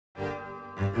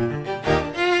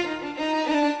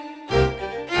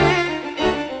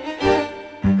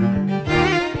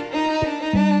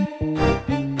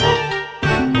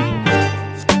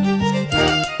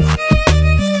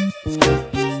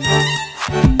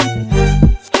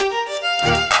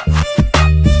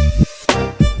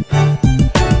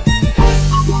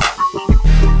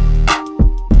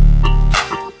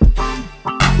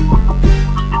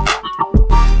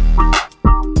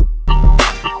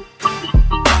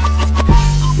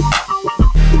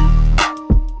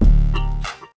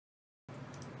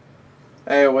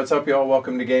Hey, what's up, y'all?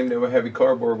 Welcome to Game Day with Heavy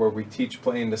Cardboard, where we teach,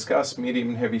 play, and discuss medium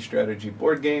and heavy strategy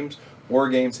board games, war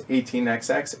games,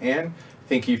 18xx, and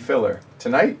Thinky Filler.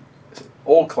 Tonight,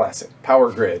 old classic,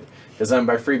 Power Grid, designed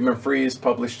by Friedman Freeze,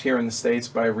 published here in the States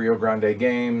by Rio Grande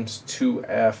Games,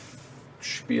 2F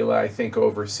Spiele, I think,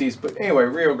 overseas. But anyway,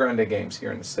 Rio Grande Games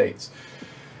here in the States.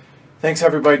 Thanks,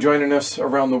 everybody, joining us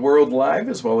around the world live,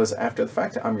 as well as after the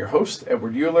fact. I'm your host,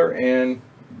 Edward Euler, and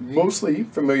mostly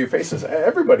familiar faces.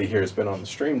 Everybody here has been on the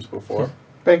streams before.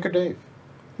 Banker Dave.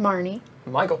 Marnie.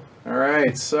 Michael. All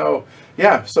right, so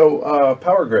yeah, so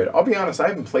Power Grid. I'll be honest, I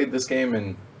haven't played this game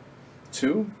in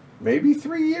 2, maybe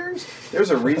 3 years. There's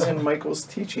a reason Michael's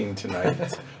teaching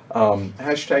tonight.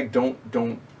 Hashtag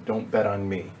don't bet on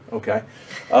me. Okay.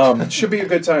 Should be a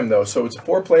good time though. So it's a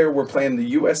 4-player. We're playing the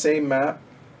USA map.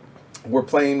 We're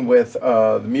playing with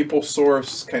the Meeple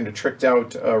source, kind of tricked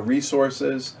out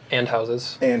resources. And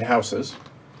houses. And houses.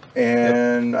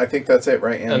 And yep. I think that's it,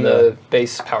 right? And the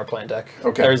base power plant deck.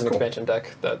 Okay, There's an cool. expansion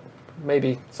deck that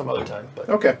maybe some other time. But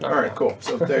okay, all right, cool.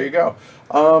 So there you go.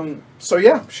 So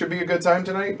yeah, should be a good time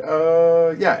tonight.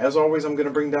 Yeah, as always, I'm going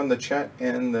to bring down the chat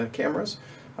and the cameras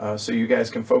so you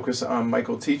guys can focus on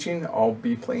Michael teaching. I'll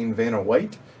be playing Vanna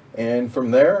White. And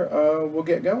from there, we'll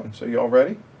get going. So you all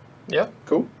ready? Yep.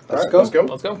 Cool. Let's right, go.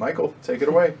 Let's go. Michael, take it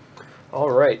away.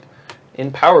 All right.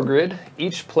 In Power Grid,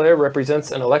 each player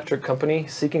represents an electric company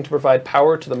seeking to provide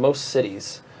power to the most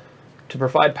cities. To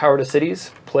provide power to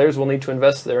cities, players will need to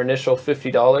invest their initial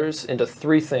 $50 into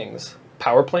 3 things: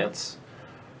 power plants,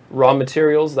 raw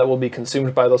materials that will be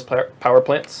consumed by those power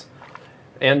plants,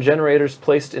 and generators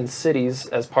placed in cities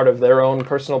as part of their own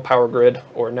personal power grid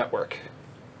or network.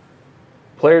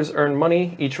 Players earn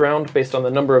money each round based on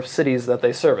the number of cities that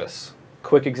they service.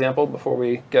 Quick example before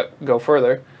we go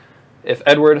further. If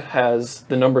Edward has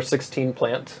the number 16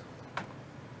 plant,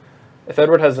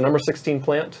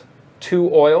 2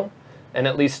 oil, and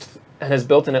has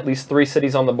built in at least 3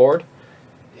 cities on the board,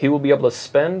 he will be able to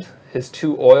spend his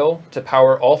 2 oil to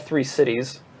power all 3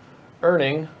 cities,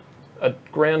 earning a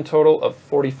grand total of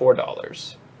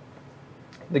 $44.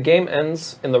 The game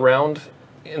ends in the round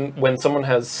when someone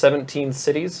has 17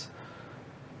 cities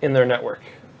in their network.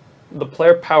 The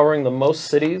player powering the most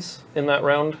cities in that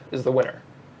round is the winner.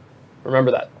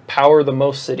 Remember that. Power the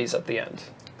most cities at the end.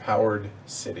 Powered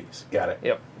cities. Got it.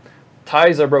 Yep.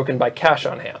 Ties are broken by cash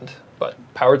on hand, but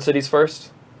powered cities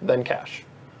first, then cash.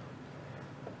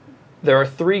 There are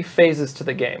 3 phases to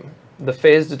the game. The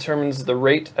phase determines the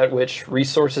rate at which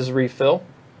resources refill,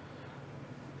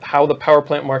 how the power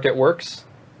plant market works,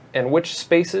 and which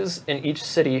spaces in each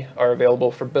city are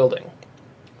available for building.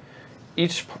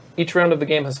 Each round of the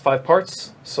game has 5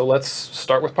 parts, so let's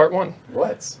start with part 1.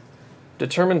 Let's.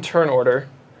 Determine turn order.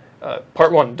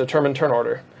 Part 1, determine turn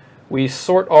order. We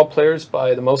sort all players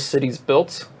by the most cities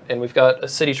built, and we've got a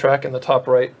city track in the top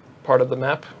right part of the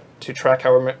map to track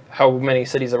how many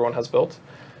cities everyone has built.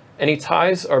 Any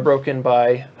ties are broken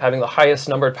by having the highest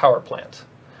numbered power plant.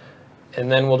 And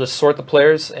then we'll just sort the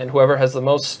players, and whoever has the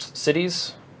most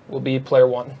cities will be player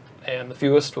 1, and the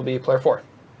fewest will be player 4.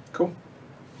 Cool.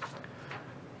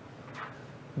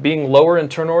 Being lower in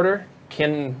turn order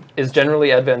is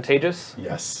generally advantageous.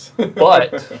 Yes.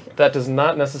 But that does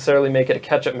not necessarily make it a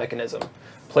catch-up mechanism.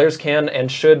 Players can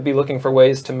and should be looking for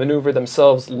ways to maneuver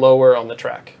themselves lower on the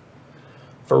track.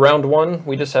 For round 1,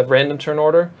 we just have random turn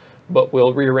order, but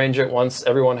we'll rearrange it once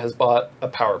everyone has bought a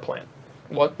power plant.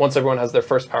 Once everyone has their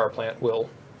first power plant, we'll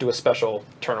do a special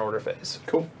turn order phase.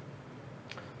 Cool.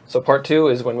 So part 2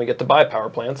 is when we get to buy power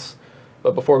plants.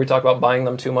 But before we talk about buying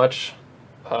them too much,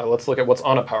 let's look at what's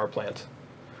on a power plant.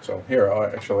 So here,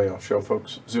 I'll show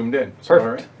folks zoomed in. So, Perfect.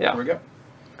 All right, yeah. Here we go.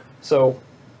 So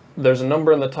there's a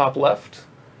number in the top left.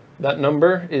 That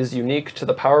number is unique to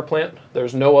the power plant.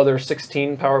 There's no other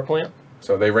 16 power plant.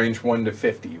 So they range 1 to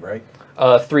 50, right?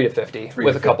 3 to 50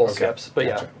 with a couple of skips. But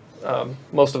gotcha. Yeah,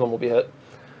 most of them will be hit.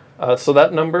 So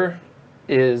that number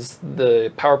is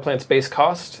the power plant's base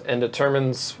cost and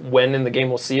determines when in the game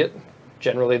we'll see it.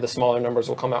 Generally, the smaller numbers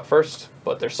will come out first,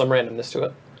 but there's some randomness to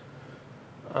it.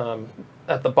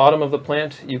 At the bottom of the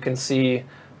plant, you can see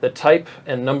the type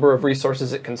and number of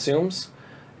resources it consumes.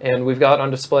 And we've got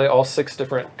on display all 6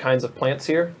 different kinds of plants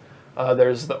here.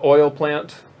 There's the oil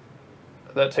plant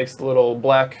that takes the little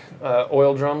black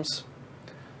oil drums.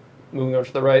 Moving over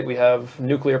to the right, we have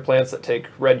nuclear plants that take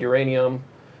red uranium,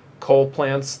 coal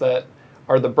plants that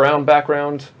are the brown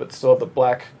background but still have the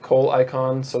black coal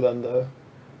icon. So then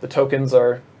the tokens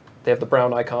they have the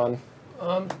brown icon.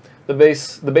 The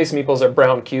base meeples are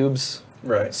brown cubes.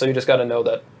 Right. So you just got to know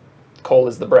that coal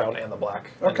is the brown and the black.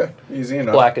 Okay, easy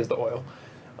enough. Black is the oil.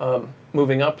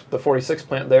 Moving up, the 46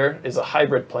 plant there is a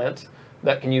hybrid plant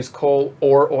that can use coal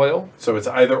or oil. So it's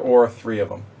either or 3 of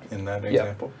them in that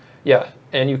example. Yeah,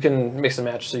 and you can mix and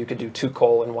match, so you could do 2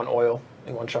 coal and 1 oil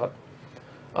in one shot.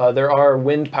 There are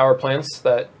wind power plants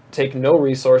that take no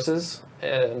resources,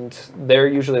 and they're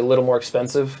usually a little more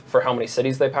expensive for how many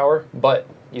cities they power, but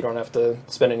you don't have to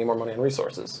spend any more money on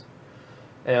resources.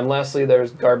 And lastly,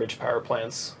 there's garbage power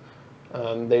plants.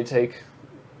 They take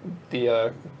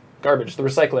the garbage, the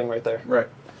recycling right there. Right.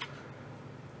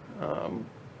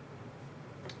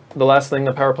 The last thing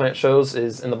the power plant shows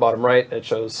is in the bottom right. It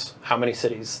shows how many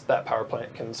cities that power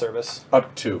plant can service.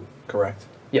 Up to, correct?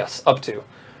 Yes, up to.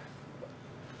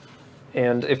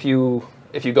 And if you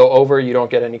go over, you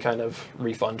don't get any kind of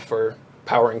refund for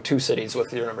powering 2 cities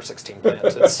with your number 16 plant.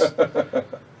 It's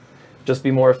just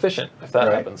be more efficient if that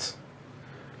happens.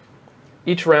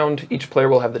 Each round, each player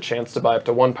will have the chance to buy up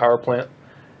to 1 power plant,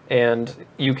 and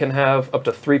you can have up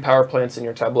to 3 power plants in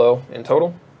your tableau in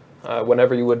total.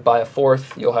 Whenever you would buy a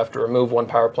 4th, you'll have to remove 1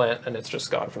 power plant, and it's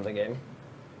just gone from the game.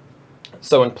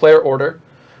 So in player order,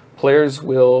 players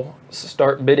will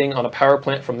start bidding on a power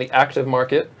plant from the active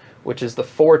market, which is the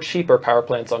 4 cheaper power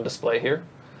plants on display here.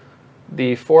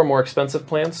 The 4 more expensive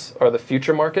plants are the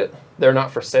future market. They're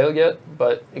not for sale yet,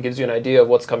 but it gives you an idea of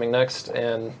what's coming next,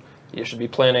 and you should be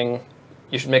planning.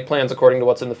 You should make plans according to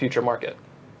what's in the future market.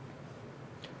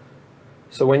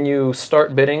 So when you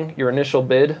start bidding, your initial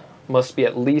bid must be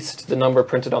at least the number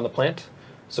printed on the plant.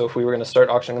 So if we were going to start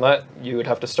auctioning that, you would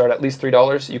have to start at least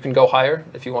 $3. You can go higher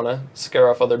if you want to scare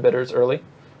off other bidders early.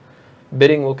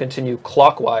 Bidding will continue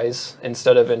clockwise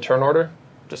instead of in turn order.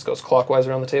 Just goes clockwise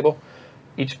around the table.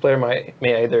 Each player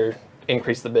may either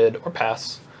increase the bid or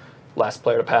pass. Last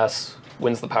player to pass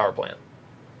wins the power plant.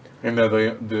 And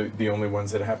they're the only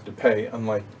ones that have to pay,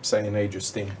 unlike, say, an Age of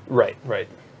Steam. Right, right.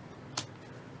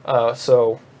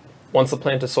 So once the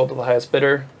plant is sold to the highest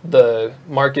bidder, the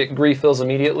market refills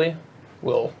immediately.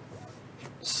 We'll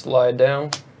slide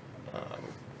down.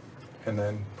 And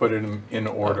then put it in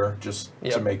order, just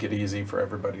to make it easy for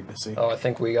everybody to see. Oh, I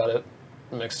think we got it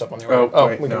mixed up on the order. Oh,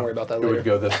 wait, we can worry about that later. It would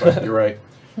go this way. You're right.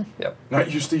 Yep.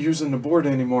 Not used to using the board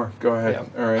anymore. Go ahead.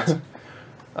 Yeah. All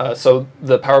right. So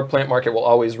the power plant market will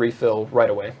always refill right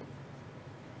away.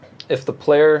 If the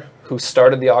player who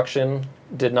started the auction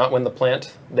did not win the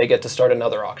plant, they get to start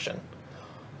another auction.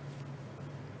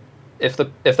 If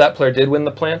that player did win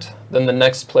the plant, then the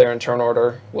next player in turn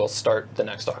order will start the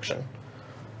next auction.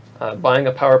 Buying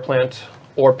a power plant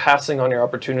or passing on your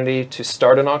opportunity to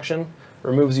start an auction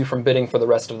removes you from bidding for the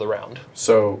rest of the round.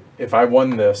 So if I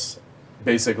won this,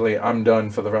 basically I'm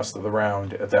done for the rest of the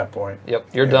round at that point. Yep,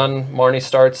 you're done. Marnie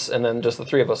starts, and then just the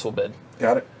 3 of us will bid.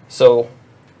 Got it. So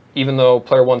even though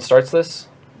player 1 starts this,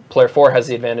 player 4 has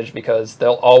the advantage because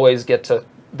they'll always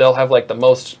they'll have like the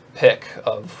most pick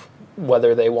of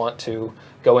whether they want to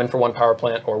go in for 1 power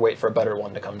plant or wait for a better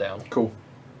one to come down. Cool.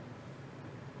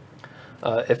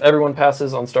 If everyone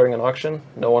passes on starting an auction,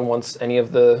 no one wants any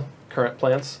of the current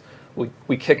plants,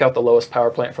 we kick out the lowest power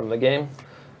plant from the game,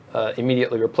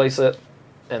 immediately replace it,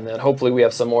 and then hopefully we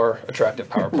have some more attractive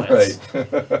power plants.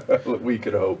 Right. We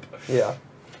could hope. Yeah.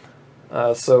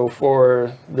 So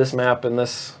for this map and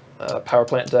this power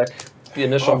plant deck, the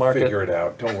initial market... I'll figure it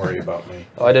out. Don't worry about me.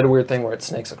 Oh, I did a weird thing where it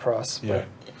snakes across. Yeah.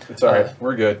 It's all right.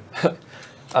 We're good.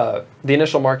 The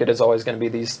initial market is always going to be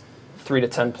these 3 to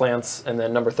 10 plants, and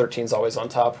then number 13 is always on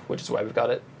top, which is why we've got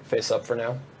it face up for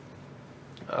now.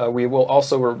 We will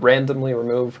also randomly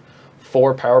remove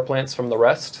 4 power plants from the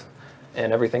rest,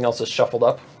 and everything else is shuffled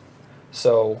up.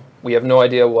 So we have no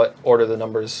idea what order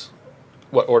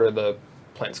the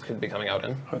plants could be coming out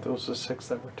in. Are those the 6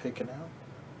 that were taken out?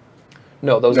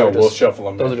 No, those are just, we'll shuffle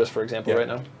them. Those are just for example right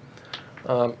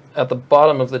now. At the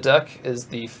bottom of the deck is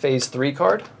the Phase 3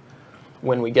 card.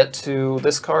 When we get to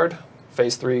this card,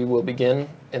 Phase 3 will begin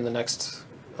in the next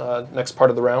part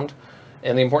of the round.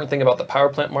 And the important thing about the power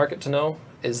plant market to know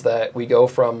is that we go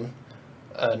from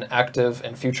an active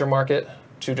and future market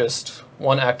to just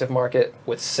 1 active market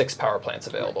with 6 power plants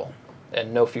available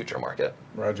and no future market.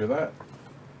 Roger that.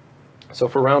 So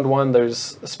for round 1,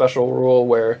 there's a special rule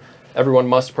where everyone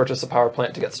must purchase a power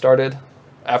plant to get started.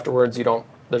 Afterwards,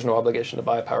 there's no obligation to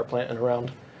buy a power plant in a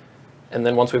round. And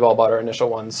then once we've all bought our initial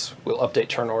ones, we'll update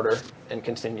turn order and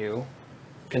continue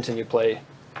play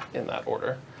in that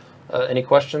order. Any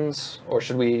questions, or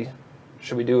should we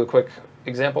do a quick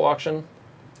example auction?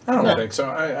 I don't think so.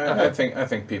 I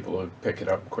think people will pick it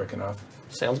up quick enough.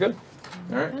 Sounds good.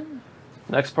 All right.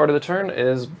 Next part of the turn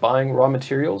is buying raw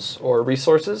materials or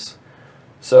resources.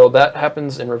 So that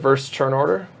happens in reverse turn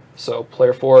order. So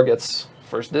player 4 gets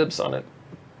first dibs on it.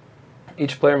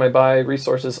 Each player may buy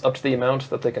resources up to the amount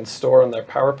that they can store on their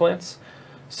power plants.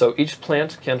 So each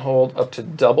plant can hold up to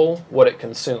double what it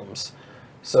consumes.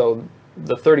 So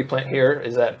the 30 plant here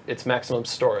is at its maximum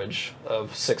storage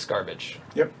of 6 garbage.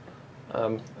 Yep.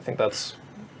 I think that's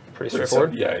pretty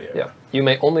straightforward. Yeah. You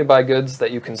may only buy goods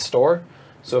that you can store.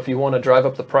 So if you want to drive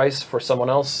up the price for someone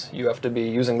else, you have to be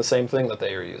using the same thing that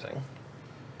they are using.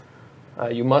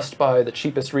 You must buy the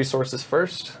cheapest resources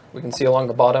first. We can see along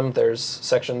the bottom there's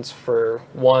sections for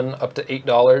 1 up to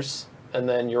 $8, and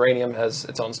then uranium has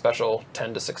its own special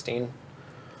 10 to 16.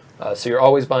 So you're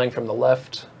always buying from the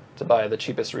left to buy the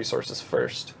cheapest resources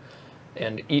first,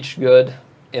 and each good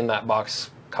in that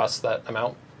box costs that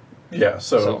amount. Yeah,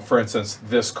 so for instance,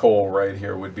 this coal right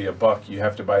here would be $1. You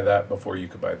have to buy that before you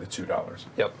could buy the $2.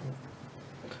 Yep.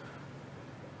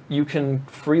 You can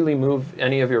freely move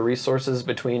any of your resources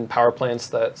between power plants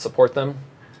that support them.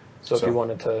 So if you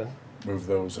wanted to move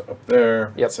those up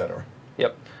there, yep, etc.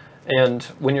 Yep. And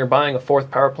when you're buying a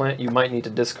 4th power plant, you might need to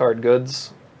discard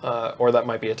goods, or that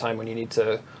might be a time when you need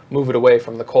to move it away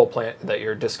from the coal plant that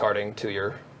you're discarding to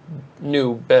your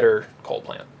new, better coal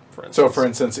plant. So for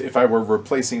instance, if I were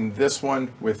replacing this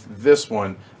one with this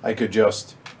one, I could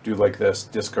just do like this,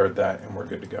 discard that, and we're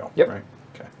good to go. Yep. Right?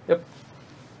 Okay.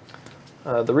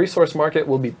 Yep. The resource market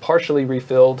will be partially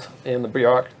refilled in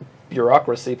the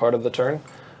bureaucracy part of the turn.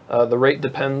 The rate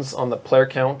depends on the player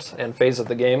count and phase of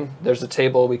the game. There's a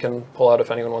table we can pull out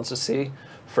if anyone wants to see.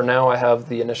 For now, I have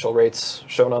the initial rates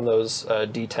shown on those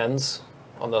D10s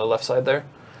on the left side there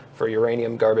for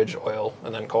uranium, garbage, oil,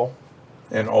 and then coal.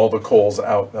 And all the coal's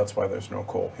out. That's why there's no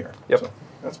coal here. Yep. So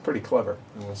that's pretty clever,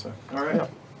 I will say. All right. Yeah.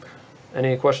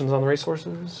 Any questions on the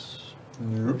resources?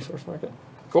 Nope. Resource market?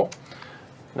 Cool.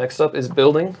 Next up is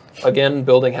building. Again,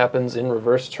 building happens in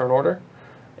reverse turn order.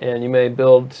 And you may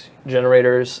build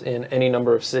generators in any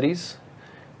number of cities.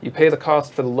 You pay the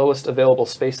cost for the lowest available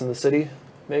space in the city.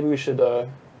 Maybe we should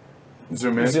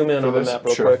zoom in on the map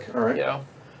real quick. All right. Yeah.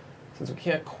 Since we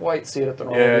can't quite see it at the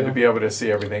normal view. To be able to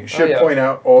see everything. Should point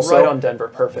out also. Right on Denver,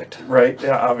 perfect. Right,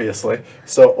 yeah, obviously.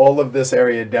 So all of this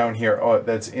area down here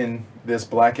that's in this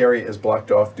black area is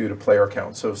blocked off due to player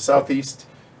count. So southeast,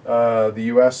 the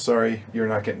U.S., sorry, you're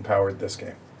not getting powered this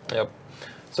game. Yep.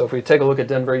 So if we take a look at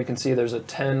Denver, you can see there's a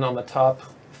 10 on the top,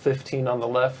 15 on the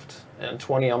left, and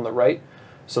 20 on the right.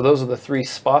 So those are the 3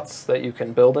 spots that you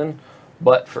can build in.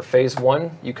 But for phase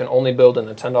 1, you can only build in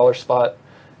the $10 spot.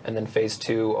 And then phase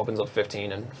 2 opens up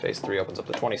 15, and phase 3 opens up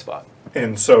the 20 spot.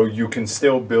 And so you can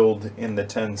still build in the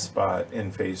 10 spot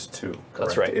in phase 2, correct?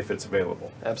 That's right. If it's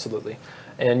available. Absolutely.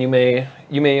 And you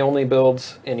may only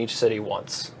build in each city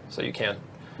once, so you can't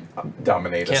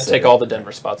dominate. Can't take all the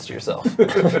Denver spots to yourself.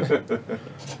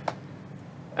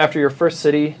 After your first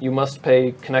city, you must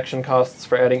pay connection costs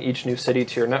for adding each new city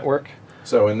to your network.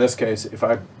 So in this case, if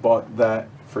I bought that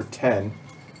for 10,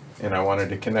 and I wanted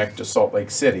to connect to Salt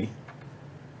Lake City.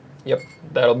 Yep,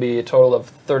 that'll be a total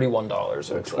of $31.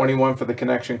 So 21 for the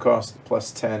connection cost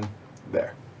plus 10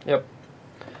 there. Yep.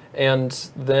 And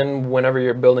then whenever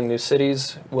you're building new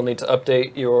cities, we'll need to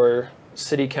update your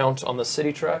city count on the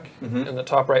city track in the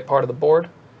top right part of the board.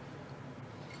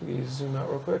 We zoom out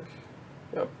real quick.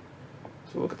 Yep.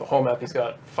 So look at the whole map. He's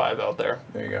got 5 out there.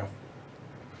 There you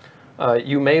go.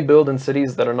 You may build in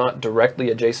cities that are not directly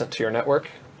adjacent to your network.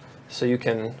 So you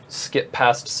can skip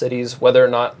past cities whether or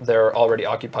not they're already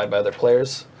occupied by other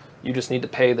players. You just need to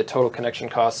pay the total connection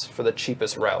costs for the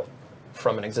cheapest route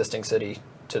from an existing city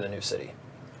to the new city.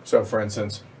 So for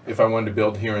instance, if I wanted to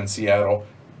build here in Seattle,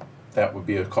 that would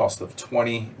be a cost of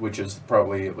 20, which is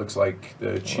probably, it looks like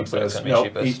the cheapest. Like no,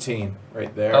 cheapest. 18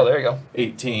 right there. Oh, there you go.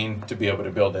 18 to be able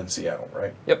to build in Seattle,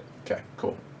 right? Yep. Okay,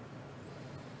 cool.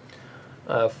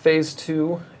 Phase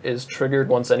 2 is triggered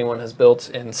once anyone has built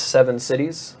in 7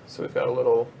 cities. So we've got a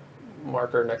little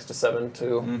marker next to 7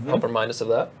 to help remind us of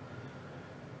that.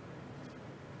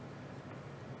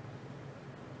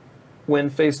 When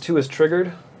phase 2 is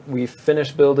triggered, we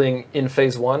finish building in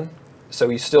phase 1. So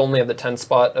you still only have the 10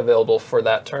 spot available for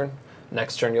that turn.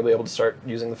 Next turn, you'll be able to start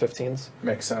using the 15s.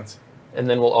 Makes sense. And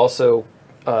then we'll also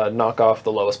knock off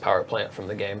the lowest power plant from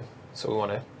the game. So we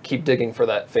want to keep digging for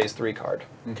that phase 3 card.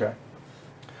 Okay.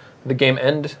 The game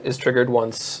end is triggered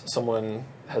once someone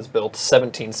has built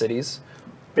 17 cities.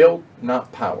 Built,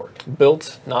 not powered.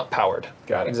 Built, not powered.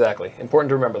 Got it. Exactly. Important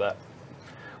to remember that.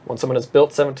 When someone has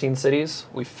built 17 cities,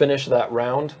 we finish that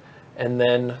round, and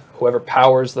then whoever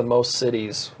powers the most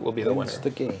cities will be the winner. Wins the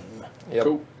game. Yep.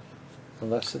 Cool.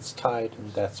 Unless it's tied,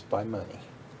 and that's by money.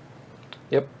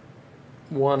 Yep.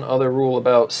 One other rule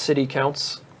about city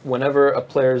counts. Whenever a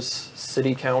player's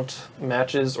city count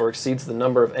matches or exceeds the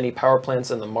number of any power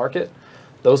plants in the market,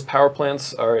 those power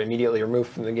plants are immediately removed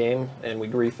from the game and we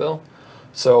refill.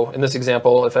 So in this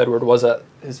example, if Edward was at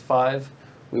his 5,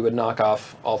 we would knock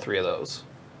off all 3 of those.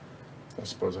 I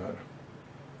suppose I had to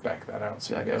back that out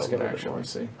so Back you it guys up a can little bit actually more.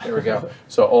 see. There we go.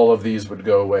 So all of these would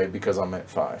go away because I'm at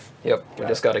 5. Yep, we Got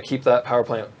just it. got to keep that power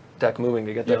plant deck moving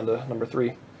to get Yep. down to number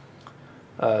 3.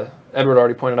 Edward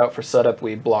already pointed out for setup,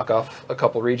 we block off a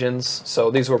couple regions.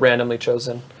 So these were randomly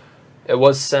chosen. It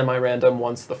was semi-random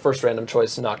once the first random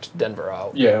choice knocked Denver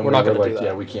out. Yeah, and we're not going to like, do that.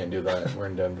 yeah, we can't do that. We're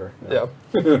in Denver. No.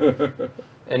 Yeah.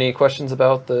 Any questions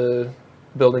about the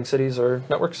building cities or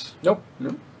networks? Nope.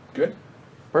 Nope. Good.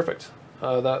 Perfect.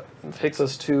 That takes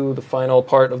us to the final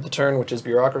part of the turn, which is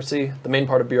bureaucracy. The main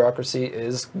part of bureaucracy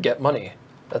is get money.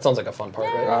 That sounds like a fun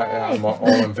part, right? I'm all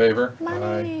in favor.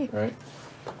 Money. Aye. Right.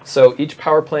 So each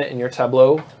power plant in your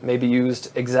tableau may be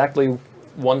used exactly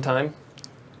 1 time,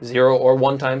 0 or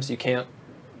 1 time, so you can't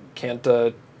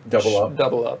Double up.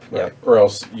 Double up. Right. Yeah, Or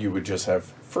else you would just have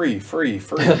free.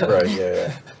 Right.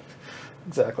 Yeah.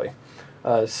 exactly.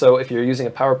 So if you're using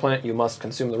a power plant, you must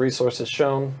consume the resources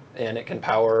shown, and it can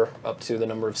power up to the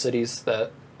number of cities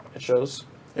that it shows.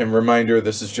 And reminder,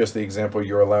 this is just the example.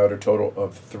 You're allowed a total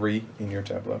of 3 in your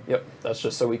tableau. Yep, that's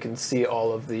just so we can see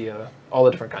all the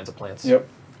different kinds of plants. Yep.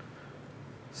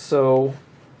 So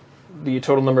the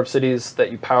total number of cities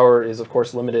that you power is, of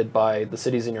course, limited by the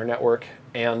cities in your network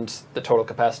and the total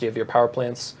capacity of your power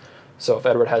plants. So if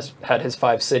Edward had his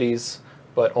 5 cities,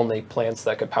 but only plants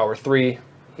that could power 3,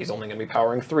 he's only going to be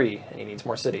powering 3, and he needs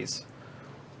more cities.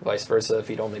 Vice versa, if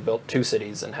he'd only built 2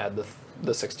 cities and had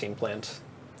the 16 plant.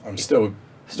 I'm still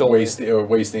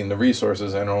wasting the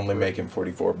resources and only making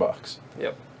 $44.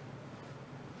 Yep.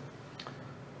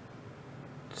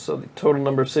 So the total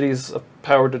number of cities of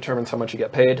power determines how much you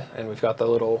get paid, and we've got the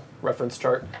little reference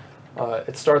chart.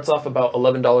 It starts off about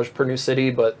 $11 per new city,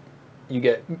 but you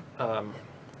get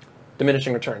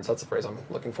diminishing returns. That's the phrase I'm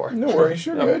looking for. No worries,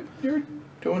 you're Yep. good. You're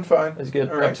doing fine. As you get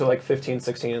All up right. to like 15,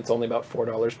 16, it's only about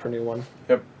 $4 per new one.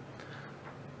 Yep.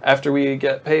 After we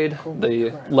get paid,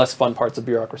 the less fun parts of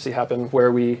bureaucracy happen,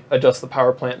 where we adjust the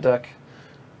power plant deck.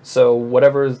 So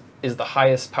whatever is the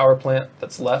highest power plant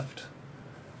that's left,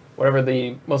 whatever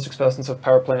the most expensive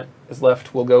power plant is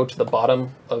left, will go to the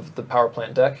bottom of the power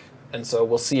plant deck. And so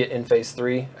we'll see it in phase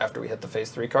 3 after we hit the phase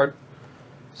 3 card.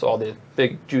 So all the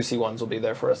big juicy ones will be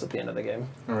there for us at the end of the game.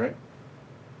 All right.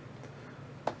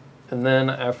 And then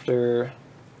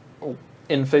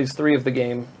in phase 3 of the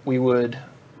game, we would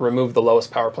remove the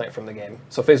lowest power plant from the game.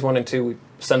 So phase 1 and 2, we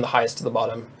send the highest to the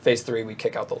bottom. Phase 3, we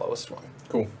kick out the lowest one.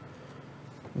 Cool.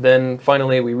 Then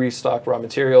finally, we restock raw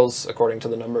materials according to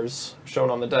the numbers shown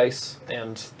on the dice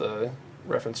and the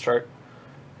reference chart.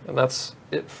 And that's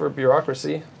it for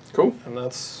bureaucracy. Cool. And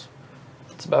that's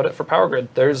about it for Power Grid.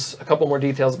 There's a couple more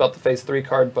details about the phase 3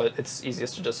 card, but it's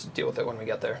easiest to just deal with it when we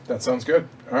get there. That sounds good.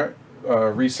 All right.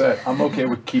 Reset. I'm okay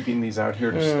with keeping these out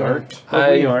here to start.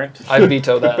 We aren't. I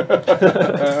veto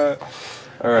that.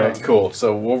 All right, cool.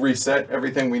 So we'll reset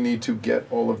everything we need to get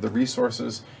all of the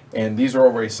resources, and these are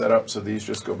already set up, so these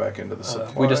just go back into the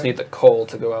supply. We just need the coal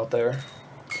to go out there.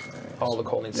 Okay, All the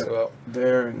coal needs Yep. to go out.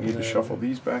 there. And need to shuffle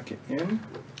these back in.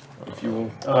 If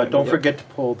you will. Don't Yep. forget to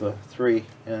pull the 3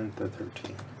 and the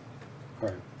 13.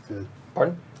 Or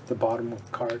Pardon? the bottom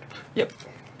card. Yep.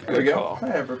 There we Good go. call. Hi,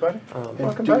 everybody. And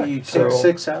Welcome do back. you take So-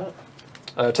 6 out?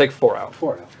 Take 4 out.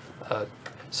 4 out.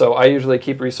 So I usually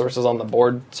keep resources on the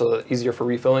board so that it's easier for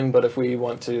refilling, but if we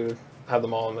want to have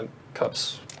them all in the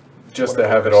cups. Just to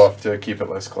whatever have it works. off to keep it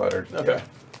less cluttered. Okay.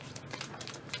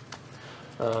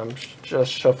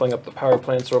 Just shuffling up the power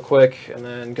plants real quick, and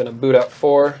then gonna boot out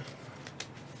 4.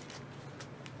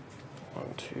 1,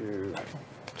 2,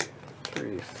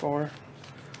 3, 4.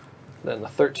 Then the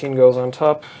 13 goes on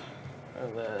top,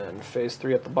 and then phase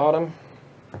 3 at the bottom.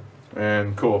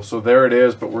 And cool. So there it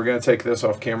is, but we're going to take this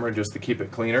off camera just to keep it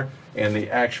cleaner. And the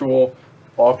actual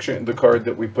auction, the card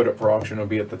that we put up for auction will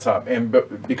be at the top. And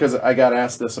because I got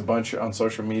asked this a bunch on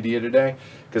social media today,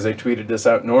 because I tweeted this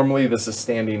out. Normally this is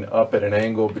standing up at an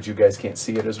angle, but you guys can't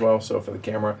see it as well. So for the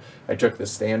camera, I took the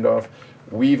stand off.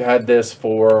 We've had this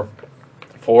for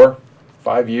 4,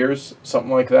 5 years,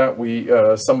 something like that.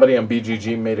 Somebody on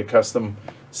BGG made a custom.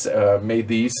 Made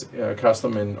these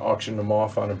custom and auctioned them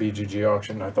off on a BGG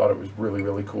auction. I thought it was really,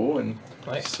 really cool, and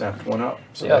Nice. Snapped one up.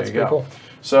 So Yeah, there that's you go. pretty cool.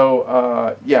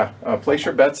 So, place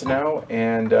your bets now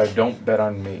and don't bet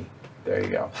on me. There you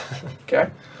go. Okay?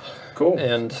 Cool.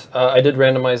 And I did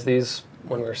randomize these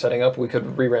when we were setting up. We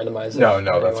could re-randomize No, if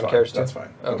that's anyone fine. cares to. That's fine.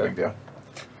 No Okay. big deal.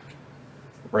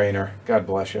 Rainer, God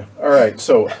bless you. All right,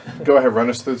 so go ahead, run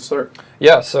us through the start.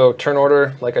 Yeah, so turn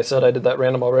order, like I said, I did that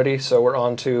random already, so we're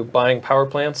on to buying power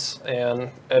plants, and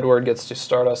Edward gets to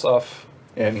start us off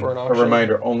And for an a auction.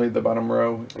 reminder, only the bottom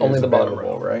row is Only the bottom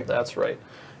available, row, right? That's right.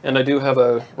 And I do have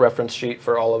a reference sheet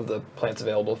for all of the plants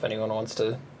available if anyone wants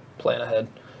to plan ahead.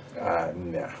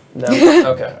 No.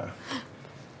 No? Okay.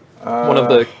 One of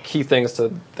the key things to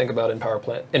think about in Power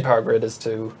Grid is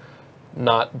to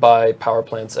not buy power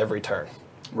plants every turn.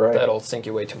 Right. That'll sink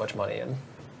you way too much money in.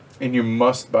 And you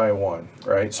must buy one,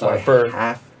 right? So I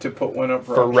have to put one up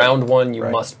for For auction? round one, you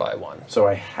Right. must buy one. So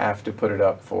I have to put it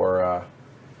up for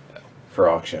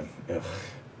auction. Ugh.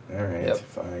 All right, Yep.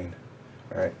 fine.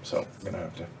 All right, so I'm gonna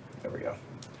have to. There we go.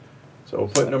 So we'll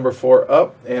put number 4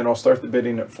 up, and I'll start the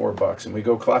bidding at $4, and we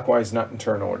go clockwise, not in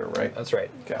turn order, right? That's right.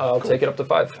 Okay, I'll cool. take it up to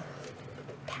 5.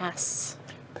 Pass.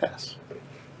 Pass.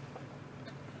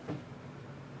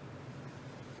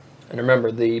 And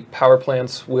remember, the power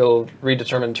plants will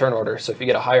redetermine turn order. So if you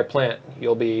get a higher plant,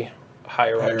 you'll be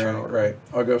higher on turn order. Right.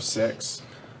 I'll go 6.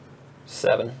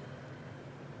 7.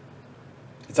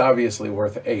 It's obviously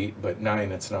worth 8, but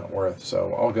 9 it's not worth,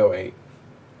 so I'll go 8.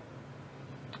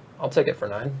 I'll take it for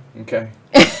 9. Okay.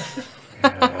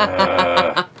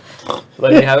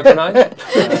 Let me have it for 9.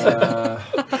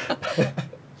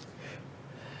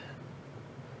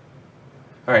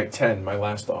 All right, 10, my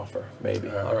last offer, maybe.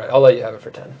 All right, I'll let you have it for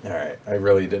 10. All right, I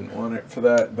really didn't want it for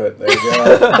that, but there you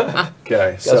go.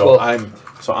 Okay, so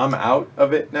I'm out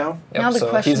of it now. Yep, Now the so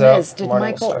question he's out. is, did Marnie will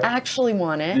Michael start. actually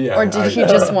want it, Yeah, or did he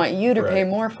just want you to pay right.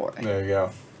 more for it? There you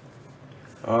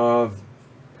go.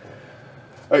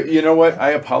 You know what?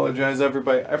 I apologize,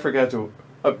 everybody. I forgot to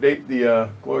update the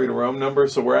Glory to Rome number,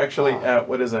 so we're actually at,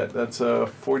 what is that? That's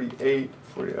 48,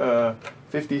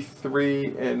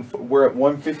 53, and we're at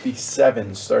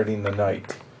 157 starting the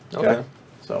night. Okay.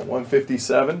 So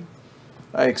 157.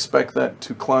 I expect that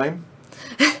to climb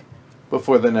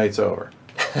before the night's over.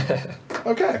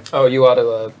 Okay. Oh, you ought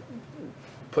to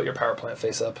put your power plant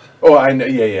face up. Oh, I know.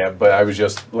 Yeah. But I was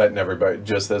just letting everybody,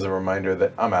 just as a reminder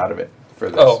that I'm out of it for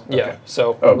this. Oh, yeah. Okay.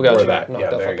 So Oh, we got or you that. knocked Yeah,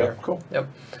 off there up you go. there. Cool. Yep.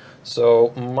 So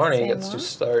Marnie Same gets to one?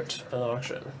 start an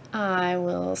auction. I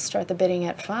will start the bidding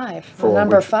at 5. For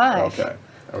Number which- 5. Okay.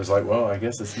 I was like, well, I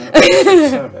guess it's not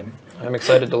 7. I'm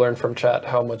excited to learn from chat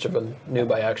how much of a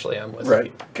noob I actually am with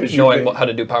Right. Because knowing how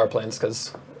to do power plants,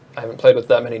 because I haven't played with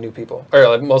that many new people. Or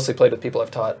I've mostly played with people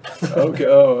I've taught. Okay.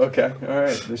 Oh, okay. All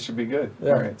right. This should be good.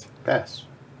 Yeah. All right. Pass.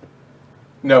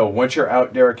 No, once you're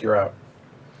out, Derek, you're out.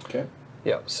 Okay.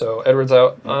 Yeah, so Edward's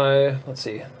out. Let's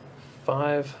see,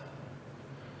 5.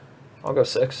 I'll go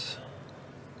 6.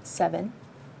 7.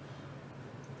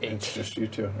 8. It's just you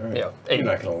two. All right. Yeah, 8. You're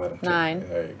not going to let him take 9. it.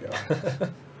 There you go.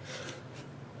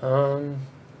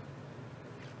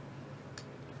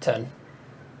 10.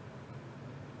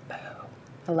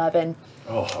 11.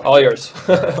 Oh. All yours.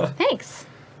 Thanks.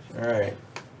 All right.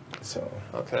 So.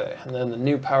 Okay, and then the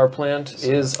new power plant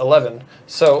is 11.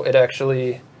 So it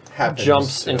actually Happens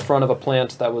jumps to- in front of a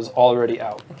plant that was already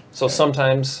out. So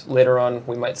sometimes later on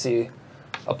we might see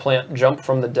a plant jump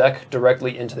from the deck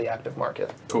directly into the active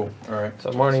market. Cool. All right. So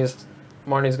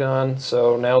Marnie's gone,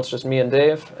 so now it's just me and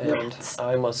Dave, and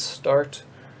I must start.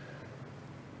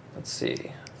 Let's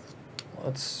see.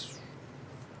 Let's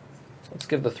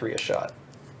give the 3 a shot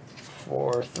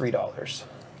for $3.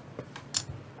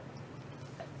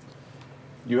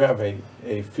 You have a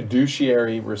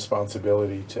fiduciary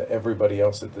responsibility to everybody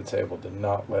else at the table to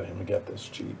not let him get this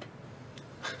cheap.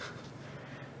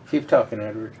 Keep talking,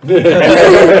 Edward.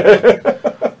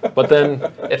 But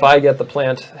then if I get the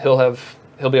plant,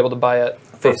 he'll be able to buy it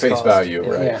For face face cost. value, Yeah.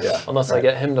 right? Yeah. Yeah. Unless I Right.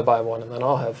 get him to buy one, and then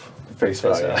I'll have face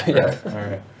face value. value. Right. All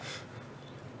right.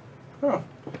 Oh.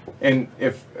 And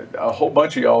if a whole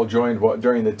bunch of y'all joined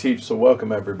during the teach, so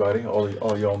welcome everybody, all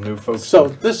y'all new folks. So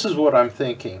this is what I'm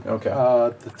thinking. Okay.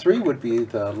 The 3 would be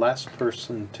the last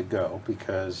person to go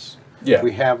because Yeah.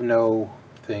 we have no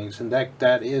things, and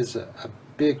that is a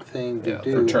big thing to Yeah,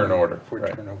 do for turnover, For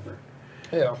right. turnover,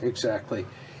 Yeah. exactly.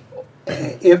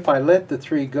 If I let the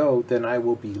 3 go, then I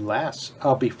will be last.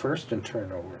 I'll be first in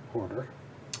turnover order.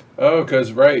 Oh,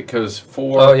 because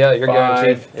 4, Oh, yeah, you're 5,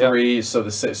 guaranteed. Yeah. 3. So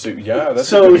the 6. So yeah, that's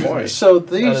So, a good point. so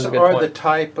That these is a good are the point.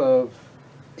 type of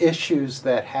issues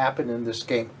that happen in this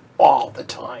game all the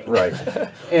time. Right.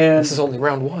 And This is only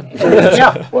round 1.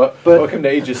 yeah. Well, But- welcome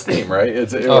to Aegis Theme, right?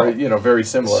 It's you know, very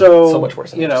similar. So, So much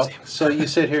worse than you know, Steam. so you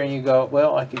sit here and you go,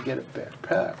 well, I could get a better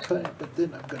power plant, but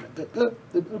then I'm going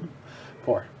to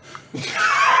 4.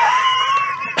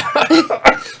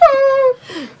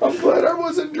 I'm glad I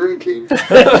wasn't drinking.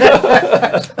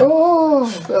 Oh,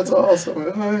 that's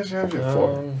awesome.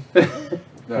 4.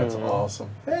 That's awesome.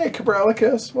 Hey,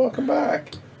 Cabralicus, welcome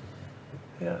back.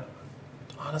 Yeah.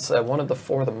 Honestly, I wanted the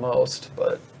 4 the most,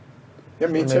 but Yeah,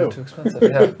 me it made too. it too expensive.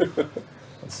 Yeah.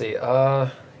 Let's see.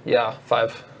 Yeah,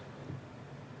 5.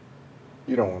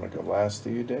 You don't want to go last, do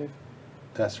you, Dave?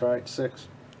 That's right, 6.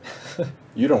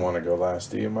 You don't want to go last,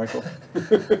 do you, Michael?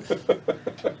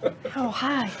 How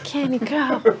high can you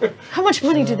go? How much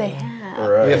money do they have? All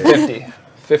right. We have 50.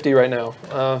 50 right now.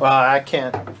 Well, I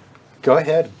can't. Go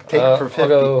ahead. Take it for 50. I'll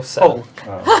go 7.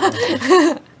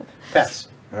 Pass.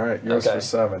 All right, yours Okay. for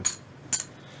 7.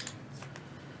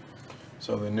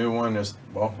 So the new one is,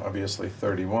 well, obviously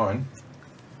 31.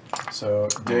 So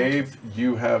Dave,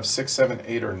 you have 6, 7,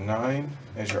 8, or 9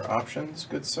 as your options,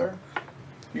 good sir.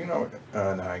 You know,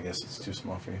 no, I guess it's too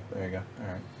small for you. There you go. All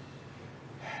right.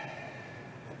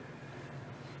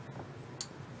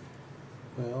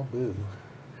 Well, boo.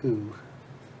 Who?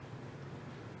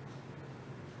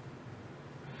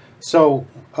 So,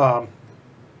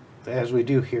 as we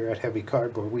do here at Heavy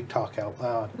Cardboard, we talk out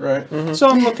loud. Right. So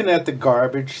I'm looking at the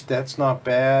garbage. That's not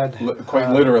bad. Quite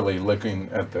literally looking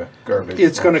at the garbage.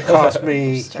 It's going to cost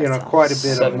me, Stress quite a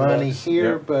bit of 7 money bucks.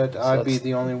 here, Yep. but I'd be that's-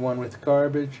 the only one with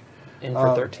garbage. In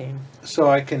for 13. So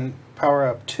I can power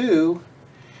up 2.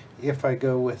 If I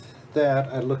go with that,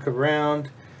 I look around.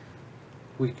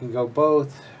 We can go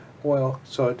both oil,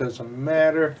 so it doesn't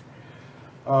matter.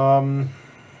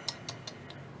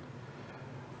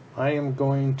 I am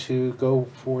going to go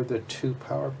for the 2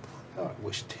 power. Oh, I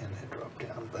wish 10 had dropped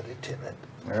down, but it didn't.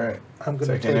 All right. I'm going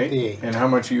to Take an take the 8. And how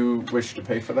much you wish to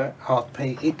pay for that? I'll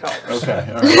pay $8. Okay.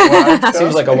 All right. Well, I'm Seems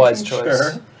just like a wise making choice.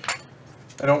 sure.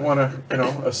 I don't want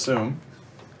to, assume.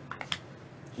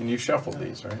 And you shuffled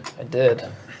these, right? I did.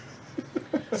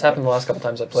 This happened the last couple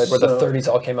times I played, where the So- 30s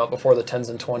all came out before the 10s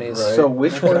and 20s. Right. So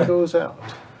which one goes out?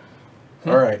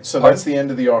 All right. So Pardon? that's the end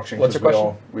of the auction. What's 'cause your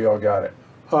question? we all got it.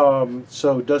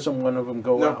 So doesn't one of them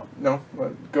go No, out? no.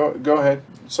 Go ahead.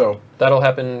 So, That'll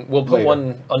happen. We'll put Later.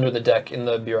 one under the deck in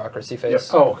the bureaucracy phase.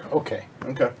 Oh, okay.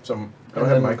 okay. So go And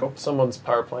ahead, then Michael. Someone's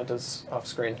power plant is off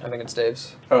screen. I think it's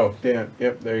Dave's. Oh, Dan.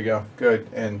 Yep. There you go. Good.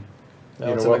 And No,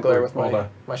 you it's know in the what? glare with Hold my, on.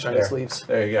 my shiny There. sleeves.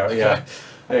 There you go. Yeah.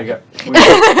 There you go.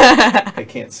 They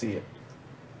can't see it.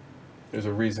 There's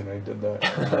a reason I did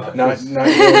that. not doing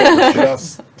it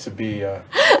just to be. Yeah.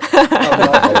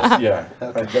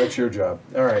 That's your job.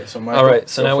 All right. So Michael. All right,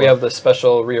 so go now for we it. have the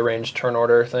special rearranged turn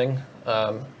order thing.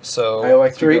 So I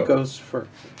like to 3 go. goes for.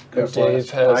 Goes Dave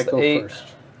last. has I the go 8. first.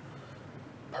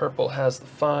 Purple has the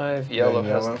 5. Yellow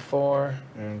has yellow. the 4.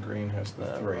 And green has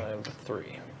the And 3. I have the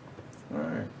 3. All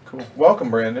right. Cool.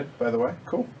 Welcome, Brandon. By the way.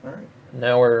 Cool. All right.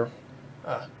 Now we're.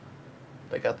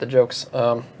 They got the jokes.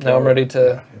 Now I'm ready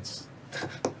to Yeah, it's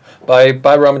buy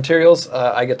raw materials.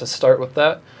 I get to start with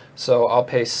that. So I'll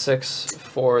pay 6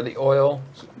 for the oil.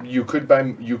 You could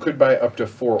buy up to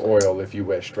 4 oil if you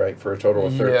wished, right? For a total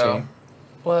of 13. Yeah.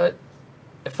 But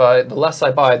the less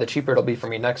I buy, the cheaper it'll be for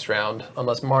me next round.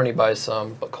 Unless Marnie buys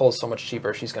some, but coal's so much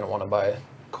cheaper, she's gonna want to buy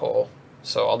coal.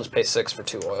 So I'll just pay 6 for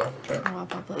 2 oil.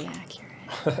 Probably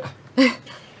accurate.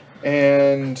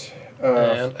 And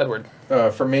And Edward.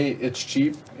 for me, it's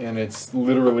cheap, and it's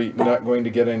literally not going to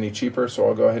get any cheaper. So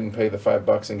I'll go ahead and pay the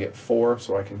 $5 and get 4,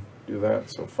 so I can do that.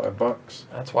 So $5.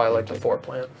 That's why I like the 4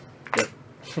 plant. Yep.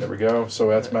 There we go. So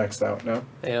that's maxed out now.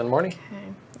 And Marnie.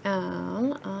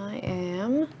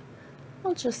 Okay.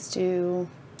 I'll just do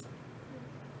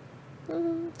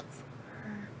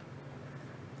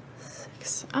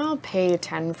 6. I'll pay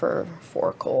 10 for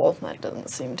 4 coal. That doesn't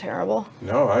seem terrible.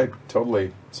 No, I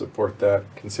totally support that,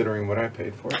 considering what I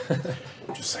paid for it.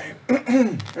 Just saying.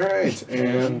 All right,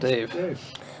 And Dave.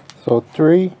 So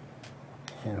 3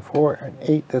 and 4 and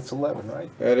 8. That's 11, right?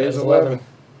 That is That's 11. 11.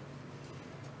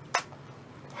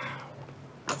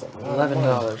 That's a lot of money.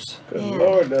 $11. Good Yeah.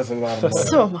 Lord, that's a lot of money.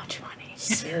 So much money.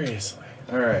 Seriously.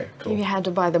 All right, cool. You had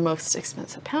to buy the most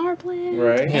expensive power plant.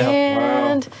 Right? Yeah.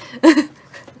 And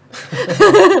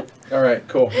All right,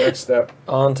 cool. Next step.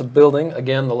 On to building.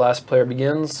 Again, the last player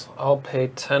begins. I'll pay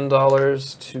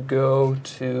 $10 to go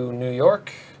to New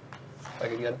York. If I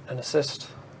could get an assist.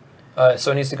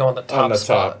 So it needs to go on the top On the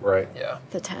spot. top, right. Yeah.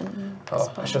 the 10.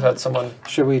 Oh, I should have had someone.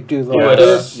 Should we do the Yeah.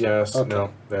 this? Yes, Okay.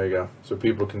 no. There you go. So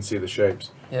people can see the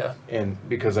shapes. Yeah. And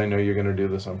because I know you're going to do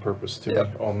this on purpose to Yep.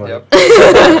 me all night.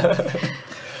 Yep.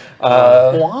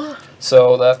 What?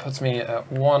 So that puts me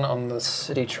at 1 on the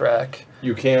city track.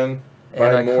 You can And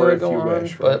buy I more could if go you on,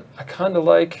 wish. but I kind of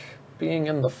like being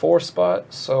in the 4 spot,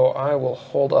 so I will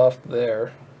hold off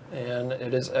there. And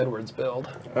it is Edward's build.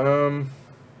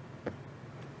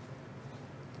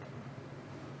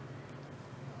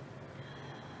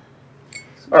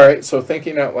 All right, so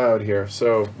thinking out loud here.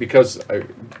 So because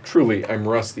I'm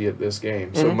rusty at this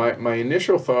game. So my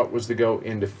initial thought was to go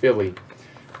into Philly,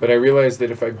 but I realized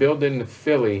that if I build into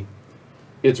Philly,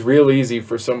 it's real easy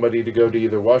for somebody to go to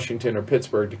either Washington or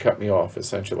Pittsburgh to cut me off,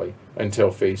 essentially, until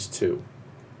phase 2.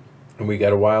 And we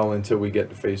got a while until we get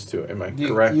to phase 2. Am I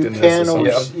correct in this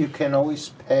assumption? You can always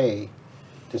pay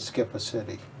to skip a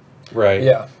city. Right.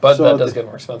 Yeah, but So that does get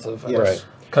more expensive. Yes. Right.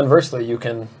 Conversely, you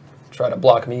can try to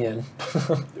block me in.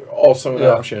 Also an Yeah.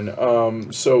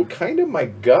 option. So kind of my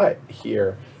gut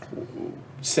here,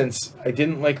 since I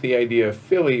didn't like the idea of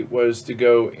Philly, was to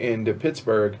go into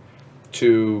Pittsburgh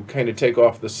to kind of take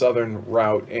off the southern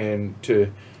route and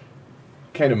to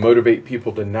kind of motivate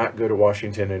people to not go to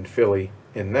Washington and Philly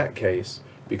in that case,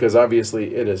 because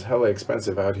obviously it is hella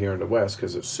expensive out here in the West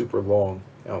because it's super long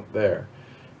out there.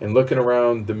 And looking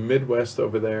around the Midwest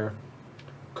over there,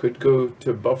 could go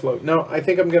to Buffalo. No, I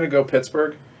think I'm going to go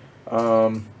Pittsburgh.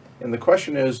 And the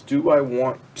question is, do I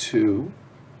want to?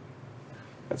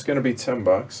 That's going to be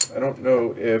 $10. I don't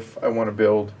know if I want to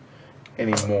build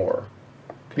any more.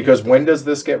 Because when does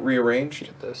this get rearranged?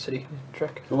 Get the city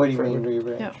track. What do you mean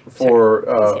rearrange? Yeah. For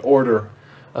order.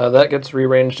 That gets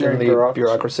rearranged During in the bureaucracy.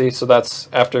 bureaucracy. So that's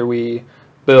after we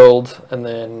build and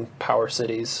then power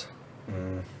cities,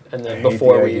 and I then hate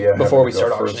before the we idea of before having we to go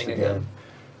start first auctioning again.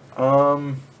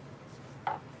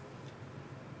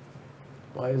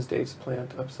 Why is Dave's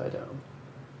plant upside down?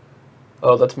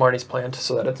 Oh, that's Marnie's plant,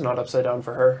 so that it's not upside down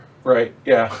for her. Right.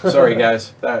 Yeah. Sorry,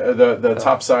 guys. The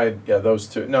top side. Yeah, those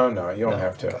two. No, you don't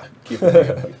have to keep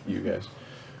it. You guys.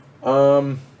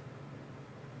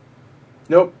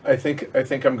 Nope. I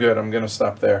think I'm good. I'm gonna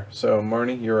stop there. So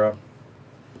Marnie, you're up.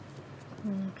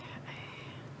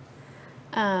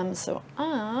 So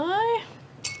I'm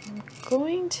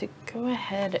going to go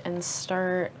ahead and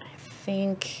start, I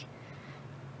think,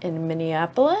 in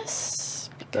Minneapolis.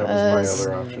 That was my Because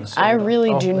other option. I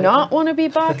really do there not you want to be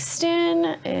boxed in,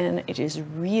 and it is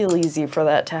real easy for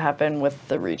that to happen with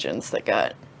the regions that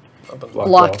got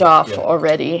blocked off Yeah.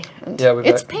 already. And Yeah, we've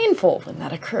it's got- painful when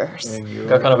that occurs. And you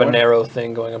Got kind of a what? narrow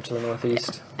thing going up to the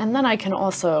northeast. And then I can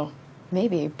also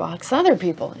maybe box other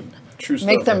people in. True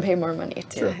Make stuff. them pay more money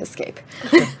to Sure. escape.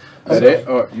 That it?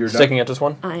 Oh, you're done. Sticking at just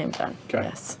 1. I am done. Okay.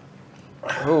 Yes.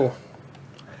 Oh,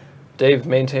 Dave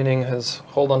maintaining his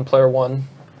hold on player 1.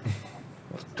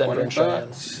 With Denver and Cheyenne.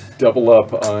 Double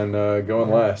up on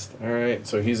going last. All right.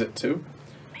 So he's at 2.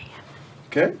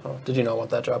 Okay. Oh, did you not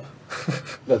want that job?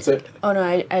 That's it. Oh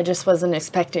no, I just wasn't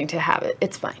expecting to have it.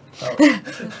 It's fine.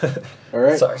 All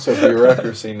right. Sorry. So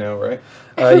bureaucracy now, right?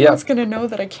 Yeah. Everyone's gonna know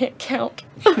that I can't count.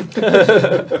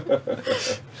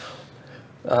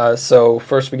 So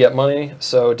first we get money.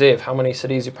 So Dave, how many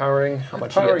cities you powering? How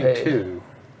much you Powering get paid? 2.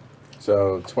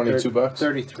 So $22.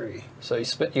 33. So you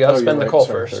gotta Oh, you're spend the right. coal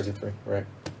Sorry, first. 33. Right.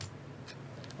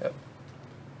 Yep.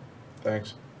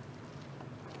 Thanks.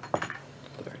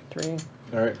 33.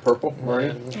 All right. Purple. Marnie.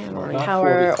 And And we'll Not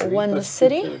power 43, one but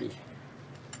city 230.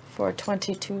 for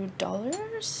 $22.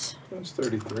 That's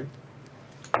 33.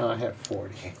 No, I had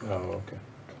 40. Oh, okay.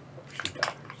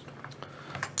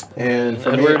 And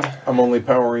for Edward. me, I'm only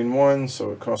powering 1,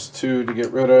 so it costs 2 to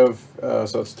get rid of.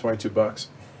 So it's $22.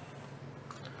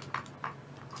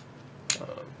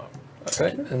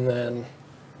 okay, and then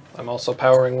I'm also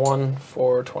powering 1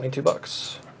 for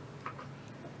 $22.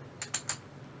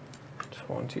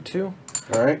 22.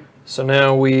 All right. So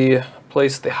now we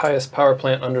place the highest power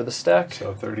plant under the stack.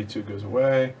 So 32 goes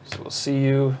away. So we'll see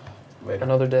you Later.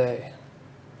 another day.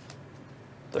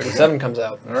 37 comes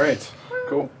out. All right.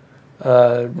 Cool.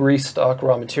 Restock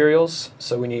raw materials.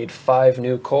 So we need 5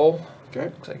 new coal. Okay.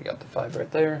 Looks like you got the 5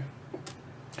 right there.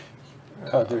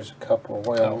 Oh, there's a couple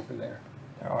way Oh. over there.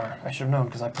 There are. I should have known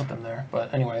because I put them there.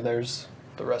 But anyway, there's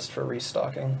the rest for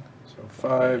restocking. So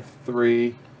 5,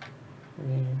 3,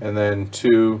 and then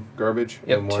 2 garbage.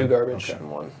 Yep, and 2 1. garbage Okay.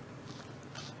 and 1.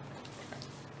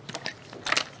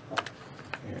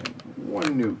 And 1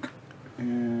 nuke.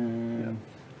 And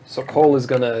So coal is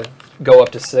going to go up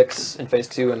to 6 in phase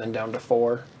 2 and then down to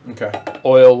 4. okay.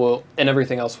 Oil will, and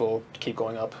everything else will keep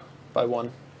going up by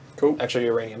 1. Cool. Actually,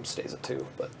 uranium stays at 2,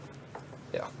 but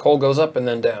yeah, coal goes up and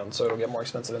then down, so it'll get more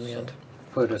expensive in the end.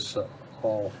 Put us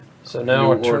all. So now New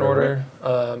our turn order,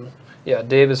 order. Yeah,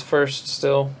 Dave is first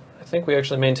still. I think we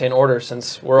actually maintain order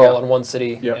since we're all Yeah. in one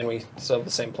city Yeah. and we still have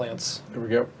the same plants. There we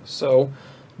go. So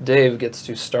Dave gets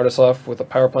to start us off with a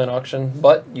power plant auction,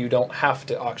 but you don't have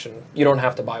to auction. You don't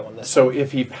have to buy one this time. So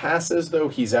if he passes, though,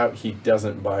 he's out. He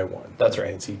doesn't buy one. That's That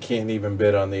right. means he can't even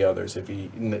bid on the others if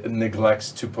he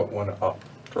neglects to put one up.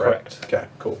 Correct. Okay,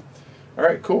 cool. All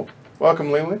right, cool.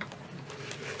 Welcome, Leland.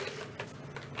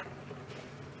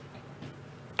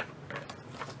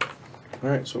 All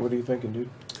right, so what are you thinking, dude?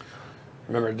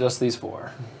 Remember, just these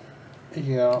 4.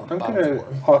 Yeah, I'm Bottom going to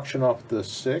 4. auction off the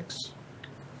 6.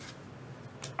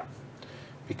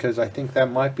 Because I think that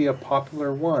might be a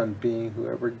popular one, being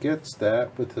whoever gets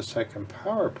that with the second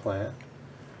power plant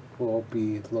will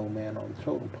be the low man on the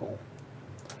totem pole.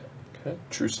 Okay.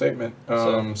 True statement.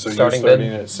 So, So you're starting starting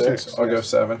bid? at 6. 6, I'll go yes.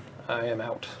 7. I am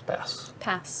out. Pass.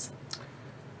 Pass.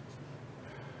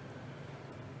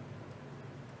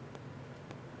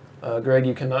 Greg,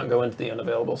 you cannot go into the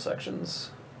unavailable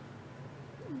sections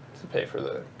to pay for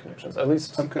the connections. At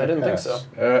least I I'm gonna didn't pass. think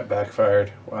so.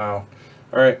 Backfired. Wow.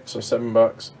 All right, so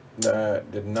 $7.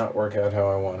 That did not work out how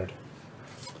I wanted.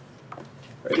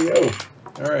 Radio.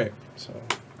 All right, so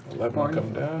 11 will come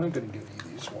I'm down. going to give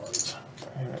you these ones.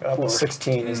 Up to 4.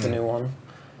 16 is the new one.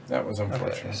 That was Okay,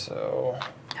 unfortunate. so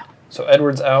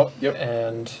Edward's out, Yep.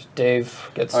 and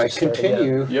Dave gets to I start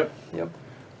continue. Yep. Again.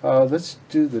 Yep. Let's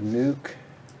do the nuke.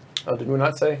 Oh, did we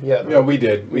not say? Yeah. Yeah, we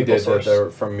did. We Meeple did that. Source. They were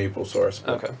from Meeple Source.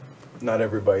 But Okay, not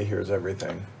everybody hears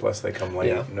everything. Plus, they come late.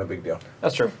 Yeah. No big deal.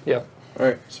 that's true. Yeah. All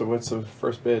right, so what's the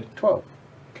first bid? 12.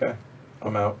 Okay,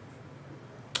 I'm out.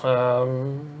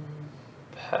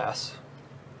 Pass.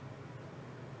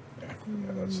 Yeah,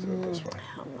 let's do it this way.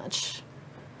 How much?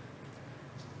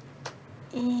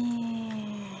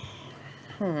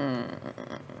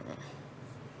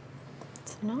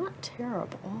 It's not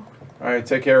terrible. All right,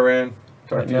 take care, Rand.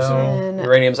 Talk Right to you now, soon. And-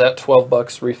 uranium's at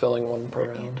 $12, refilling 1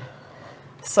 per round.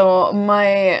 So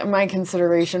my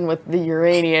consideration with the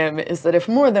uranium is that if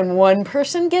more than one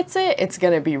person gets it, it's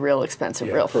going to be real expensive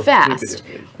Yeah, real fast.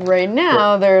 prohibitively. Right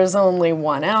now, there's only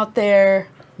one out there.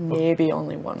 Maybe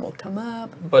only one will come up.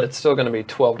 But it's still going to be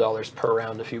 $12 per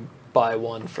round if you buy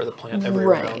one for the plant every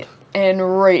round.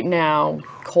 And right now,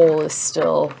 coal is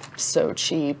still so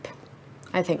cheap.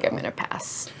 I think I'm going to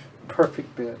pass.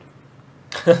 Perfect bid.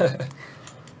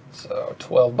 So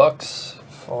 $12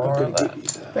 for I'm going to that. give you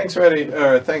that.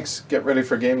 Thanks, thanks. Get ready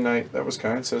for game night. That was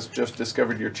kind. Says just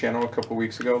discovered your channel a couple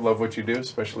weeks ago. Love what you do.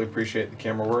 Especially appreciate the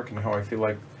camera work and how I feel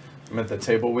like I'm at the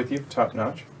table with you. Top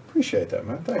notch. Appreciate that,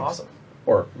 man. Thanks. Awesome.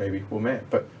 Or maybe we'll man,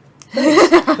 but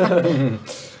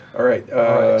thanks. All right. All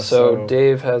right, so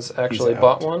Dave has actually out.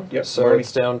 bought one. Yep, So Marnie.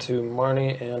 it's down to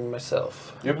Marnie and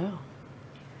myself. Yep.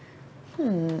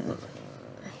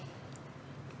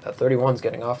 That 31's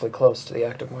getting awfully close to the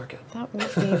active market. That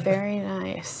would be very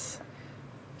nice.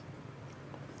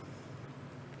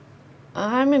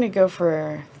 I'm going to go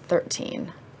for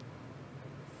 13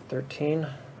 13.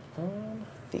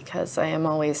 because I am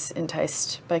always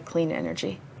enticed by clean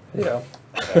energy. Yeah.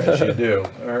 As you do.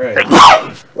 All right.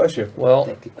 Bless you. Well,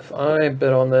 if I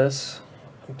bid on this,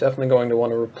 I'm definitely going to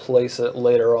want to replace it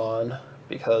later on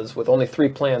because with only 3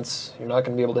 plants, you're not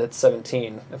going to be able to hit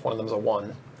 17 if one of them's a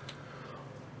 1.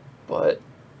 But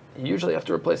you usually have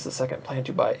to replace the second plant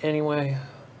you buy anyway.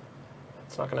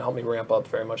 It's not going to help me ramp up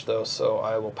very much though, so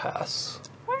I will pass.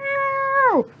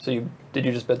 Wow! So did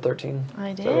you just bid 13?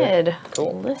 I So, yeah. did.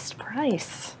 Cool. List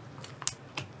price.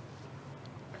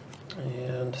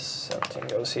 And 17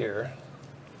 goes here.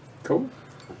 Cool.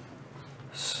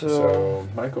 So, So,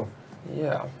 Michael,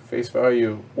 yeah, face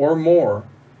value or more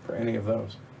for any of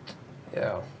those.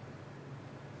 yeah.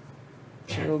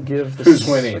 We'll give the Who's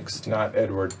winning? 16. Not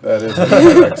Edward. That is the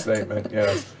correct statement.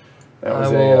 Yes. That was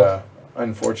I will-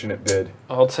 unfortunate bid.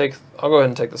 I'll go ahead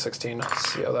and take the 16.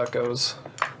 See how that goes.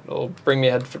 It'll bring me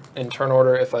ahead in turn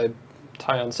order if I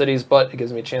tie on cities, but it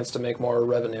gives me a chance to make more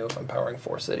revenue if I'm powering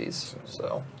 4 cities.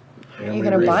 So, Are And you we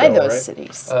going to buy refill, those right?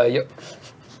 cities? yep.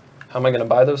 How am I going to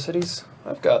buy those cities?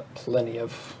 I've got plenty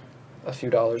of a few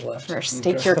dollars left. Or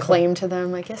stake your claim to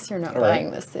them? I guess you're not All right.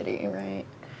 buying the city, right?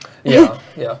 Yeah,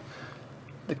 yeah.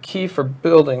 The key for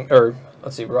building, or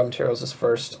let's see, raw materials is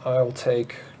first. I will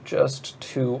take just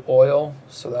 2 oil,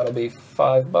 so that'll be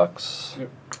 $5. Yep.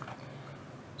 I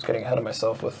was getting ahead of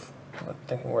myself with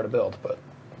thinking where to build, but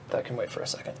that can wait for a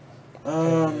second.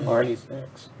 Marty's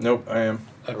next. Nope, I am.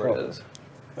 Edward is.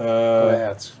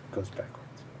 That goes backwards.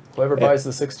 Whoever buys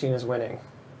the 16 is winning.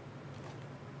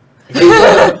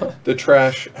 The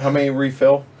trash, how many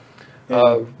refill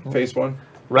in phase 1?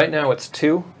 Right now it's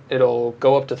 2. It'll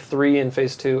go up to 3 in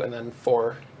phase 2 and then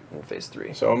 4 in phase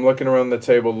 3 So I'm looking around the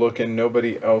table looking,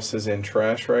 nobody else is in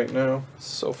trash right now.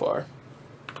 so far.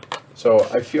 So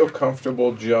I feel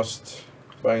comfortable just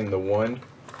buying the 1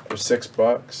 for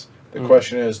 $6. The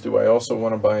question is, do I also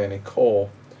want to buy any coal?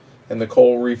 And the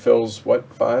coal refills,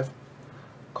 what, 5?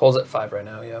 Coal's at 5 right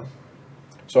now, yeah.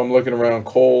 So I'm looking around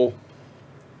coal.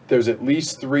 There's at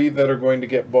least 3 that are going to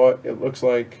get bought, it looks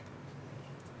like.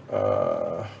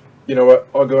 You know what?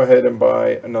 I'll go ahead and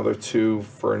buy another 2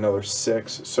 for another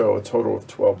 6, so a total of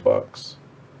 12 bucks.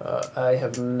 I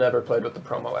have never played with the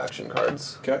promo action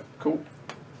cards. Okay, cool.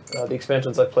 The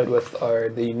expansions I've played with are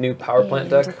the new power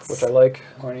plant And deck, which I like.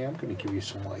 Marnie, I'm going to give you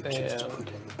some light just to put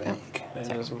in the bank. And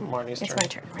it was Marnie's It's turn. my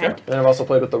turn, right? Okay. And I've also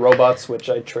played with the robots, which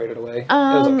I traded away. It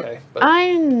was okay. But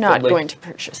I'm not friendly. going to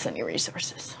purchase any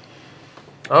resources.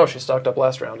 Oh, she stocked up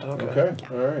last round. Okay. Okay,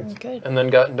 all right. Good. And then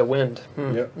got into wind.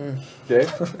 Yep.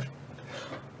 Dave?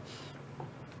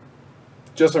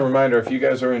 Just a reminder, if you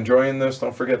guys are enjoying this,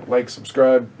 don't forget to like,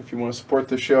 subscribe. If you want to support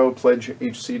the show,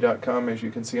 pledgehc.com, as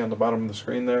you can see on the bottom of the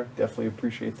screen there. Definitely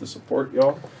appreciate the support,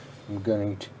 y'all. I'm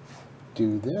going to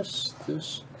do this,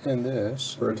 this, and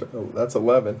this. Oh, that's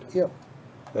 11. Yep.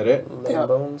 That it? Lemon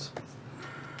bones.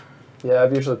 Yeah,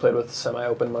 I've usually played with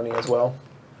semi-open money as well.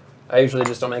 I usually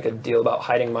just don't make a deal about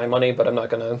hiding my money, but I'm not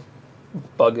going to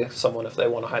bug someone if they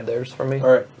want to hide theirs from me.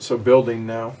 All right, so building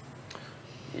now.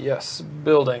 Yes,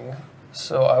 building.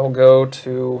 So I will go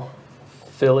to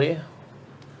Philly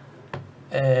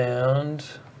and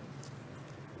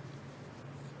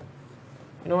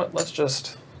you know what, let's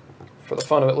just, for the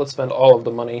fun of it, let's spend all of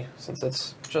the money since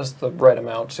it's just the right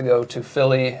amount to go to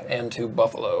Philly and to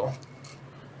Buffalo.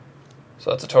 So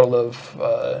that's a total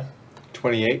of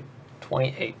 28.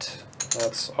 28.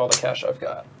 That's all the cash I've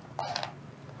got.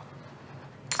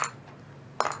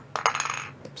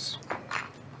 Oops.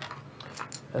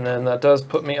 And then that does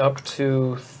put me up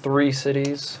to 3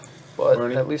 cities, but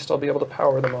Marnie? at least I'll be able to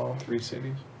power them all. 3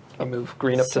 cities. I move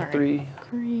green up to 3.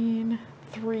 Green,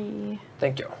 3.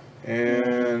 Thank you.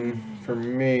 And for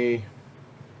me,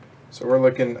 so we're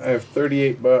looking, I have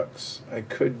 38 bucks. I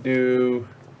could do...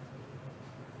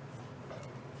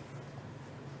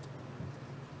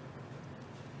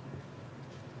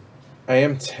 I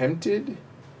am tempted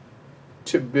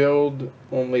to build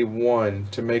only 1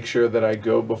 to make sure that I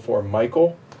go before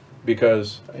Michael,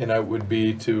 because, and I would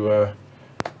be to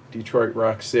Detroit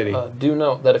Rock City. Do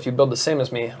note that if you build the same as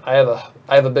me, I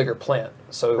have a bigger plant,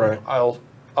 so Right.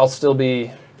 I'll still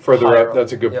be Further higher up,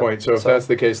 that's a good Yep. point. So if that's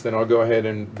the case, then I'll go ahead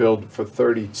and build for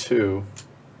 32.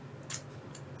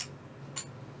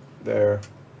 There.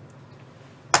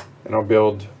 And I'll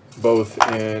build both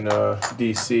in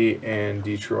DC and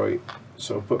Detroit.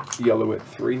 So put yellow at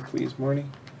 3, please, Marnie.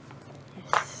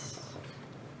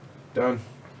 Done.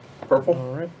 Purple?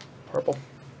 All right, purple.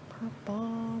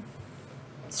 Purple.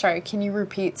 Sorry, can you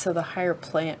repeat? So the higher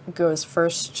plant goes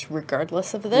first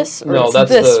regardless of this? Or No, it's that's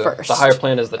this the first? higher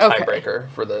plant is the Okay. tiebreaker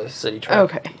for the city track.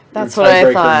 Okay, that's Your what I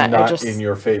tiebreaker thought. Not I just in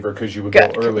your favor because you would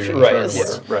got go earlier in confused. turn Right,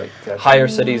 yes. order. Right. Gotcha. Higher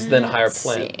cities, then higher Let's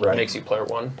plant see. Right. makes you player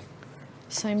 1.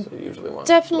 So I'm So you usually want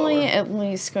definitely lower. at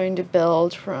least going to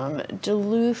build from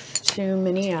Duluth to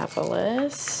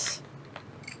Minneapolis.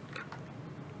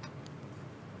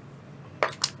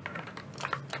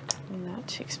 And that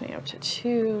takes me up to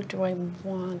 2. Do I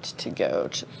want to go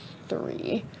to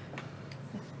 3?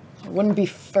 It wouldn't be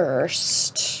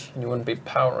first. And you wouldn't be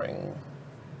powering.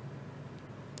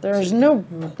 There's no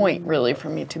point really for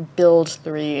me to build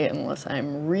 3 unless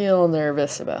I'm real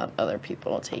nervous about other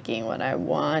people taking what I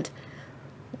want,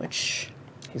 which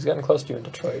He's getting close to you in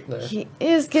Detroit there. he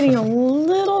is getting a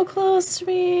little close to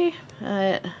me,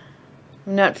 but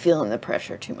I'm not feeling the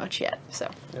pressure too much yet. So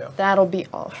Yeah. that'll be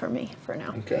all for me for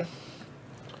now. Okay.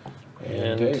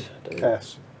 And Dave.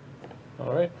 Pass.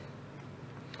 All right.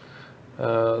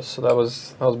 So that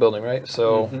was building, right?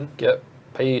 So Mhm. get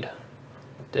paid,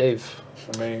 Dave.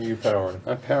 How many are you powering?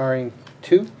 I'm powering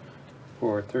 2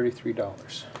 for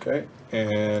 $33. Okay.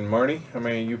 And Marnie, how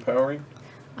many are you powering?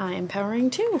 I am powering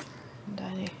 2, and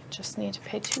I just need to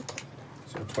pay 2.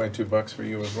 So 22 bucks for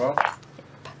you as well.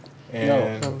 No.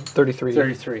 And 33.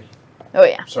 33. Oh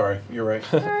yeah, sorry, you're right.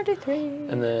 33.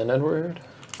 And then Edward.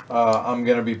 I'm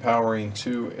gonna be powering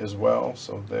 2 as well.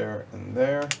 So there and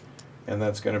there, and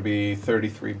that's gonna be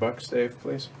 33 bucks, Dave,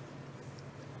 please.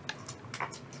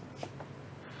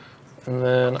 And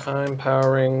then I'm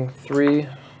powering 3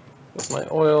 with my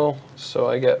oil, so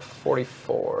I get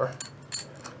 44.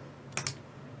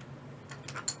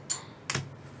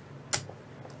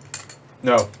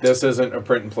 No, this isn't a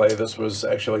print and play. This was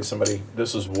actually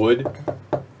this is wood.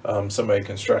 Somebody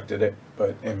constructed it,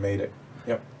 and made it.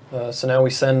 Yep. So now we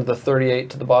send the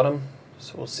 38 to the bottom.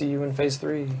 So we'll see you in phase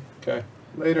 3. Okay.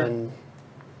 Later. And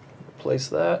replace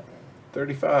that.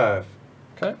 35.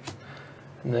 Okay.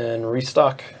 And then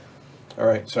restock. All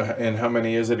right. So, and how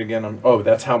many is it again? Oh,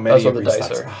 that's how many. That's what the dice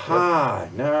restocks. are. Aha!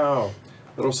 No,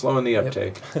 a little slow in the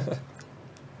uptake.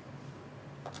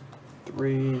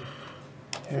 3,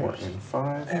 4, and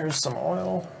 5. Here's some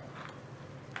oil.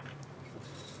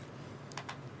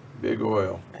 Big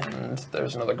oil. And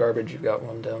there's another garbage. You've got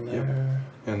one down there.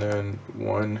 And then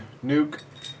 1 nuke.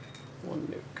 1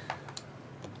 nuke.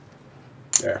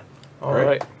 There. All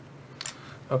right.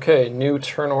 Okay, new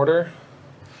turn order.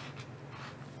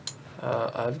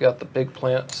 I've got the big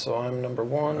plant, so I'm number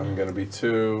 1. I'm going to be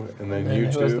 2, and then And you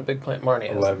who 2. has the big plant? Marnie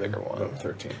has 11, the bigger one.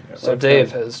 13. Yep. So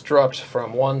Dave has dropped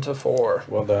from 1 to 4.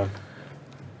 Well done.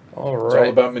 All It's right. all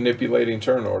about manipulating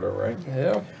turn order, right?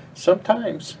 Yeah.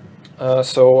 Sometimes.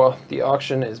 So the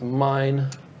auction is mine.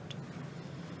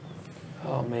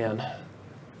 Oh man,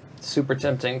 super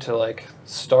tempting to like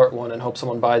start one and hope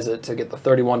someone buys it to get the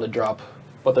 31 to drop,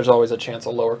 but there's always a chance a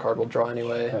lower card will draw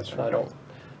anyway. That's and right.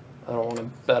 I don't want to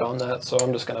bet on that, so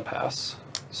I'm just gonna pass.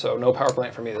 So no power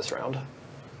plant for me this round.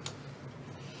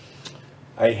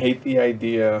 I hate the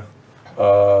idea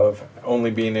of only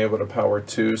being able to power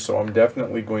 2, so I'm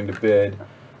definitely going to bid.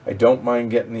 I don't mind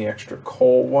getting the extra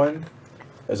coal one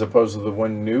as opposed to the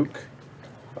 1 nuke.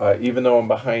 Even though I'm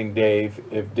behind Dave,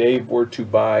 if Dave were to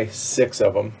buy 6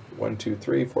 of them, 1, 2,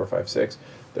 3, 4, 5, 6,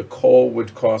 the coal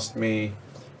would cost me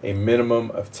a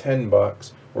minimum of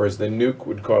 $10, whereas the nuke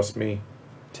would cost me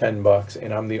 $10,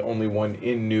 and I'm the only one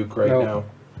in nuke right now.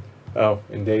 Oh,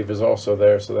 and Dave is also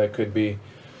there, so that could be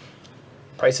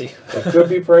Pricey. it could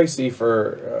be pricey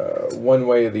for one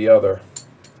way or the other.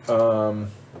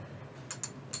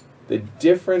 The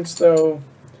difference, though,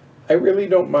 I really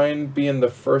don't mind being the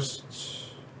first.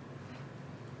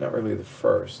 Not really the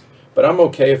first, but I'm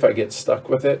okay if I get stuck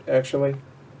with it, actually.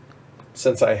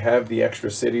 Since I have the extra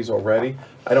cities already,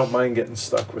 I don't mind getting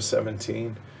stuck with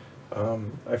 17.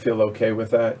 I feel okay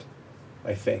with that,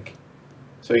 I think.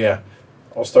 So yeah,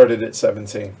 I'll start it at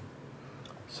 17.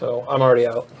 So I'm already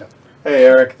out. Hey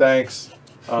Eric, thanks.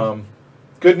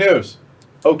 Good news.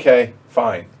 Okay,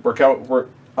 fine.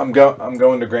 I'm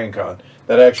going to GrandCon.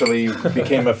 That actually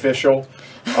became official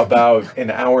about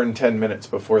an hour and 10 minutes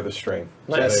before the stream.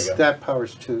 So Nice. there you go. That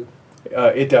powers 2.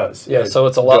 It does. Yeah, It so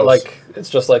it's a lot goes. like it's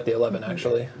just like the 11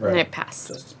 actually. And I Right. pass.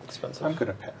 Just expensive. I'm going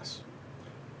to pass.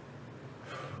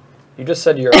 You just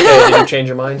said you're okay. Did you change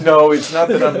your mind? No, it's not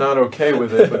that I'm not okay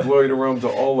with it, but glory to Rome to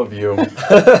all of you,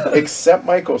 except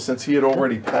Michael, since he had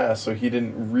already passed, so he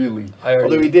didn't really.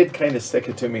 Although he did kind of stick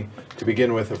it to me to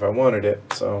begin with if I wanted it.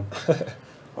 So,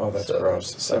 oh, that's So-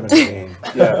 gross. 17.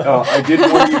 Yeah, I did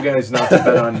warn you guys not to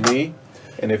bet on me,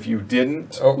 and if you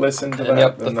didn't listen to And that,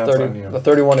 yep, then the that's 30, on you. the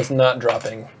 31 is not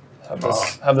dropping.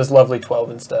 Have this lovely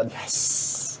 12 instead.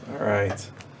 Yes. All right.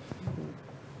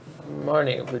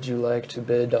 Marnie, would you like to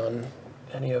bid on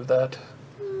any of that?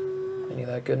 Any of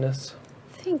that goodness?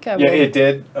 I think I Yeah, will. it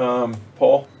did.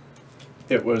 Paul,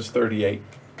 it was 38.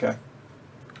 Okay.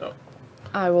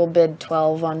 I will bid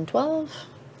 12 on 12.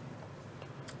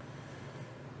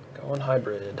 Going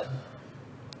hybrid.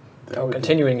 That would,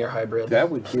 Continuing your hybrid. that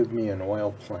would give me an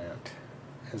oil plant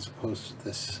as opposed to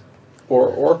this.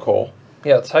 Or coal.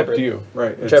 Yeah, it's Up to hybrid. you.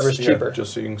 Right. Whichever's yeah, cheaper.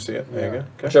 just so you can see it. There you Yeah. go.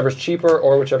 Okay. Whichever's cheaper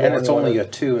or whichever And one it's you only wanna a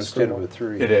 2 instead of a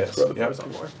 3. It is. throw the Yep. price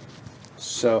on more.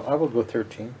 So I will go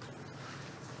 13.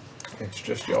 It's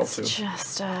just y'all two. It's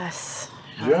just us.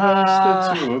 Just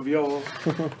the 2 of y'all.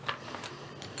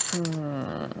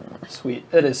 Sweet.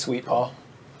 It is sweet, Paul.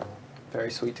 Very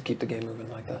sweet to keep the game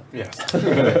moving like that. Yes.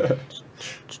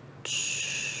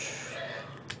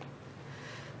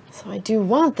 So I do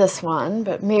want this one,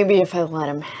 but maybe if I let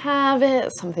him have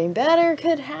it, something better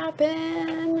could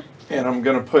happen. And I'm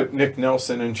gonna put Nick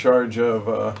Nelson in charge of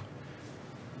a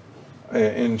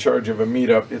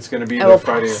meetup. It's gonna be I will either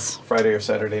pass. Friday or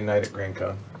Saturday night at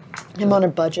GrandCon. I'm on a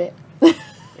budget.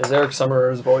 Is Eric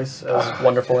Summerer's voice as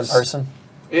wonderful in person?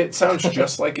 It sounds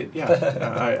just like it.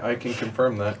 Yeah, I can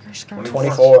confirm that.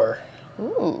 24.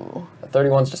 Ooh. The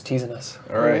 31's just teasing us.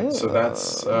 All right, so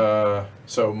that's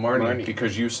so Marnie,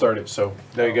 because you started. So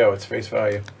there you go. It's face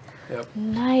value. Yep.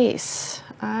 Nice.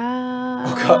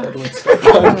 Oh God, Edward's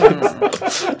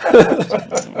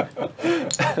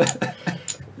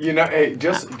You know, hey,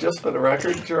 just for the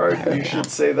record, Gerard, you should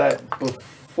say that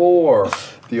before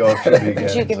the auction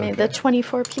begins. Did you give me the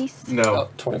 24 piece? No, Oh,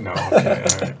 20. no. Okay,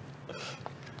 all right.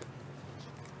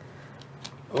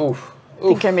 Oof. I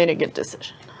think I made a good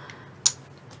decision.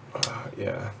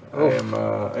 Yeah, Oof.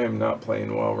 I am not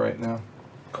playing well right now.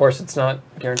 Of course, it's not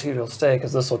guaranteed it'll stay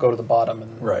because this will go to the bottom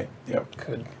and Right. Yep.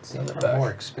 could send it They're more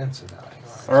back. expensive out here.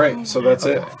 All right, so that's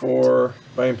it for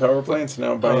buying power plants.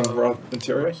 Now buying raw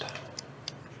materials.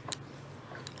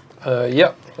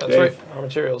 Yep, that's Dave. right. Raw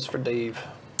materials for Dave.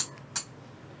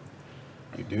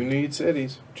 You do need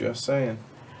cities. Just saying.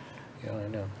 Yeah, I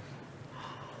know.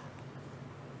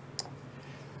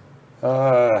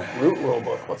 Root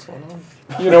rulebook. What's going on?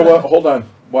 You know what? Hold on.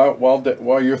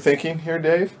 While you're thinking here,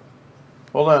 Dave,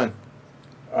 hold on.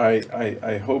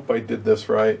 I hope I did this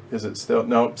right. Is it still?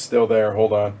 No, it's still there.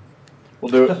 Hold on.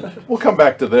 We'll do it. We'll come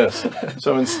back to this.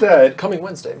 So instead, Coming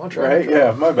Wednesday, Montreal. right?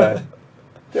 Yeah, my bad.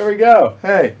 There we go.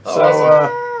 Hey, Oh, so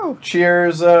awesome.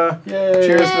 cheers. Yay.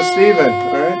 Cheers to Steven.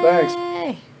 All right, thanks.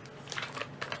 Yay.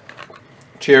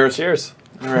 Cheers. Cheers.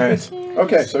 All right.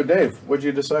 Okay, so Dave, what'd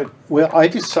you decide? Well, I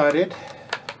decided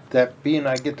that being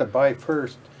I get to buy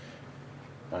first,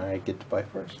 I get to buy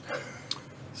first.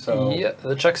 So Yeah,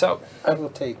 that checks out. I will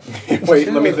take Wait,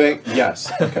 two let me of- think.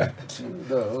 Yes. Okay. 2 of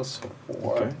those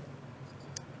for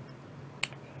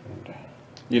Okay.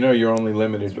 You know you're only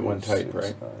limited to one type,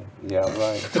 right? Yeah,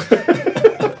 right.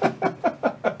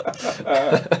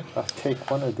 I'll take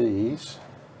one of these.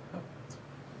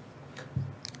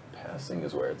 Passing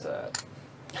is where it's at.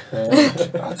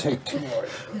 And I'll take 2 more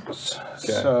of those.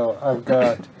 Okay. So I've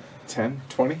got 10,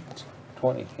 20?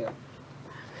 20 here.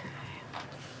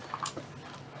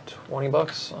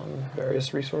 $20 on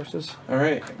various resources. All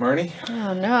right, Marnie.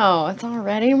 Oh no, it's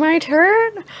already my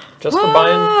turn. Just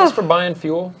for buying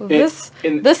fuel. This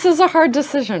is a hard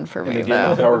decision for In me the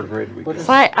game of though. Power Grid, we What can- is-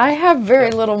 So I have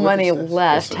very little What money is this?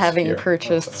 left, This is having here.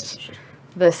 purchased Oh,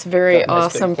 this very That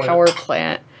nice big awesome plant. power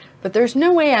plant. But there's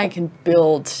no way I can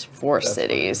build 4 That's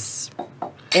cities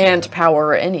and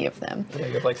power any of them. Yeah,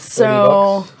 you get like $30.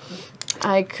 So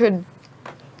I could.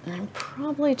 I'm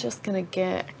probably just gonna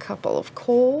get a couple of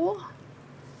coal.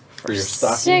 For your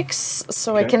stocking? 6,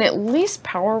 so I Okay. can at least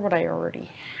power what I already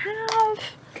have.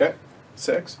 Okay,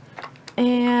 6.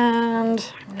 And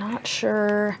I'm not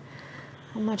sure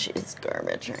how much is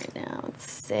garbage right now.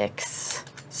 It's 6.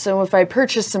 So if I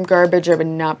purchase some garbage, I would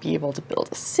not be able to build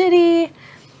a city.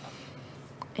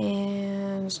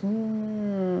 And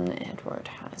Edward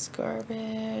has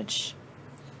garbage.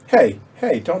 Hey,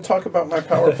 don't talk about my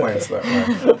power plants that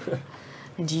way.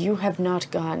 And you have not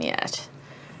gone yet.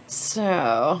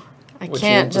 So I Which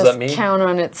can't does that just mean? count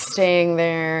on it staying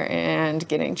there and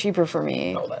getting cheaper for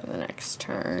me Oh, that. the next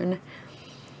turn.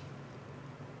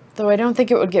 Though I don't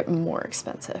think it would get more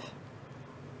expensive.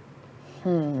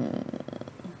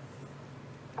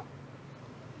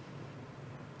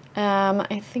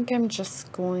 I think I'm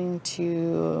just going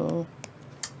to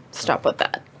stop with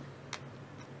that.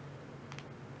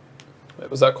 Wait,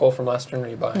 was that coal from last turn or are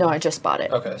you buying? No, I just bought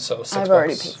it. Okay, so $6. I've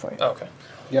already paid for it. Oh, okay.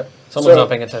 Yep. Someone's not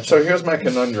paying attention. So here's my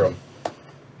conundrum.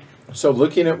 So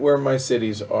looking at where my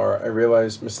cities are, I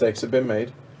realize mistakes have been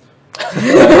made.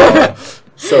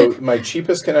 So my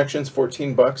cheapest connection's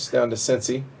 $14 down to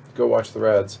Cincy. Go watch the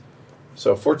Reds.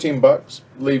 So $14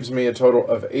 leaves me a total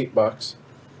of $8.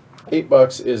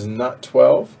 $8 is not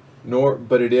 12,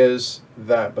 but it is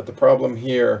that. But the problem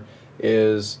here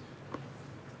is,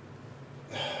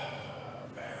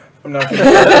 I'm not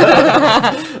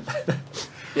gonna.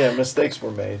 Yeah, mistakes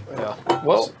were made. Yeah.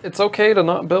 Well, it's okay to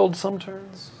not build some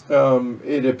turns.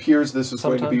 It appears this is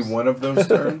going to be Sometimes. one of those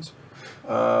turns.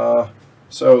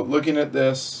 So looking at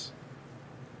this,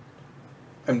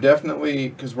 I'm definitely,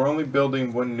 because we're only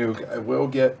building 1 nuke, I will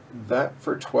get that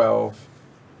for 12.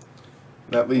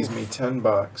 That leaves me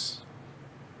 $10.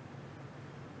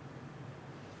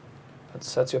 That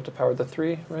sets you up to power the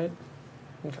 3, right?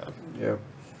 Okay. Yep.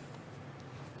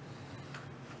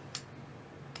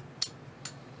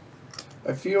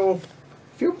 I feel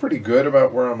pretty good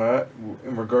about where I'm at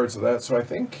in regards to that. So I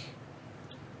think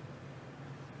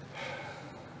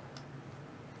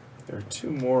there are 2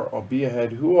 more. I'll be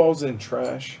ahead. Who all's in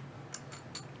trash?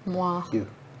 Moi. You.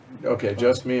 Okay,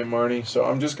 just me and Marnie. So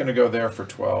I'm just gonna go there for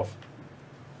 12.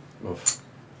 Oof.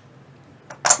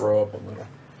 Throw up a little.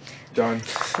 Done.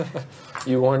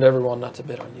 You warned everyone not to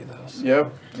bid on you, though. so-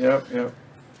 Yep.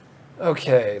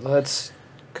 Okay, let's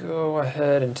go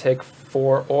ahead and take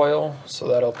 4 oil. So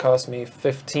that'll cost me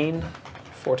 15.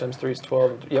 4 times 3 is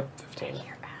 12. Yep, 15.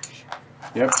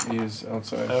 Yep, he's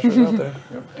outside. Asher's out there.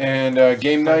 Yep. And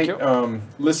game night, you.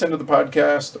 listen to the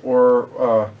podcast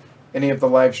or any of the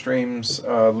live streams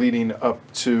leading up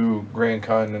to Grand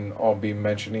Con, and I'll be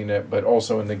mentioning it, but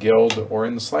also in the guild or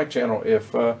in the Slack channel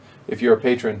if you're a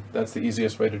patron. That's the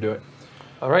easiest way to do it.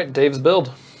 All right, Dave's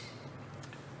build.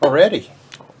 Already.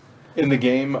 In the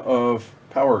game of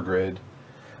Power Grid,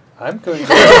 I'm going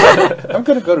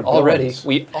to go to Already, Billings.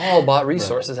 we all bought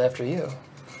resources after you.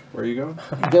 where are you going?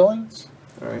 Billings?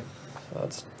 All right.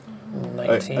 That's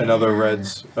 19. Another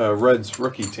Reds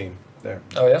rookie team there.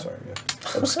 Oh, yeah? Sorry, yeah.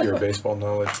 Obscure baseball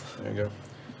knowledge. There you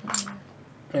go.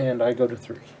 And I go to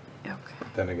 3. Okay.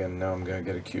 Then again, now I'm going to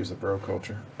get accused of bro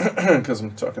culture because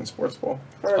I'm talking sports ball.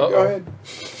 All right, Uh-oh. go ahead.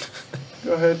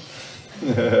 Go ahead.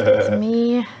 It's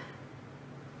me.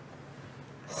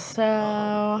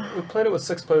 So We played it with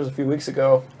 6 players a few weeks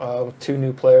ago. With 2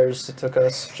 new players, it took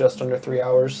us just under 3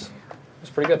 hours. It was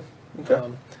pretty good. Okay.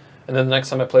 And then the next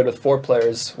time I played with 4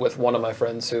 players with one of my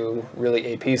friends who really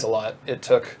APs a lot, it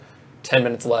took 10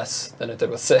 minutes less than it did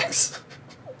with 6.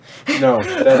 No,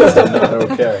 that is not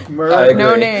okay. I agree.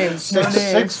 no names. No names.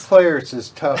 6 players is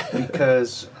tough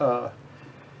because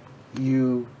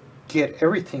you get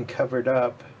everything covered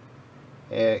up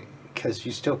because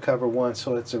you still cover one,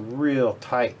 so it's a real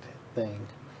tight thing.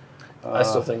 I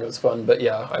still think it was fun, but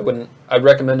yeah, I'd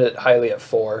recommend it highly at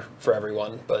 4 for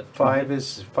everyone, but 5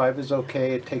 is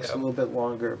okay. It takes a little bit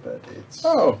longer, but it's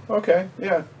Oh, okay,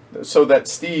 yeah. So that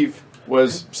Steve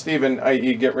was Steven,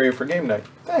 i.e. Get Ready for Game Night.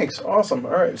 Thanks, awesome.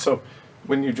 All right, so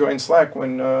when you join Slack,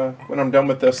 when I'm done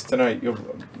with this tonight,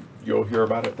 you'll hear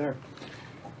about it there.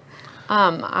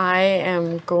 I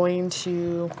am going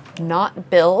to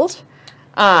not build.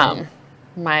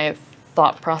 My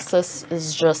thought process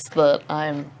is just that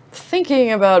I'm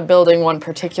thinking about building one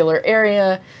particular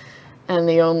area, and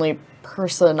the only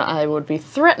person I would be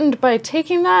threatened by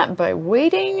taking that, by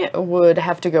waiting, would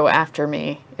have to go after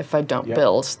me if I don't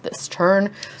build this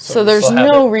turn. So there's still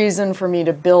have no reason for me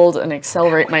to build and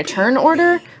accelerate my turn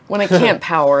order when I can't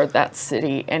power that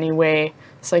city anyway.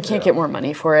 So I can't get more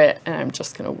money for it, and I'm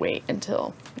just going to wait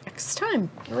until next time.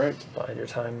 All right. bide your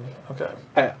time. Okay.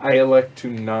 I elect to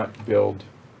not build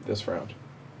this round.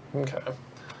 Okay.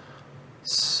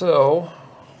 So,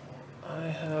 I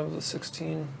have the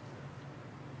 16.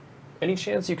 Any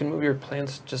chance you can move your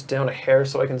plants just down a hair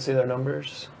so I can see their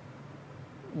numbers?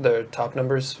 Their top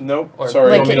numbers? Nope. Or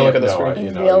Sorry. Like want me to look at the No, screen?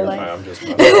 In you're real fine. life? I'm just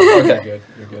You're good.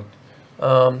 You're good.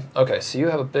 Okay, so you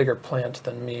have a bigger plant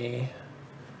than me.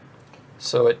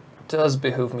 So it does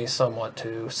behoove me somewhat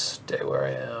to stay where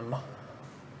I am.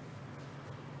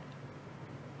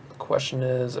 The question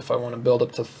is if I want to build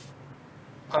up to...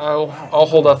 I'll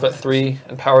hold off at 3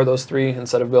 and power those 3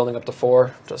 instead of building up to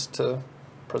 4, just to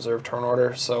preserve turn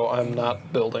order. So I'm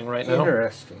not building right now.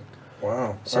 interesting.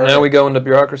 Wow. So now we go into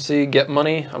bureaucracy, get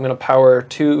money. I'm going to power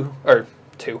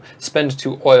spend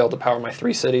 2 oil to power my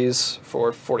 3 cities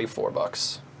for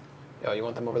 $44. Oh, you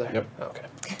want them over there? Yep.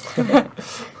 Okay.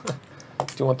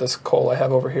 Do you want this coal I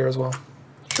have over here as well?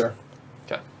 Sure.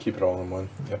 Okay. Keep it all in one.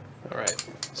 Yep. All right.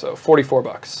 So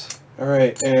 $44. All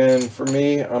right, and for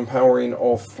me, I'm powering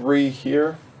all 3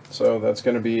 here. So that's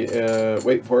going to be,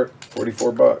 wait for it,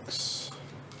 $44.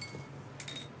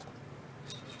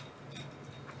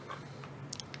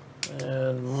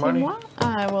 And money. Somewhat.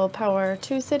 I will power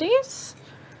 2 cities.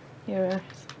 Here's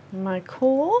my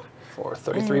coal. For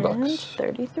 $33.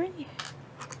 33.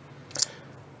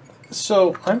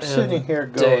 So I'm And sitting here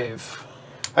going, Dave.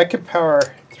 I could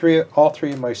power all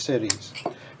 3 of my cities.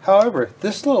 However,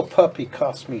 this little puppy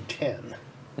cost me 10,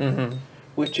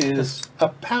 which is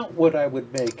about what I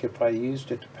would make if I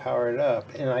used it to power it up.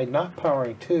 And I'm not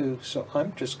powering 2, so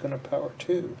I'm just going to power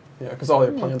 2. Yeah, because all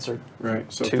your plants are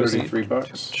Right, so 2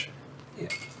 $33. Yeah.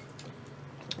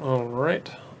 All right.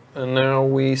 And now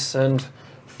we send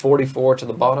 44 to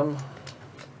the bottom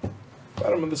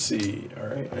Bottom of the sea. All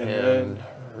right, and and then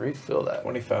refill that.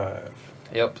 25.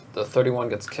 Yep, the 31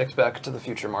 gets kicked back to the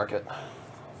future market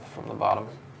from the bottom.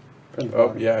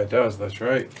 Oh, yeah, it does. That's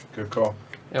right. Good call.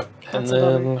 Yep, and That's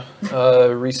a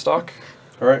then restock.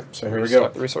 All right, so here we go.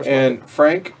 Restock the resource And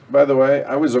Frank, by the way,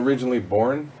 I was originally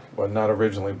born, well, not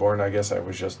originally born, I guess I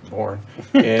was just born,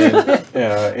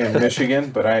 in Michigan,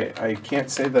 but I can't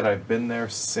say that I've been there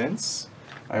since.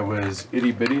 I was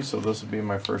itty-bitty, so this will be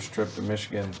my first trip to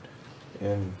Michigan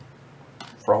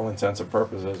for all intents and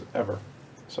purposes, ever.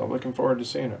 So I'm looking forward to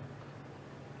seeing it.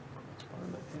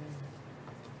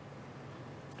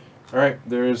 All right,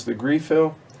 there's the grief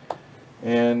hill,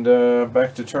 and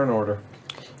back to turn order.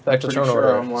 Back to Pretty turn sure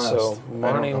order. I'm last. So I don't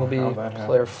Marnie know will be how that happened.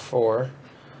 player 4,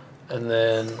 and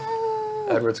then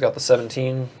Edward's got the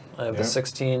 17. I have the Yep.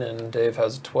 16, and Dave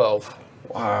has 12.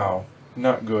 Wow,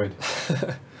 not good.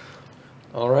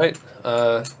 All right,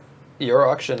 your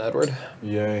auction, Edward.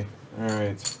 Yay. All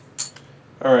right.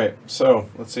 All right, so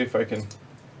let's see if I can.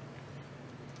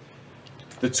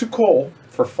 The 2 coal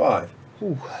for 5.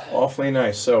 Ooh. Awfully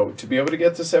nice. So to be able to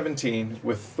get to 17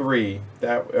 with 3,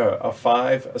 that a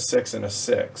 5, a 6, and a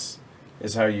 6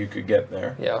 is how you could get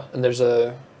there. Yeah, and there's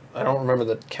I don't remember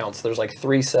the counts. There's like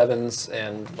 3 7s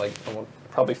and like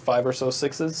probably 5 or so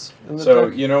 6s in the So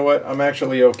deck. you know what? I'm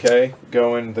actually okay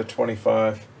going the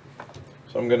 25.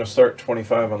 So I'm going to start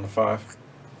 25 on the 5,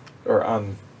 or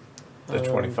on the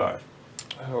 25.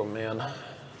 Oh man.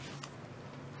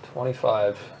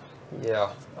 25.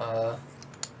 Yeah.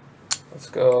 Let's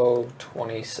go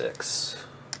 26.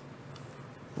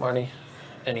 Marnie,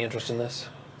 any interest in this?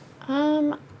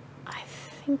 I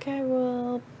think I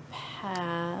will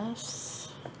pass.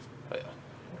 Oh,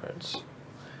 yeah. It's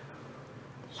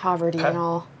Poverty and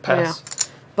all. pass.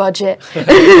 Budget.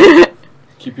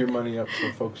 Keep your money up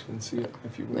so folks can see it,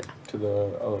 if you would, to the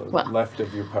left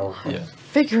of your PowerPoint. Yeah.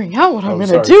 Figuring out what I'm going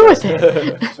to sorry, do sorry.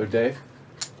 with it. So Dave?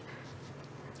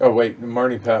 Oh wait,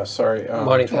 Marnie passed, sorry.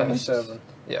 Marnie passed. 27.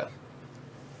 Yeah.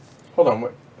 Hold on,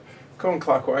 what? Going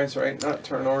clockwise, right? Not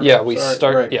turn order? Yeah, we Sorry,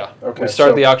 start. right. Yeah. Okay, We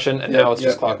started so- the auction, and yeah, now it's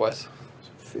just yeah, clockwise.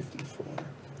 54.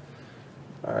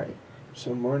 Alright,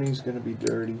 so Marnie's gonna be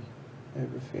dirty, I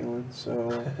have a feeling, so...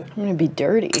 I'm going to be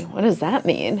dirty. What does that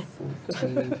mean?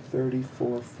 14,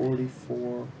 34,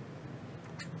 44...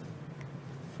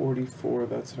 44,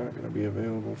 that's not gonna be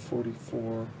available,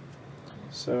 44...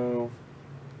 So...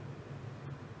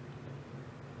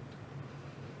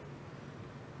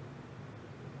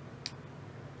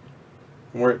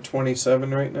 We're at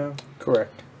 27 right now?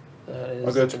 Correct. That is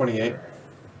I'll go the 28. number.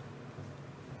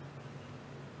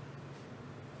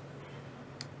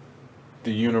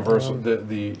 The universal,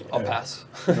 the I'll pass.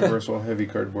 universal heavy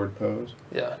cardboard pose.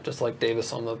 Yeah, just like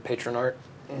Davis on the patron art.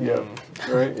 Yeah.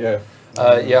 Right. Yeah.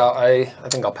 Yeah, I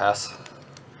think I'll pass.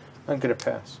 I'm going to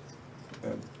pass.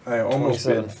 I almost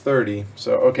 27. bid 30.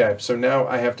 So okay. So now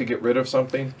I have to get rid of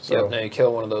something. So Yep, now you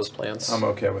kill one of those plants. I'm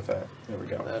okay with that. There we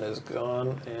go. That is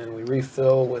gone, and we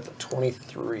refill with a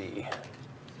 23.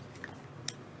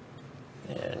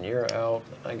 And you're out.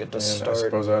 I get to And I start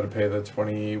suppose I ought to pay the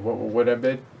 20. What would I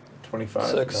bid? 25.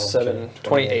 6, No, 7, okay,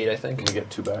 28, I think. Let me get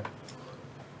 2 back.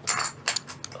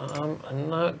 I'm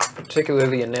not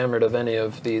particularly enamored of any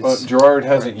of these. Well, Gerard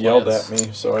hasn't current yelled plants. at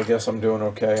me, so I guess I'm doing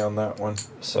okay on that one.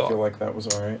 So- I feel like that was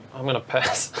all right. I'm gonna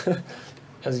pass.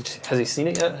 Has he seen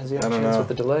it yet? Has he had I a don't chance know. with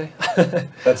the delay?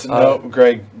 That's no.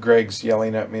 Greg's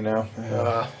yelling at me now.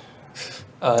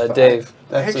 Dave.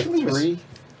 That's Actually, a was- 3.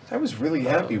 I was really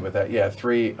happy with that. Yeah,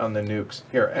 3 on the nukes.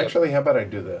 Here, actually, how about I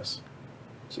do this?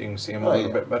 So you can see them a Oh, little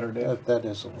yeah. bit better, Dave. That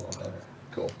is a little better.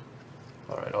 Cool.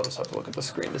 All right, I'll just have to look at the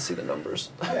screen to see the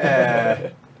numbers. Yeah.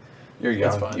 You're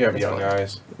young. fine, You have that's young fine.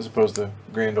 eyes, as opposed to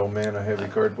grand old man of heavy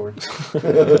cardboard.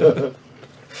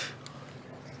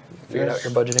 Figured out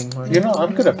your budgeting, Marty? You know,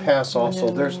 I'm going to pass also.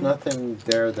 There's nothing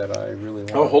there that I really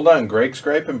want. Oh, hold on. Greg's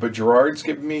scraping, but Gerard's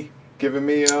giving me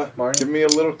Marty? a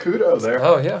little kudo there.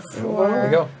 Oh yeah. There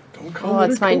we go. Don't call Oh,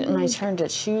 it it's a my kudo. turn to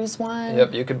choose one.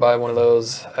 Yep, you could buy one of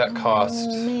those at cost.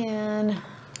 Oh man,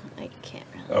 I can't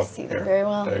really Oh, see here. them very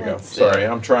well. There you go. Let's see. Sorry,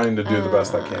 I'm trying to do the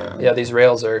best I can. Yeah, these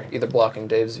rails are either blocking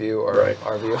Dave's view or Right.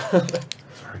 our view.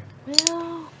 Sorry.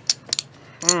 Well,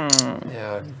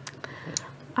 Yeah.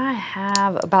 I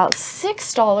have about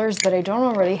 $6 that I don't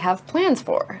already have plans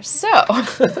for. So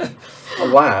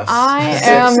Alas, I 6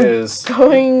 am is...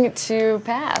 going to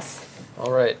pass. All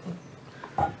right.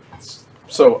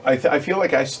 So I feel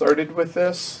like I started with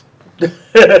this. I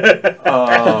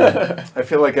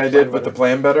feel like I did with the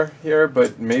plan better here,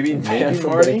 but maybe from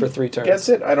Marty ready for 3 turns. gets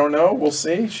it. I don't know. We'll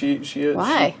see. She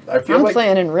Why? I feel I'm like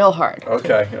planning real hard.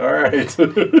 okay. All right.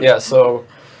 Yeah, so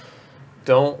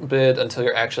don't bid until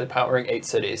you're actually powering 8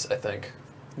 cities, I think.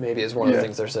 Maybe is one of the Yeah.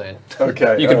 things they're saying.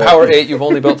 Okay. You can all power right. 8, you've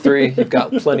only built 3, you've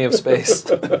got plenty of space.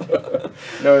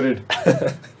 Noted.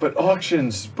 But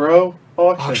auctions, bro.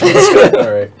 Auctions.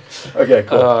 All right. Okay.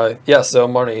 Cool. Yeah, so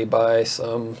Marnie, buy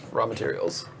some raw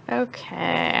materials.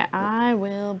 Okay, I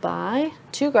will buy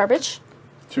 2 garbage.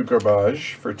 2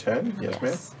 garbage for 10. Yes, Yes.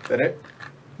 ma'am. Is that it?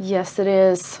 Yes, it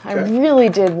is. I Okay. really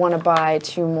did want to buy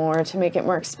 2 more to make it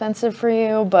more expensive for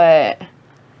you, but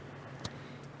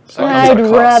So it comes at I'd a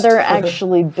cost. rather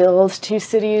actually build 2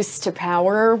 cities to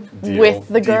power with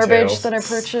the garbage details. that I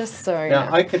purchased. So Now, yeah,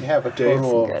 I could have a Dave?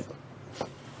 total Good. of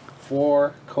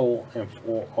 4 coal and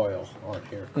 4 oil on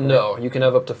here. correct? No, you can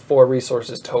have up to 4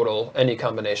 resources total, any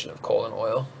combination of coal and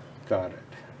oil. Got it.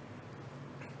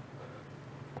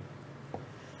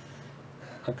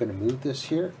 I'm going to move this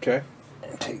here Okay.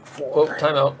 and take 4. Oh,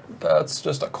 time out. That's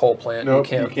just a coal plant. No,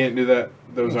 you can't. do that.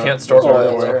 Those you aren't- can't store those aren't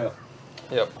oil oil. there.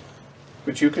 Yep.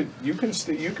 But you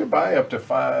could buy up to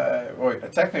 5.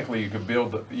 Wait, technically, you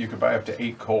could buy up to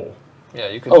 8 coal. Yeah,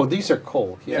 you could. Oh, these are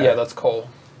coal. Yeah. yeah, that's coal.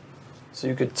 So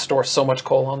you could store so much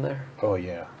coal on there. Oh,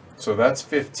 yeah. So that's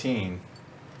 15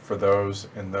 for those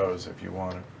and those if you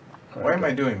want it. Why am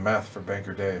I doing math for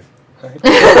Banker Dave?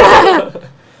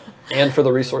 And for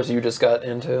the resource you just got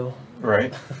into.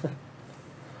 Right.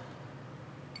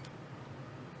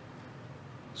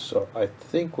 So I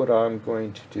think what I'm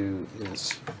going to do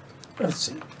is, let's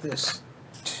see, this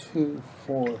 2,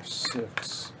 4,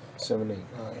 6, 7, 8,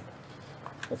 9.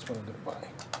 That's what I'm going to buy.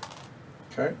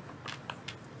 Okay.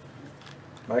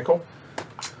 Michael?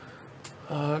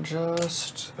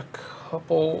 Just a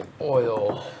couple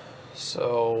oil.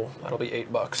 So that'll be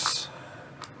 $8.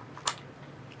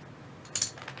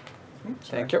 Oops,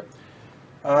 Thank you.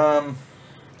 I'm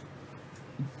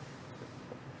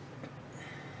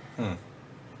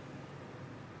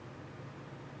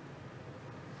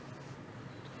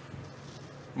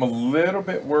a little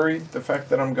bit worried the fact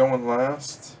that I'm going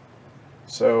last.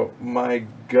 So my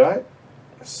gut,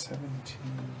 17,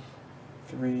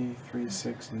 3, 3,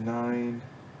 6, 9.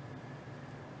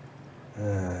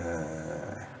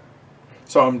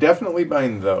 So I'm definitely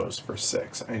buying those for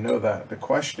 6. I know that. The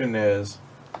question is,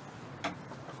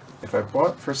 if I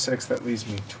bought for 6, that leaves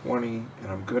me 20, and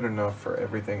I'm good enough for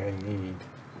everything I need,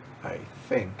 I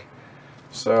think.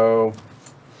 So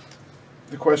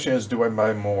the question is, do I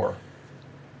buy more?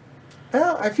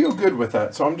 Yeah, I feel good with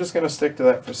that, so I'm just going to stick to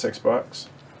that for $6.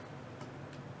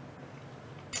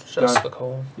 Just Done. the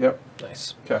coal. Yep.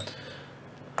 Nice. Okay.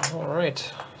 All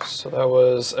right. So that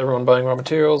was everyone buying raw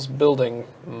materials, building.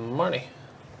 Marnie,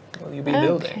 will you be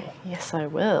building? Yes, I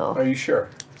will. Are you sure?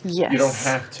 Yes. You don't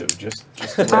have to. Just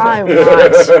I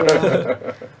want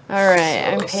to. All right,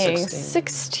 I'm So paying 16.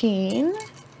 16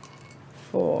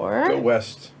 for Go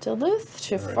west. Duluth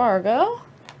to All right. Fargo.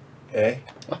 Eh?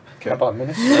 How Okay. about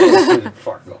Minnesota?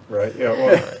 Fargo. Right. Yeah.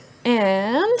 Well.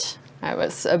 And I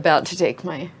was about to take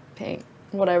my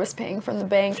what I was paying from the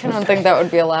bank. I don't think that would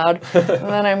be allowed. And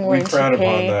then I'm We going frown to upon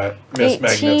pay that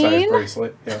mismagnetized 18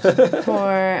 bracelet. Yes.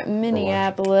 for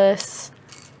Minneapolis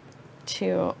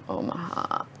to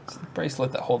Omaha. It's the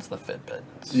bracelet that holds the Fitbit.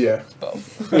 It's Yeah.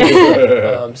 both.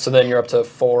 So then you're up to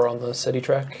 4 on the city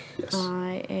track. Yes.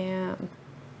 I am.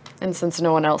 And since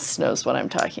no one else knows what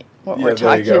Yeah, we're there you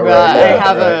talking go, about, right, I yeah,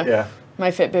 have right, yeah. my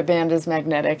Fitbit band is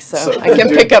magnetic, so So, I can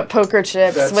dude, pick up poker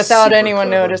chips That's without super anyone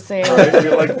clever, noticing. Right?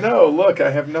 You're like, no, look, I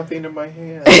have nothing in my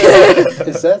hand.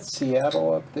 Is that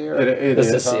Seattle up there? It This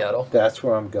is. is Seattle. That's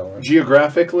where I'm going.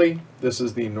 Geographically, this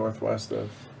is the northwest of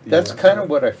the That's US. kind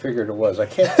of what I figured it was. I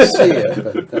can't see it,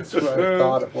 but that's what I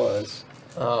thought it was.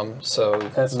 So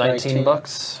That's 19 $19.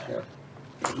 bucks.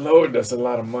 Lord, that's a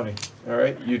lot of money. All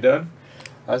right, you done?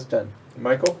 I was done.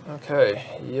 Michael? Okay,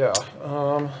 yeah.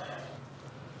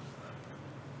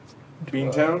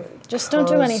 Beantown? Just don't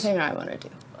do Because- anything I want to do.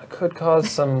 I could cause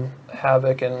some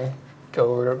havoc and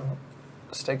go to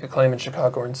stake a claim in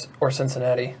Chicago or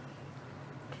Cincinnati.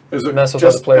 Is it Mess with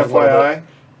just other players a little FYI?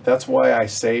 That's why I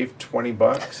saved $20.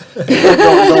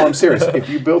 No, I'm serious. If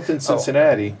you built in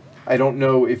Cincinnati, I don't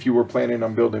know if you were planning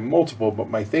on building multiple, but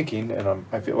my thinking, and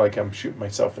I feel like I'm shooting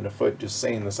myself in the foot just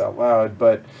saying this out loud,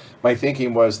 but my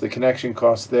thinking was the connection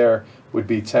cost there would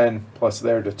be 10 plus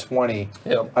there to 20.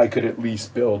 Yep. I could at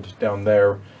least build down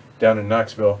there, down in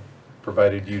Knoxville,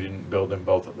 provided you didn't build in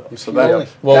both of those. So that, Yeah.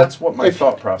 Well, that's what my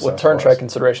thought process With turn was. track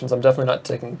considerations, I'm definitely not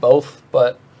taking both,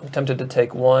 but I'm tempted to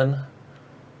take one.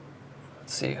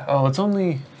 Let's see. Oh, it's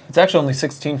actually only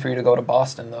 16 for you to go to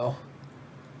Boston, though.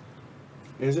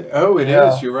 Is it? Oh, it is.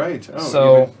 Yeah. You're right. Oh,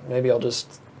 So even- maybe I'll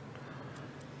just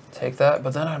take that,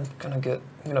 but then I'm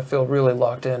gonna feel really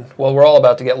locked in. Well, we're all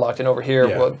about to get locked in over here.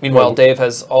 Yeah. Well, meanwhile, Well- Dave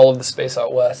has all of the space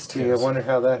out west. Gee, I wonder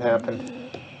how that happened.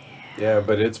 yeah,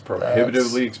 but it's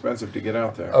prohibitively expensive to get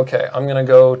out there. Okay, I'm gonna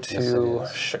go Yes, it to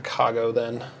is. Chicago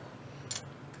then.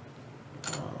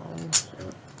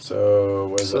 So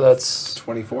was So it that's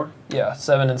 24? yeah,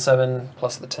 7 and 7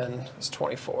 plus the 10 is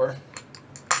 24.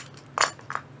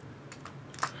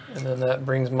 And then that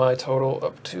brings my total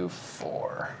up to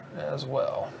 4 as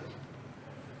well.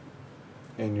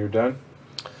 And you're done?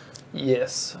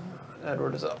 Yes,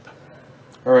 Edward is up.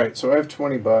 All right, so I have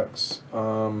 $20.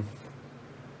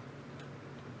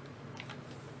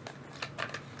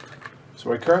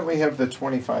 So I currently have the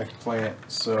 25 plant.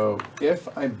 So if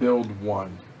I build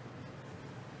one,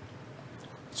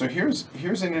 so here's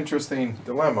an interesting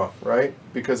dilemma, right?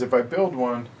 Because if I build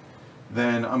one,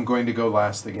 then I'm going to go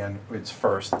last again. It's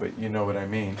first, but you know what I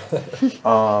mean.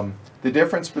 The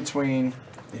difference between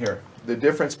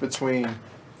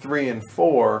 3 and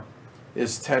 4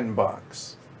 is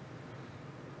 $10.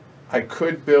 I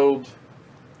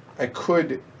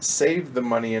could save the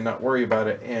money and not worry about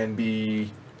it and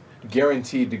be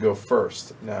guaranteed to go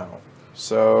first now.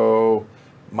 So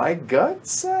my gut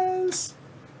says,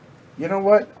 you know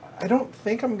what? I don't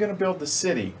think I'm going to build the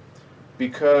city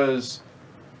because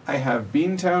I have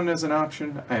Beantown as an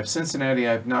option, I have Cincinnati,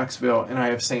 I have Knoxville, and I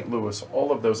have St. Louis.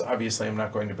 All of those, obviously, I'm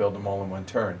not going to build them all in one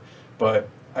turn, but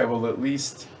I will at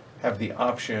least have the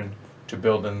option to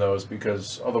build in those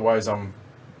because otherwise I'm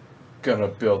going to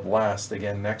build last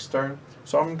again next turn.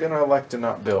 So I'm going to elect to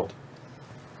not build.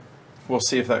 We'll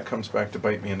see if that comes back to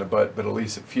bite me in the butt, but at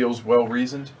least it feels well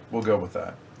reasoned. We'll go with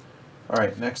that. All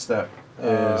right, next step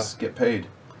is get paid.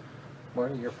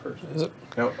 Marty, you're first. Is it?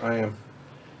 No, I am.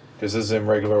 Because this is in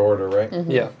regular order, right?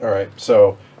 Yeah. All right,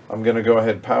 so I'm going to go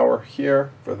ahead power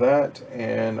here for that,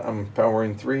 and I'm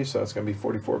powering 3, so that's going to be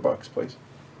 $44, please.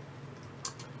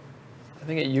 I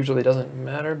think it usually doesn't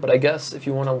matter, but I guess if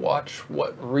you want to watch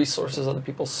what resources other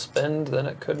people spend, then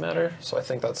it could matter. So I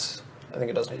think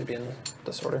it does need to be in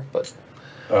this order, but.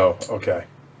 Oh, okay.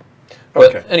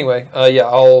 But Okay. anyway, yeah,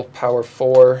 I'll power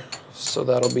 4, so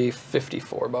that'll be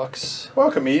 $54.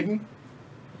 Welcome, Eden.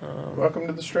 Welcome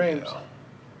to the streams. Yeah.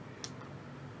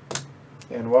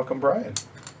 And welcome, Brian.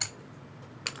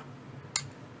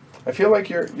 I feel like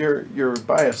you're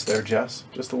biased there, Jess.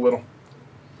 Just a little.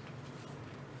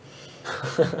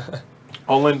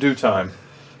 All in due time.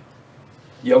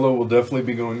 Yellow will definitely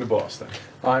be going to Boston.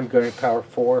 I'm going to power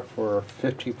 4 for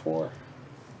 54.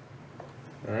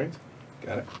 All right.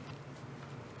 Got it.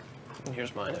 And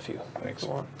here's mine if you Thanks.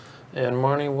 want. And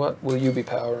Marnie, what will you be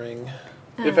powering?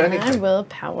 If I anything. will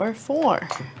power 4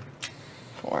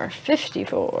 for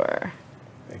 54.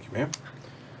 Thank you, ma'am.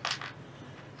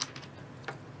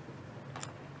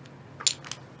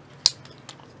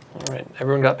 All right,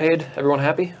 everyone got paid? Everyone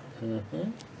happy?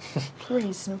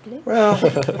 Reasonably. Well,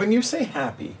 when you say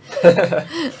happy.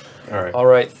 All right. All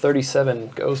right, 37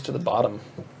 goes to the bottom.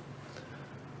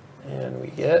 And we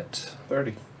get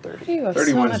 30. 30. You have so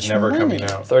 31 much is never money. coming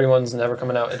out. 31's never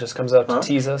coming out. It just comes out Huh? to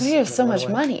tease us. You have so and much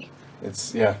run away. money.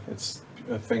 It's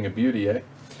a thing of beauty, eh?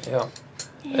 Yeah.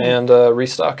 And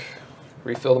restock,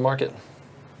 refill the market.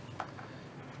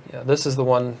 Yeah, this is the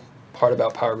one part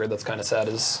about Power Grid that's kind of sad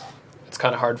is it's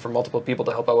kind of hard for multiple people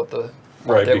to help out with the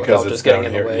Right, market because without it's just getting down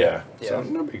in the here. way. Yeah. Yeah. So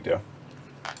no big deal.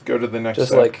 Go to the next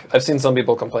Just step. like I've seen some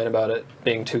people complain about it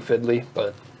being too fiddly,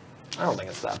 but I don't think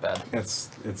it's that bad.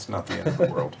 It's not the end of the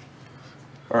world.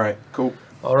 All right, cool.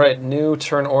 All right, new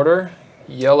turn order.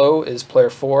 Yellow is player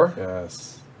 4.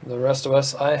 Yes. The rest of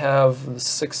us, I have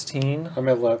 16. I'm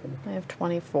 11. I have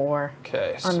 24.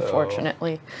 Okay, so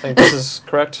Unfortunately. I think this is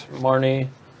correct. Marnie,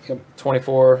 Yep.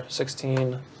 24,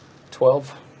 16,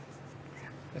 12.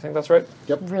 I think that's right.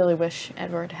 Really wish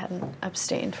Edward hadn't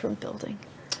abstained from building.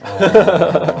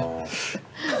 Oh.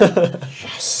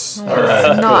 Yes. All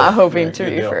right. Not cool. hoping Yeah, to good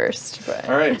be deal. first, but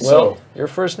All right. Well, you're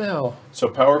first now. So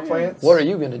power plants. What are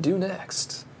you going to do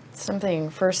next? something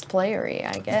first playery,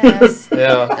 I guess.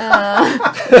 Yeah.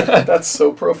 That's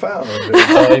so profound.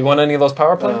 You want any of those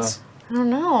power plants? I don't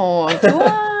know. Do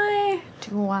I?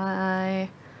 Do I?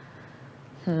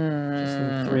 Just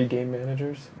in 3 game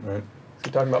managers. Right. So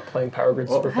you're talking about playing Power Grid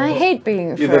Well, Super I Fun. hate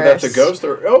being Either first. that's a ghost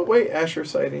or wait, Asher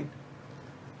sighting.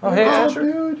 Oh, hey, Oh, Asher.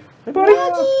 dude. Hey, buddy.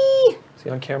 Buddy! Is he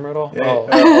on camera at all? Yeah, Oh,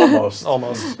 almost.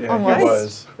 almost. Yeah, Almost. he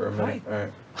was for a minute. All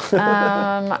right.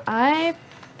 I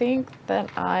think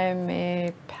that I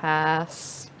may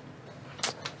pass.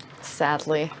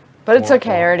 Sadly. But it's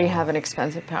okay, I already have an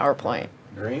expensive PowerPoint.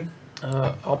 Green.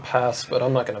 I'll pass, but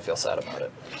I'm not going to feel sad about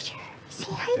it.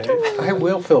 Dave. I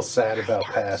will feel sad about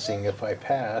passing if I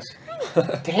pass. Dang,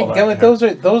 Hold on, damn it,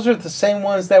 those are the same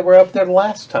ones that were up there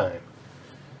last time.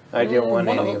 I didn't want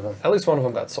One any of them. At least one of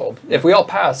them got sold. If we all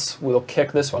pass, we'll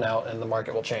kick this one out and the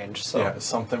market will change. So Yeah,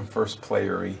 something first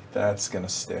playery. That's gonna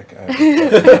stick.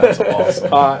 That's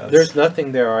awesome. There's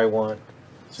nothing there I want.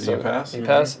 So you pass. You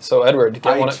pass. So Edward, get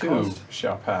I one at too cost.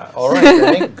 shall pass. All right.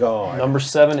 Thank God. Number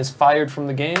 7 is fired from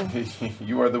the game.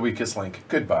 You are the weakest link.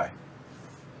 Goodbye.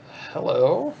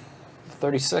 Hello.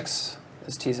 36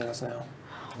 is teasing us now.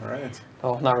 All right.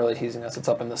 Well, not really teasing us. It's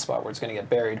up in this spot where it's going to get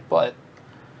buried, but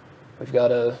we've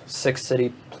got a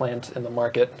 6-city plant in the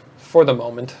market for the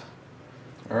moment.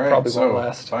 All right. Probably so won't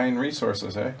last. buying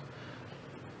resources, eh?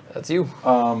 That's you.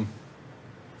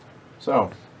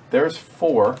 So there's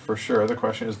 4 for sure. The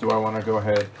question is, do I want to go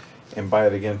ahead and buy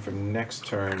it again for next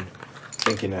turn?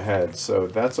 Thinking ahead. So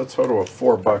that's a total of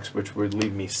 $4, which would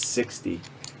leave me 60.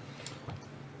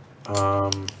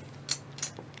 I'm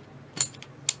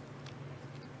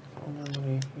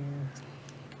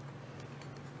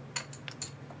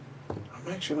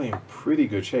actually in pretty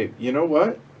good shape. You know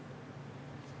what?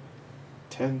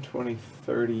 10, 20,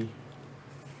 30,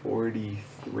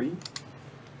 43.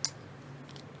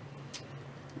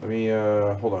 Let me,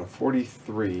 hold on,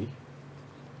 43.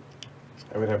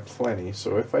 I would have plenty,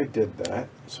 so if I did that,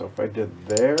 if I did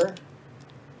there,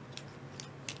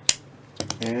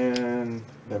 and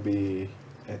that'd be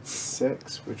at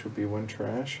 6, which would be 1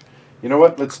 trash. You know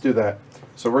what? Let's do that.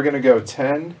 So we're going to go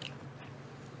 10,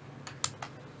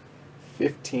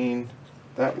 15,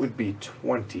 that would be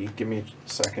 20. Give me a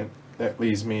second. That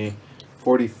leaves me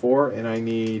 44, and I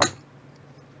need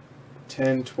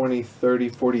 10, 20, 30,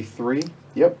 43.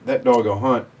 Yep, that dog will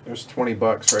hunt. There's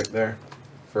 $20 right there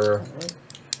for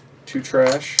 2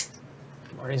 trash.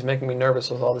 Marnie's making me nervous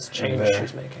with all this change there.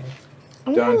 she's making.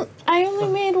 Done. I only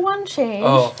made 1 change.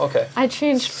 Oh, okay. I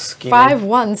changed Scheming. 5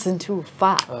 ones into a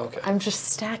 5. Oh, okay. I'm just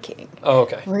stacking. Oh,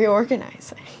 okay.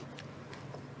 Reorganizing.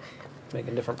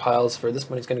 Making different piles for this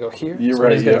money's going to go here. You're this right,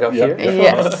 money's going to yep, go yep, here.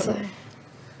 yep. Yes.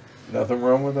 Nothing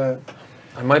wrong with that.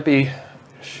 I might be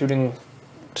shooting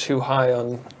too high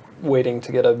on waiting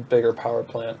to get a bigger power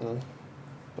plant,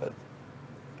 but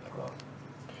I don't know.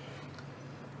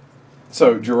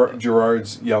 So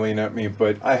Gerard's yelling at me,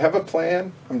 but I have a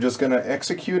plan. I'm just going to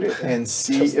execute it and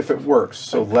see if it works.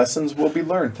 So lessons will be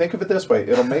learned. Think of it this way.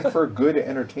 It'll make for a good,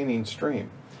 entertaining stream.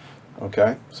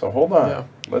 Okay? So hold on. Yeah.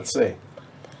 Let's see.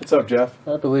 What's up, Jeff?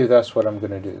 I believe that's what I'm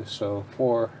going to do. So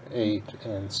 4, 8,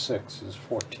 and 6 is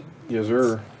 14. Yes,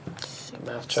 sir.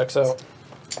 Math checks out.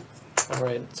 All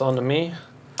right, it's on to me.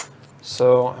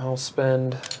 So I'll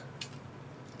spend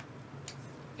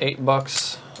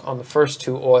 $8 on the first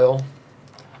 2 oil.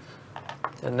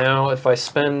 And now if I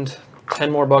spend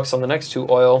 10 more bucks on the next 2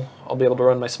 oil, I'll be able to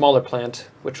run my smaller plant,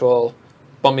 which will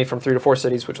bump me from 3 to 4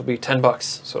 cities, which will be $10.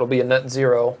 So it'll be a net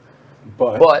 0.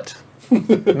 But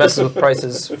messes with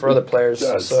prices for other players.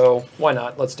 So why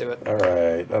not? Let's do it. All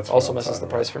right. That's what Also I'm messes the talking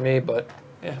price for me, but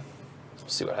yeah, we'll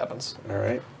see what happens. about. All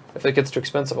right. If it gets too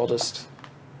expensive, I'll just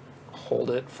hold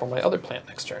it for my other plant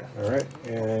next turn. All right.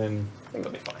 And I think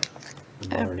that'll be fine.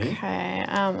 Marnie. Okay,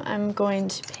 I'm going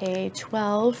to pay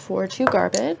 12 for 2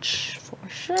 garbage, for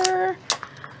sure.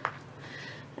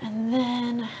 And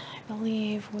then I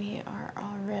believe we are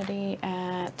already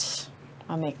at,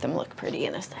 I'll make them look pretty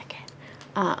in a second.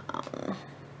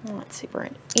 Let's see, we're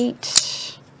at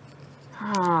 8.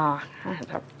 I had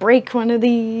to break one of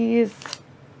these.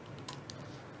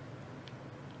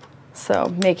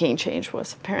 So making change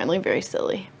was apparently very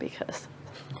silly because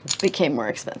it became more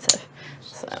expensive.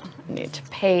 So I need to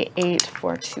pay 8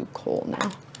 for 2 coal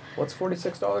now. What's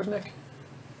 $46, Nick?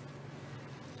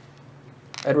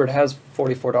 Edward has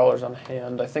 $44 on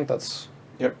hand. I think that's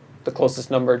the closest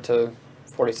number to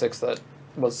 46 that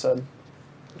was said.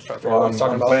 Just trying to figure out what he's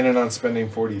talking I'm about. planning on spending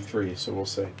 43, so we'll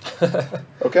see.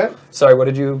 Okay. Sorry, what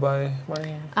did you buy,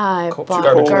 Marnie? I Coal- bought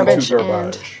garbage. garbage, Two and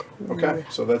garbage. Okay,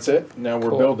 so that's it. Now we're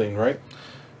Cool. building, right?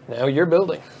 Now you're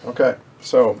building. Okay,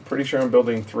 so pretty sure I'm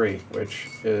building 3, which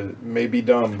may be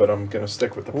dumb, but I'm going to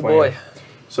stick with the Oh plan. boy.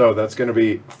 So that's going to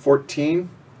be 14,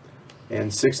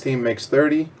 and 16 makes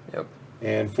 30, Yep.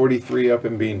 and 43 up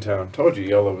in Beantown. Told you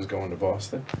yellow was going to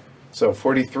Boston. So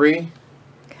 43,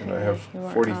 and I have you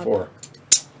are 44.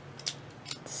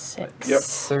 6. Yep.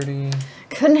 30.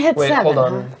 Couldn't hit Wait, 7. hold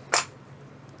on.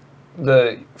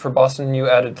 For Boston, you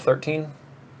added 13,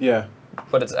 Yeah.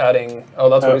 but it's adding. Oh,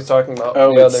 that's what he's talking about.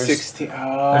 Oh, yeah, it's there's 16.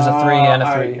 there's a 3 and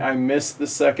a 3. I missed the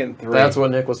second 3. That's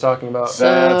what Nick was talking about.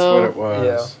 That's what it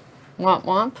was. Womp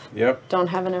womp. Yep. Don't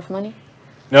have enough money.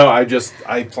 No,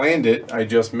 I planned it. I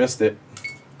just missed it.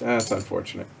 That's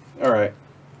unfortunate. All right.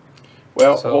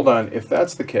 Well, So- hold on. If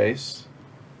that's the case,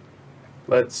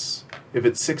 if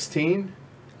it's 16,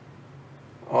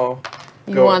 I'll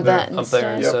You go want there. that Up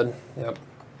there instead? instead. Yep.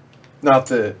 Not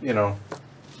to,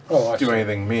 Oh, I do see.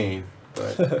 anything mean,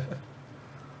 but Of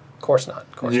course not.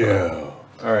 Of course not.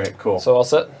 All right, cool. So all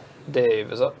set.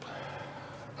 Dave is up.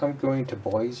 I'm going to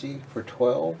Boise for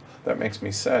 12, That makes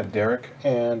me sad, Derek.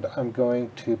 and I'm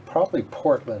going to probably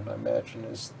Portland, I imagine,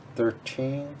 is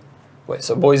 13. Wait,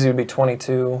 so Boise would be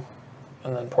 22,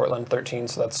 and then Portland 13,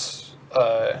 so that's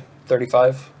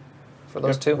 35 for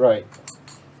those two. Right.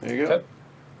 There you go. Okay.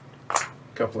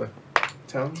 Couple of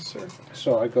towns, sir.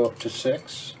 So I go up to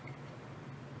 6.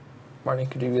 Marnie,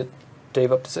 could you get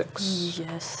Dave up to 6?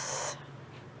 Yes.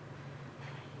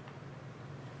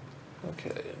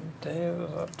 Okay, Dave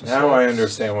is up to 6. Now I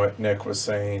understand what Nick was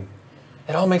saying.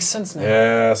 It all makes sense now.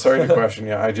 Yeah, sorry to question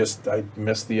you. I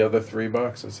missed the other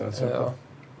 $3. It's that simple.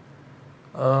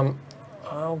 Yeah.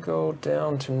 I'll go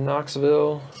down to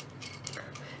Knoxville.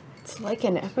 It's like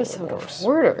an episode of Horse.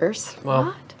 Hoarders. Well,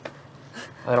 What?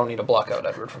 I don't need to block out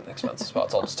Edward from the expensive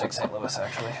spots. I'll just take St. Louis,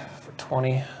 actually, for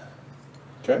 20.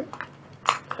 Okay.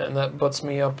 And that puts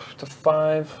me up to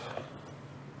 5.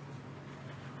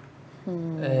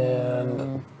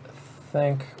 And I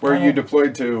think... Where are you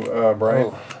deployed to,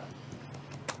 Brian? Oh.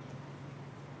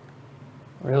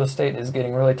 Real estate is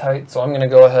getting really tight, so I'm going to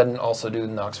go ahead and also do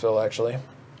Knoxville, actually.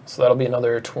 So that'll be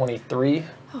another 23.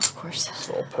 Oh, of course.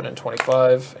 So I'll put in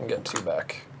 25 and get 2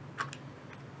 back.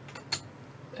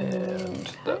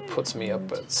 And that puts me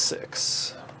up at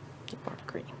 6. Dark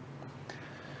green.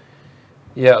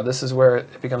 Yeah, this is where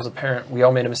it becomes apparent we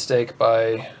all made a mistake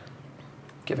by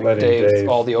giving Letting Dave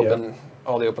all the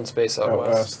yep. open space out Out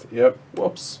west. west. Yep.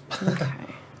 Whoops. Okay.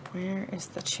 Where is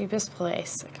the cheapest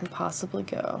place I can possibly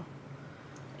go?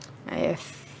 I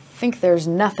think there's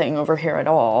nothing over here at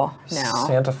all now.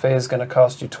 Santa Fe is going to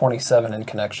cost you 27 in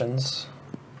connections.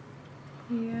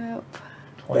 Yep.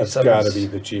 That's 27's got to be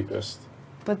the cheapest.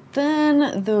 But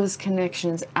then those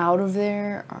connections out of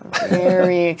there are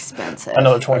very expensive.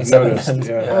 another I've 27. noticed,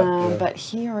 yeah. But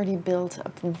he already built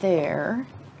up there.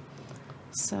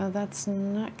 So that's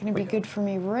not going to be good for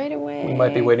me right away. We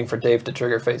might be waiting for Dave to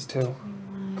trigger phase 2.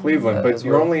 Cleveland, That but is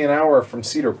you're where- only an hour from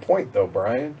Cedar Point, though,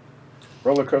 Brian.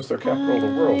 Roller coaster capital of the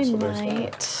world. So there's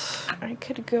that. I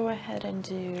could go ahead and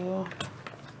do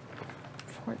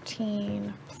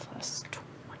 14 plus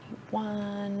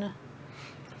 21,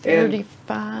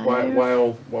 35.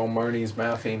 While Marnie's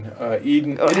mathing,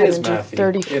 Eden, Go it ahead is and do mathing.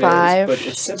 35 it is, but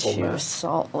it's simple to math.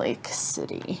 Salt Lake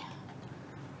City.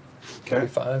 Okay.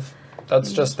 35.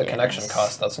 That's just the connection Yes.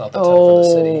 cost. That's not the 10 for the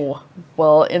city. Oh,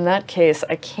 well, in that case,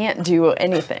 I can't do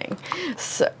anything.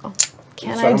 So,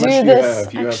 can So I how much do do you this?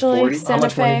 have? You have Actually, 40? Santa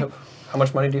Fe. How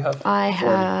much money do you have? I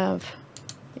have,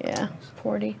 yeah,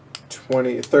 40.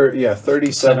 20, 30, yeah,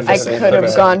 37. I to Santa could have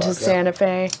Fe. gone to Yeah. Santa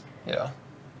Fe. Yeah.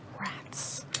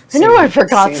 Rats. I know I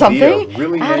forgot San Diego, something.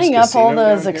 really nice Adding up all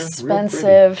casino those down here. Real pretty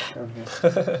expensive. down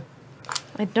here.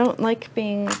 I don't like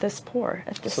being this poor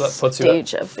at this So that puts you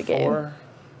stage at of the game. 4.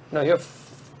 No, you have.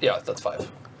 Yeah, that's 5.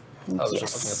 I was just looking at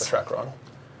the Yes. track wrong.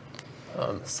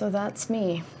 So that's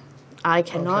me. I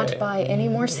cannot Okay. buy any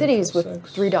more cities with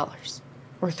Six. $3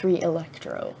 or 3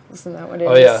 electro. Isn't that what it is?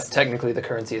 Oh yeah, technically the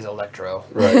currency is electro.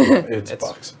 Right, it's It's-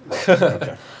 bucks.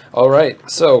 Okay. All right,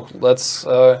 so let's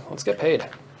get paid.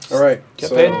 All right. Get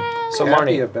so, paid. So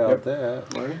Happy Marnie, about that.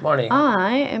 Marnie,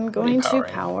 I am going to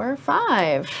powering? power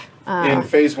 5. In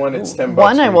phase 1, it's 10 bucks.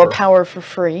 One I will Weaver. power for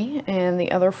free, and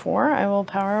the other 4 I will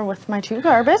power with my 2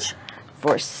 garbage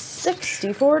for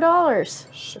 $64.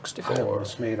 I 64.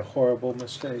 almost made a horrible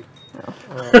mistake.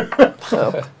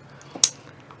 So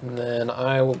And then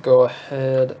I will go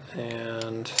ahead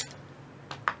and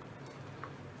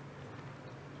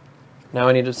now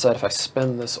I need to decide if I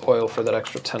spend this oil for that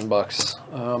extra 10 bucks.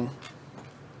 I'll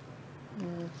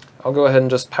go ahead and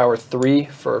just power 3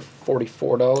 for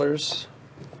 $44.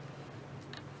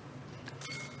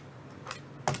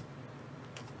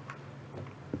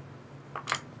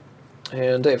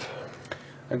 And Dave.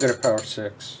 I'm gonna power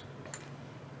 6.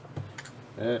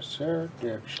 Yes, sir.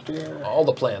 Dexter. All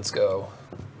the plants go.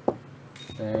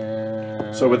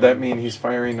 And So would that mean he's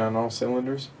firing on all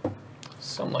cylinders?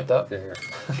 Something like that. there?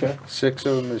 Okay. 6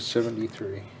 of them is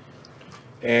 73.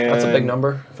 And That's a big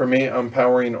number. For me, I'm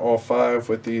powering all 5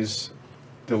 with these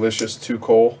delicious 2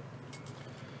 coal.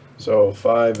 So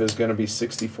 5 is going to be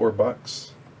 64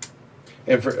 bucks.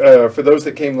 And for those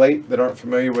that came late that aren't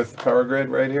familiar with Power Grid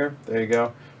right here, there you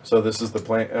go. So this is the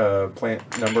plant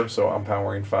number. So I'm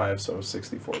powering 5, so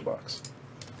 64 bucks.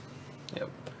 Yep.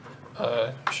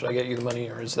 Should I get you the money,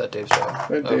 or is that Dave's job?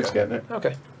 Dave's Okay. getting it.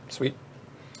 Okay, sweet.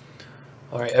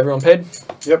 All right, everyone paid?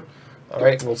 Yep. All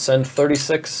right, we'll send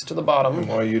 36 to the And bottom.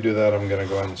 while you do that, I'm going to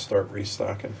go ahead and start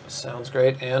restocking. Sounds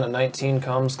great. And a 19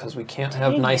 comes because we can't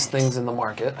have Dang nice it. things in the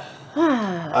market.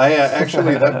 I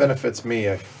actually, that benefits me.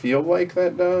 I feel like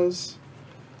that does.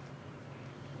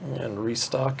 And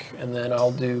restock. And then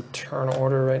I'll do turn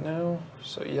order right now.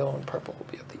 So yellow and purple will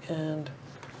be at the end.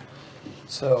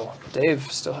 So Dave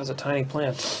still has a tiny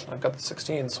plant. I've got the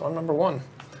 16, so I'm number 1.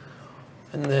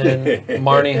 And then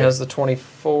Marnie has the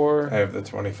 24. I have the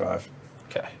 25.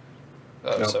 Okay.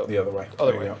 No, So the other way.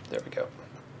 other There way. you go. There we go.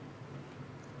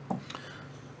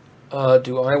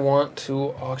 Do I want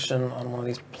to auction on one of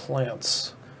these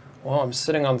plants? Well, I'm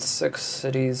sitting on 6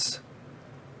 cities.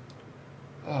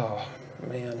 Oh,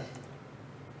 man.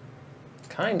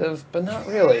 Kind of, but not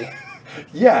really.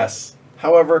 Yes.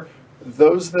 However,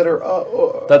 those that are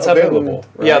That's available.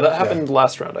 happened. Yeah, right? that happened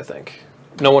last round, I think.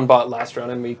 No one bought last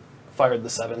round, and we fired the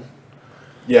 7.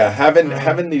 Yeah,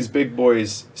 having these big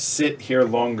boys sit here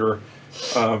longer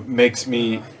makes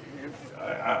me.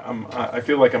 I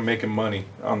feel like I'm making money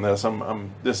on this.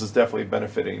 This is definitely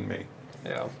benefiting me.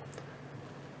 Yeah.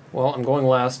 Well, I'm going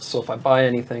last, so if I buy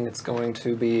anything, it's going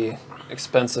to be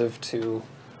expensive to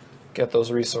get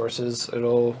those resources.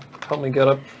 It'll help me get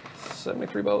up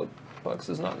 73 bucks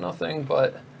is not nothing,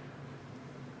 but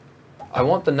I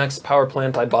want the next power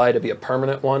plant I buy to be a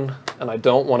permanent one, and I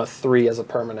don't want a 3 as a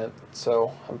permanent,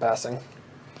 so I'm passing.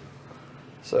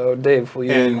 So, Dave, will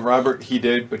you... And Robert, he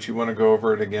did, but you want to go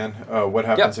over it again? What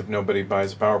happens if nobody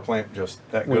buys a power plant? Just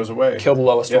that We goes away. kill the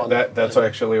lowest Yep, one. that's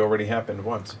actually already happened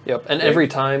once. Yep, and Right. every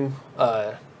time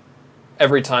a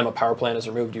power plant is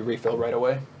removed, you refill right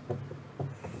away.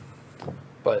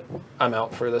 but I'm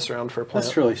out for this round for plant.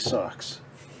 This really sucks.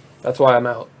 That's why I'm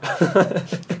out.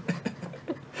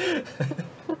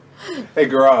 Hey,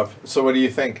 Gaurav, so what do you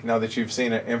think now that you've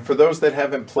seen it? And for those that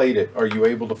haven't played it, are you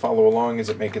able to follow along? Is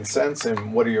it making sense?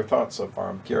 And what are your thoughts so far?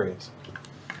 I'm curious.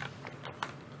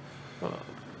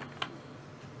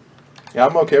 Yeah,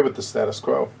 I'm okay with the status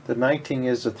quo. The 19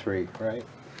 is a 3, right?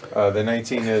 The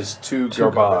 19 is 2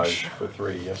 garbage for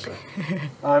 3, yes, sir.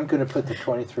 I'm going to put the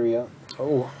 23 up.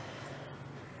 Oh.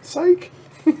 Psych.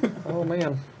 Oh,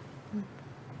 man.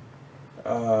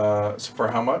 So for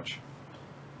how much?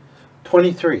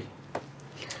 23.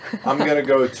 I'm going to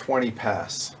go 20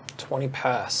 pass. 20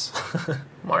 pass.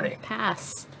 Marnie.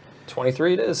 Pass.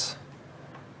 23 it is.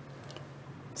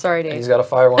 Sorry, And Dave. he's got to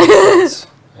fire one of the plants.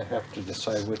 I have to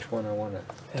decide which one I want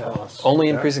to toss. Only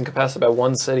increasing capacity by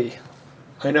 1 city.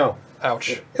 I know.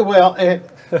 Ouch. Well, and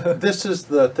this is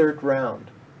the 3rd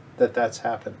round that's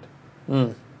happened.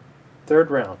 Mm. 3rd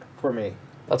round for me.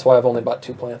 That's why I've only bought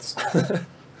 2 plants.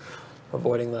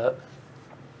 Avoiding that.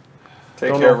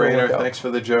 Take Don't care, know if it'll Rainer. work out. Thanks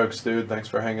for the jokes, dude. Thanks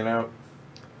for hanging out.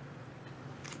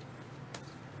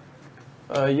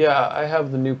 Yeah, I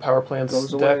have the new power plants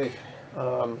Goes deck.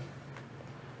 away.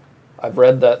 I've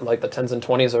read that like the 10s and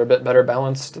 20s are a bit better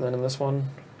balanced than in this one,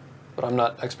 but I'm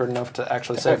not expert enough to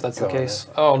actually say if that's the case.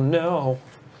 Oh no.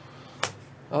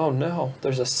 Oh no,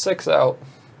 there's a 6 out.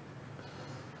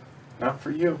 Not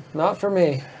for you. Not for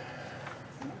me.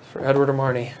 For Edward or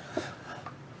Marnie.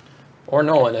 Or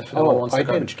Nolan if no one wants the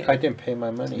garbage I can. didn't pay my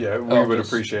money. Yeah, we Oh, would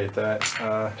just- appreciate that.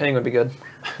 Paying would be good.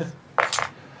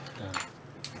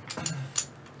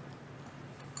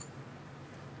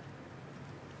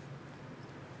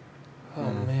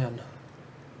 Oh man.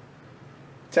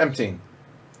 Tempting.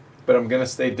 But I'm going to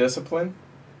stay disciplined,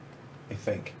 I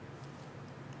think.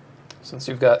 Since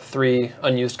you've got 3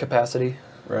 unused capacity.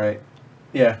 Right.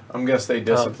 Yeah, I'm going to stay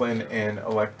disciplined and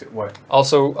elect what?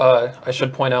 Also, I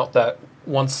should point out that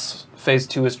once phase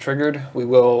 2 is triggered, we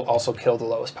will also kill the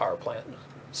lowest power plant.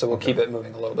 So we'll keep it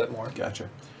moving a little bit more. Gotcha.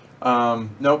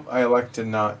 Nope, I elect to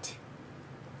not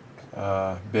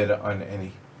bid on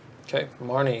any. Okay,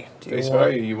 Marnie, do Face you want...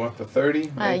 value, you want the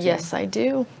 30? 19? Yes, I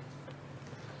do.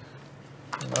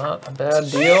 Not a bad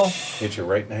deal. Hit you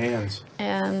right in the hands.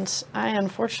 And I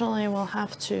unfortunately will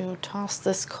have to toss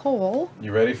this coal.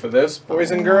 You ready for this,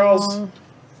 boys and girls?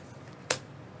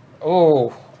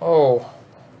 Oh, oh.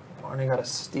 Marnie got a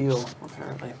steal,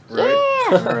 apparently. Right?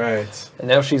 Yeah. All right. And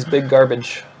now she's big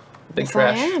garbage. Big Yes,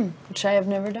 trash. I am, which I have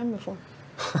never done before.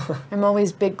 I'm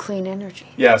always big clean energy.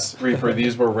 Yes, Reaper,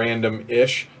 these were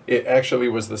random-ish. It actually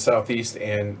was the southeast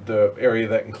and the area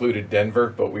that included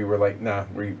Denver, but we were like, nah,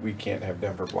 we can't have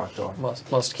Denver blocked off. Must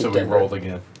keep So we Denver. rolled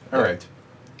again. All right.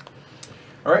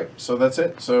 All right, so that's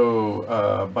it.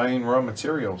 So buying raw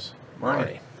materials.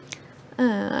 Marnie.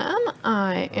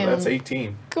 I am That's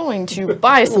 18. going to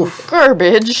buy some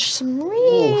garbage, some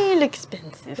real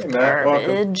expensive Hey, Matt,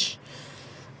 welcome. garbage.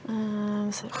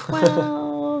 So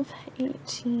 12,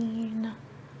 18,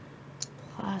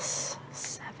 plus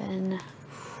 7,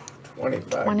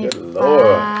 25. Good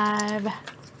lord. 25.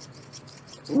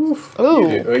 Oof. Ooh.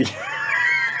 You do-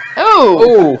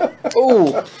 Oh!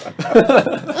 Oh,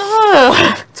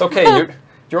 oh. It's okay.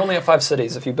 You're only at 5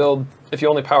 cities. If you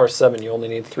only power 7, you only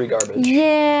need 3 garbage.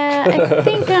 Yeah, I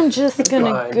think I'm just gonna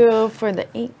Fine. go for the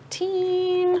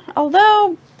 18.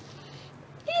 Although,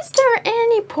 is there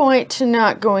any point to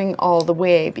not going all the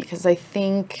way? Because I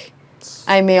think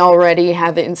I may already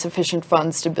have insufficient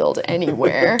funds to build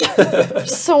anywhere.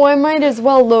 So I might as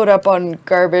well load up on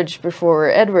garbage before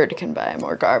Edward can buy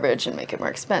more garbage and make it more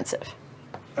expensive.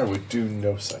 I would do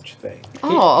no such thing.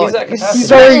 Oh, he's at you're capacity.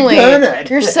 certainly. Very good.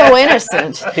 You're so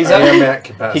innocent. He's I am at, at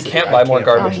capacity. he can't I buy more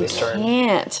garbage Oh, this he turn.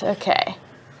 can't. Okay.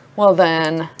 Well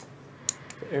then.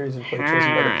 Areas in play chosen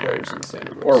by the players in the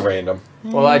standard rules. Or random.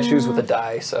 Well, I choose with a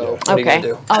die, so what are you Okay.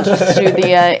 gonna do? I'll just do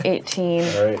the 18.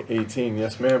 All right, 18.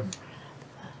 Yes, ma'am.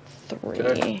 3.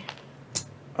 Okay.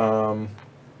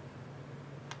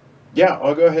 Yeah,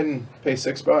 I'll go ahead and pay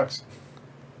 $6.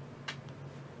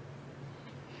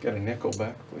 Got a nickel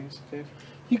back, please, Dave.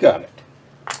 You got it.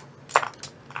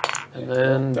 And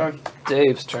then Done.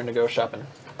 Dave's turn to go shopping.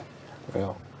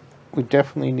 Well, we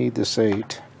definitely need this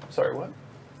 8. Sorry, what?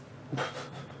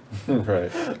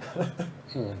 Right.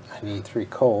 I need 3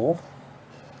 coal.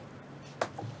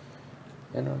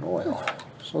 And an oil.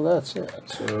 So that's it.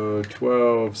 So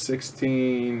 12,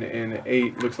 16, and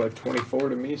 8 looks like 24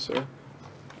 to me, sir.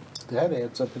 That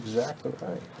adds up exactly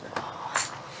right.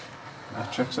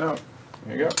 That checks out.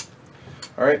 There you go.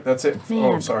 All right, that's it.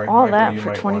 Man, Oh, sorry. all Michael, that you for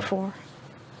might want-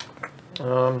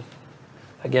 24.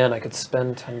 Again, I could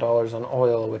spend $10 on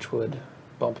oil, which would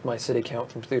bump my city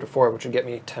count from 3 to 4, which would get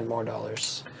me $10 more.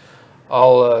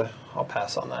 I'll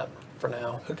pass on that for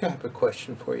now. Okay, I have a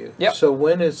question for you. Yep. So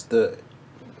when is the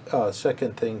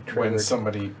second thing triggered? When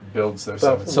somebody builds their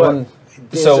But 7.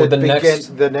 So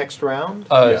the next round?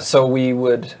 So we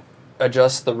would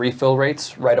adjust the refill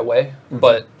rates right away,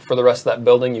 but for the rest of that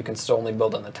building, you can still only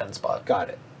build in the 10 spot. Got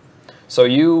it. So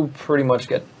you pretty much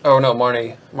get. Oh no,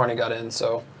 Marnie got in,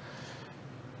 so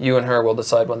you and her will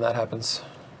decide when that happens.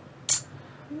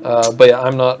 But yeah,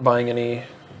 I'm not buying any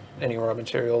raw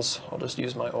materials. I'll just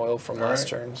use my oil from last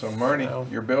turn. So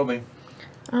Marnie, you're building.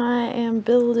 I am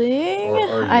building.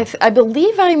 Or are you? I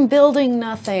believe I'm building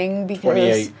nothing because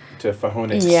 28 to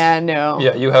Fajones. Yeah, no.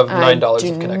 Yeah, you have $9 I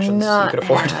of connections not you could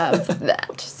afford. have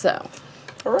that. So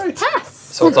All right. pass.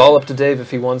 So it's all up to Dave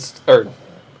if he wants, or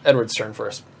Edward's turn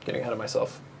first. Getting ahead of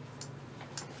myself.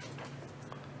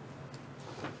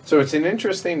 So it's an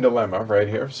interesting dilemma right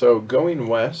here. So going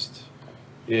west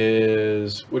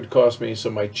would cost me, so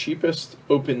my cheapest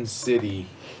open city.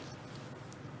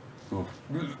 Ooh.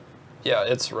 Yeah,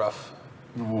 it's rough.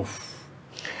 Oof.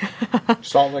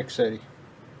 Salt Lake City.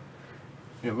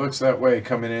 It looks that way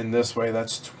coming in this way.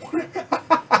 That's 20.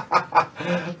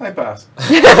 I pass.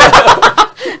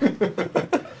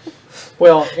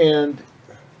 Well, and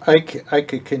I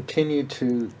could continue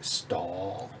to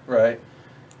stall, Right.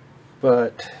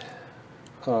 but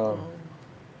God,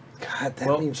 that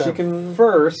Well, means she I'm can-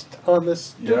 first on this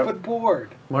stupid Yep. board.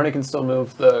 Marnie can still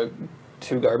move the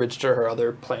 2 garbage to her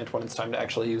other plant when it's time to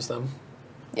actually use them.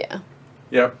 Yeah.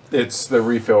 Yep. It's the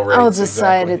refill rates. I'll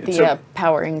decide exactly. at the So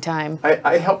powering time.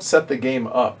 I helped set the game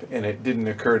up, and it didn't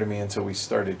occur to me until we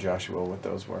started, Joshua, what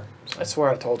those were. I swear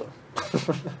I told him.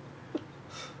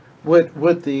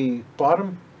 Would the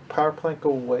bottom power plant go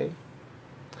away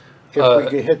if we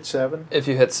could hit 7? If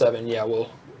you hit 7, yeah, we'll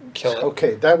kill it.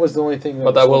 Okay, that was the only thing.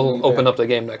 But that was holding will me open back. up the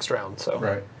game next round. So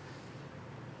Right.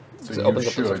 So It you opens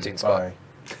up the should 15 spot.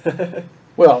 buy.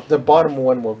 Well, the bottom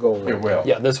one will go away. It will.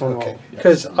 yeah, this one Okay, will.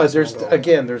 because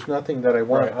Yeah. there's nothing that I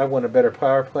want. Right. I want a better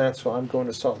power plant, so I'm going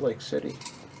to Salt Lake City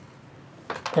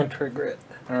and trigger it.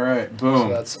 All right. Boom. So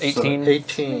that's 18.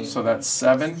 18. So that's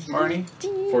 7, Marnie,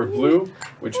 for blue,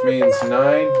 which means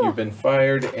 9. You've been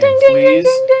fired, and Ding, ding, ding, please,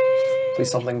 ding, ding.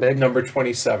 Please something big. number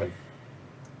 27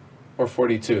 or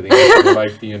 42. The answer to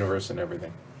life, the universe, and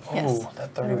everything. Yes. Oh,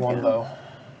 that 31 go. though.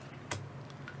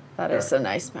 That is a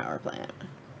nice power plant.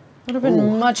 Would have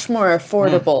been much more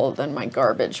affordable than my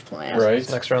garbage plant. Right.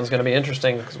 This next round's going to be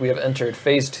interesting because we have entered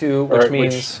phase 2, All which right,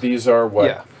 means these are what?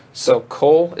 yeah. So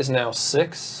coal is now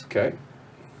 6. Okay.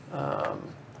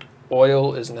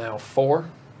 Oil is now 4.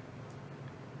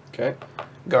 Okay.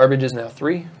 Garbage is now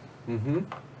 3. Mm-hmm.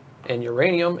 And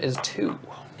uranium is 2.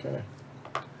 Okay.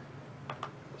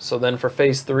 So then for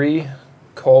phase 3,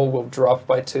 coal will drop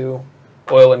by 2.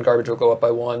 Oil and garbage will go up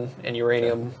by 1. And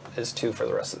uranium is 2 for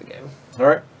the rest of the game. All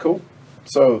right. Cool.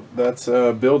 So that's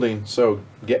building. So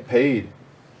get paid,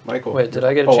 Michael. Wait, did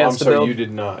I get a Oh, chance I'm to sorry, build? you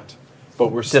did not.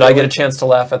 But we're. Did I get a chance to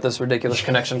laugh at this ridiculous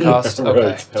connection cost? Okay.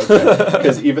 Right. Okay.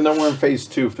 Because even though we're in phase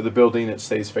 2 for the building, it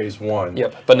stays phase 1.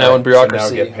 Yep. But now Right, in bureaucracy,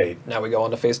 so now get paid. now we go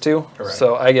on to phase 2. Correct.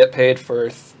 So I get paid for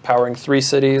powering 3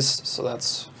 cities. So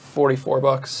that's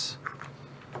 $44.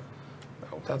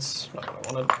 Oh, that's not what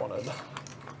I wanted. I wanted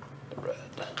the red.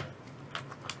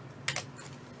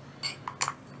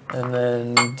 And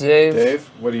then Dave. Dave,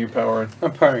 what are you powering?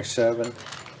 I'm powering 7.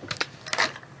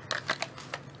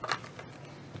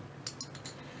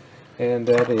 And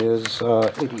that is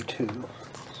 82.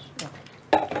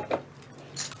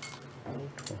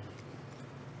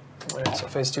 Alright, so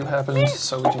phase 2 happens,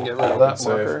 so we can get rid of that Save.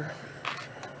 marker.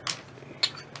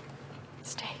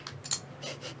 Stay.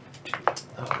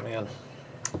 Oh man.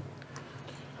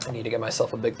 I need to get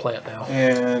myself a big plant now.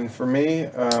 And for me,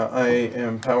 I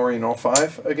am powering all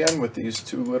 5 again with these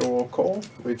 2 little coal,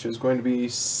 which is going to be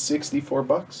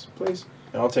 $64, please.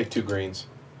 And I'll take 2 greens.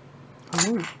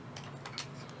 Ooh.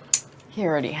 He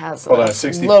already has Hold on, lower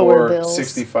 64, bills.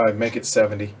 65, make it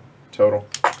 70 total,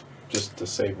 just to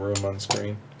save room on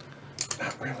screen.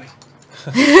 Not really.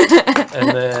 And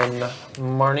then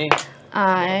Marnie.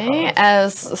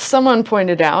 As someone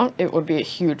pointed out, it would be a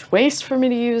huge waste for me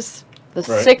to use the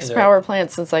Right. 6 Yeah. power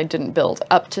plants since I didn't build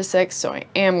up to 6, so I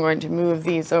am going to move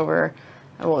these over.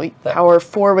 I will That- power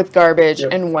 4 with garbage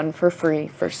Yep. and 1 for free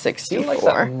for I feel 64. like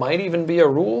that might even be a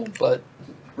rule, but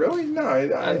Really? No,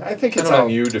 I think I it's don't know. on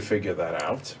you to figure that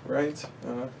out, right?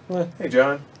 Hey,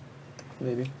 John.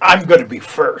 maybe. I'm going to be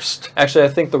first. Actually, I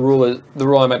think the rule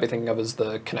I might be thinking of is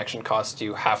the connection cost.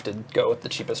 You have to go with the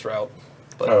cheapest route.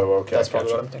 But Oh, okay. That's probably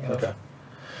gotcha. what I'm thinking Okay.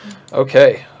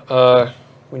 of. Okay.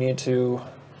 We need to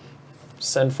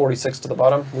send 46 to the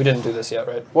bottom. We didn't do this yet,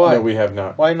 right? Why? No, we have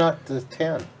not. Why not the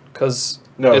 10? Because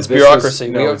No, it's this bureaucracy.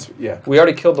 Is, no, yeah. We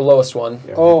already killed the lowest one.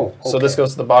 Yeah. Oh, So this okay.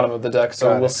 goes to the bottom of the deck, so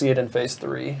Got we'll it. see it in phase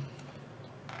 3.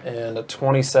 And a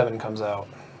 27 comes out.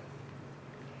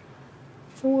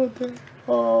 What the?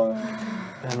 Oh.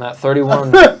 And that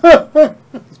 31,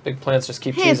 these big plants just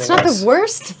keep Hey, teasing it's not us. the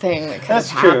worst thing that could have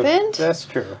That's true. happened. That's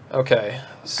true. Okay.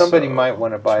 Somebody so might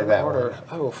want to buy turn that order.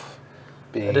 one. Oof.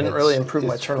 being I didn't really it's- improve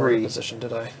my it's turn order free. position,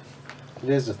 did I? It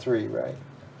is a 3, right?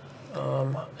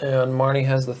 And Marnie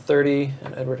has the 30,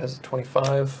 and Edward has the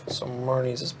 25, so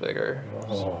Marnie's is bigger.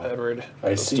 Oh, So Edward. I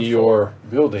goes see to your 4.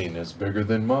 building is bigger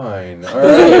than mine. All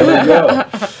right, here we go.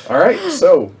 All right,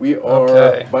 so we are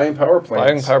Okay. buying power plants.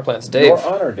 Buying power plants. Dave. Your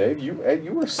honor, Dave. You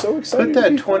were so excited. Put to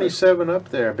that be 27 up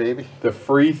there, baby. first. The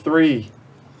free 3.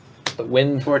 The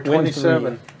wind. For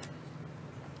 27.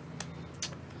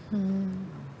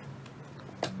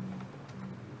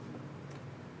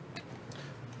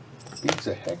 Beats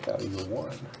the heck out of your 1.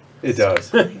 It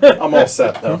does. I'm all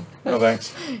set though. No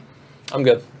thanks. I'm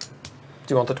good.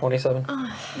 Do you want the 27?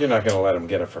 You're not gonna let him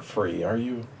get it for free, are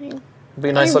you? It'd be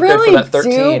a nice I upgrade really for that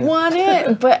 13. do want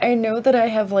it, but I know that I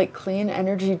have like clean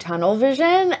energy tunnel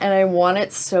vision, and I want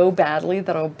it so badly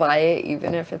that I'll buy it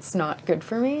even if it's not good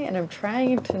for me, and I'm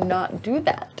trying to not do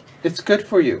that. It's good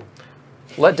for you.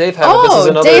 Let Dave have it. This is Oh,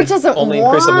 another Dave doesn't only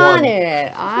increase of want 1.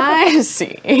 it. I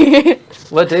see.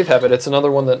 Let Dave have it. It's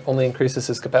another one that only increases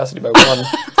his capacity by 1.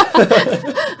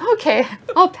 Okay,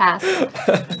 I'll pass.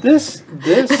 This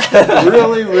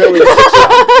really, really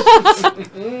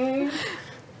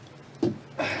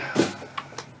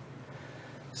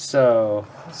So,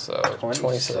 So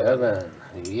 27.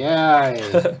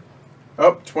 Yay.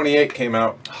 Oh, 28 came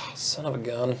out. Oh, son of a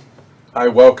gun. I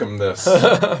welcome this.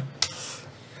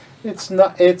 It's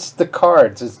the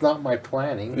cards. It's not my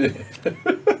planning.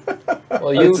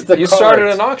 Well, you It's the started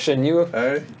cards. an auction. You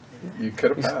You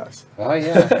could have passed. Oh,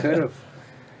 yeah, I could have.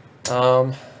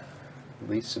 um. At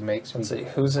least it makes me Let's see.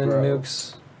 Who's in grow.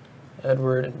 nukes?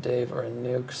 Edward and Dave are in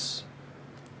nukes.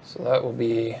 So that will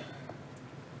be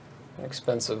an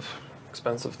expensive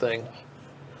thing.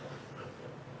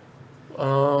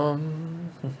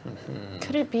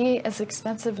 Could it be as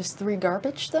expensive as 3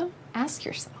 garbage, though? Ask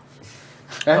yourself.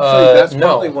 Actually, that's no,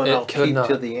 probably one it I'll could keep not.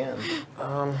 to the end.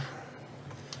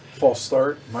 False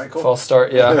start, Michael. False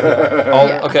start. Yeah.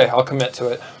 Yeah. Okay, I'll commit to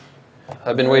it.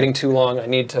 I've been waiting too long. I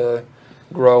need to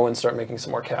grow and start making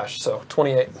some more cash. So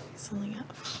 28. He's only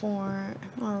got 4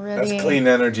 already. That's clean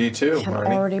energy too, Can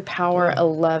Marnie. already power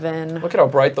 11, Look at how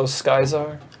bright those skies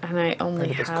are. and I only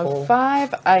Look at this have coal.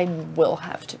 5. I will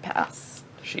have to pass.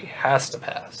 She has to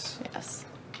pass. Yes.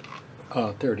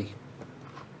 30.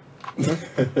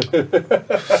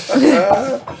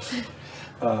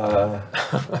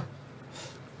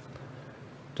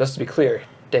 Just to be clear,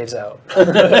 Dave's out.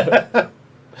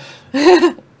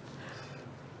 He's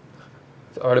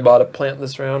already bought a plant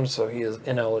this round, so he is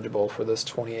ineligible for this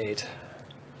 28.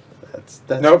 That's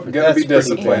Nope, gotta that's be pretty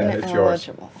disciplined. bad. It's yours.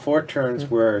 Ineligible. 4 turns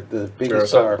where the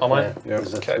biggest So, power all mine? plant Yep.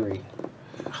 is a Okay. 3.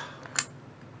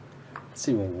 It's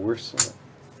even worse than it.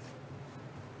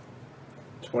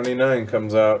 29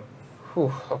 comes out.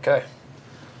 Whew, okay.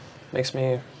 Makes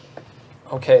me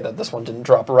okay that this one didn't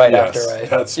drop right Yes, after I...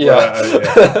 that's yeah.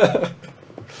 yeah.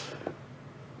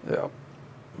 Yeah.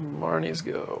 Marnie's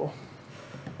go.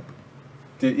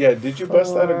 Did you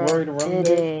bust out a glory to run,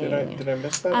 Dave? Bidding. Did I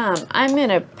miss that? I'm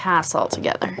gonna pass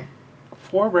altogether.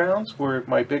 4 rounds where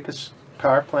my biggest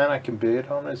power plant I can bid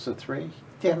on is a 3.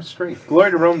 Damn straight. Glory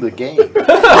to Rome the game.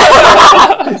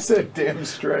 I said damn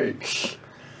straight.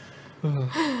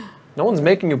 No one's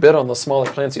making you bid on the smaller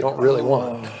plants you don't really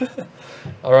want.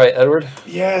 All right, Edward.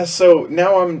 Yeah, so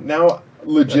now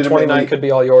legitimately 29 could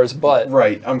be all yours, but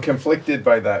right. I'm conflicted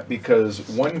by that because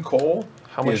 1 coal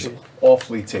How much is you-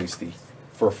 awfully tasty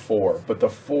for 4, but the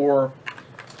 4.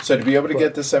 So to be able to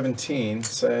get to 17,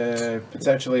 so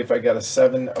potentially if I got a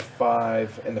 7, a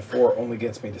 5, and the 4 only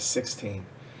gets me to 16.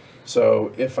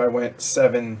 So if I went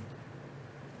 7,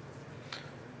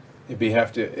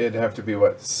 it'd have to be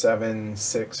what, 7,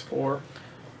 6, 4.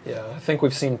 yeah, I think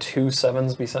we've seen 2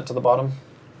 7s be sent to the bottom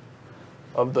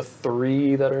of the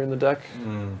 3 that are in the deck.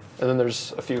 And then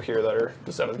there's a few here that are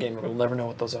just out of the game. We'll never know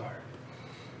what those are.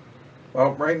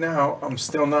 Well, right now I'm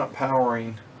still not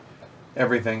powering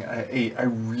everything. I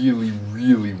really,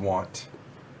 really want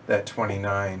that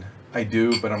 29. I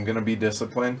do, but I'm gonna be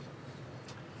disciplined.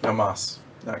 No mas.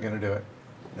 Not gonna do it.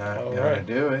 Not All gonna right.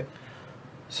 do it.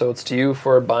 So it's to you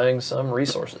for buying some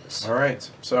resources. All right.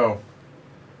 So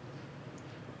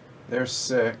there's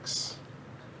 6.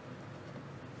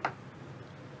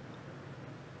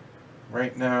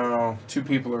 right now, 2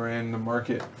 people are in the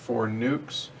market for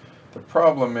nukes. The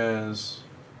problem is,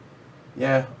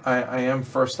 yeah, I am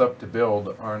first up to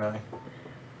build, aren't I?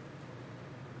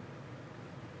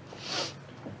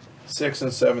 6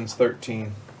 and 7's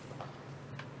 13.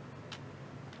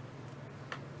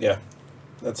 Yeah,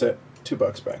 that's it.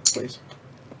 $2 back, please.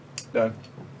 Done.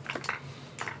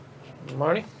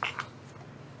 Marty?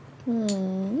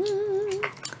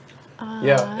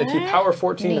 Yeah, if you power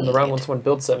 14 and the round wants one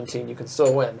build 17, you can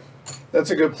still win. That's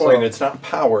a good point. So- It's not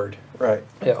powered. Right.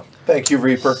 Yeah. Thank you,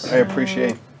 Reaper. I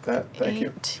appreciate that. Thank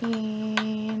you.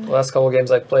 18. The last couple of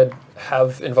games I've played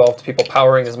have involved people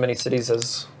powering as many cities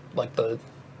as like the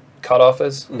cutoff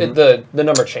is. Mhm. The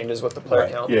number changes with the player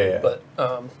Right. count. Yeah. But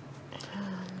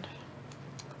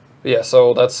yeah,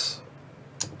 so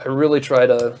I really try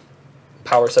to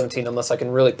power 17 unless I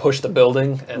can really push the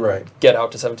building and Right. get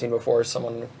out to 17 before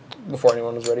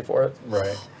anyone was ready for it.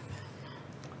 Right.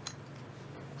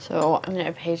 So I'm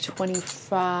gonna pay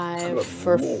 25 Good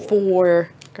for Lord. 4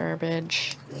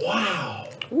 garbage. Wow.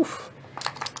 Oof.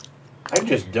 I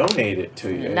just donated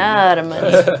to you. Lot of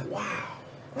money. Wow.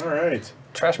 All right.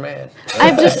 Trash man.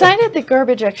 I've decided that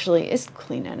garbage actually is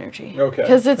clean energy. Okay.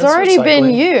 Because it's That's already been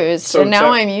recycling. used, So and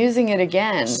now tech- I'm using it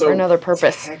again So for another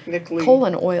purpose. Technically, Coal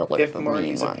and oil look if the mean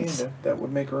Marty's a ones. panda, that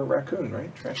would make her a raccoon,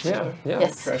 right? Trash Yeah, panda. yeah.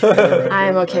 Yes. Trash panda, raccoon,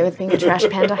 I'm okay right? with being a trash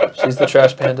panda. She's the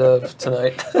trash panda of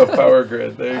tonight. A power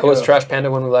grid. There you I go. was trash panda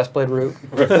when we last played Root.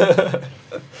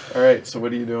 All right. So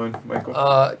what are you doing,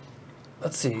 Michael?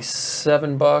 Let's see,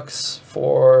 $7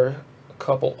 for a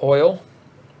couple oil,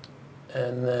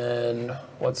 and then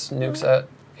what's nukes at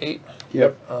 8?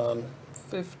 Yep.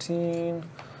 15,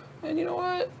 and you know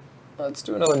what? Let's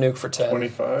do another nuke for 10.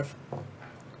 25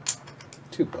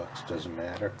 $2 doesn't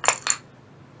matter.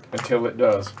 until it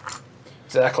does.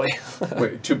 Exactly.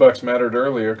 Wait, $2 mattered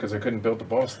earlier because I couldn't build the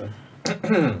boss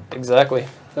then. Exactly.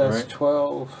 That's Right.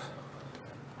 12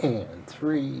 and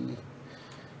 3 and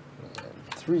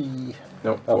 3.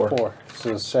 Nope. Oh, 4. 4.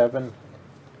 So 7,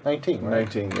 19, right?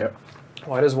 19. Yep.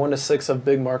 Why does 1 to 6 have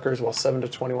big markers while 7 to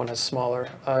 21 has smaller?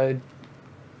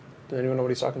 Does anyone know what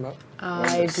he's talking about?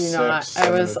 I to do not. 6,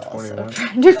 I was 7 to also 21.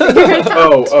 trying to figure it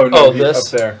out. Oh no! Oh, He's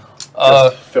this? up there. Uh,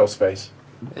 Just fill space.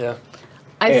 Yeah.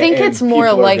 I think and it's more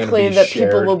people are gonna likely be that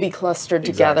people shared. will be clustered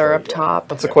together up Exactly, yeah. top.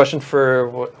 That's a question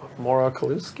for Mora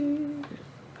Kaluski?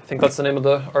 I think that's the name of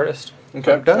the artist.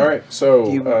 Okay. I'm done. All right. So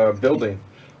You- building.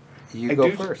 You I go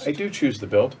do, first. I do choose the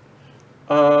build.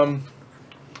 I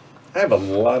have a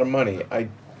lot of money.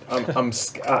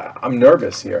 I'm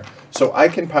nervous here. So I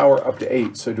can power up to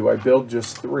 8. So do I build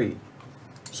just 3?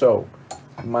 So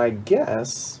my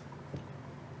guess.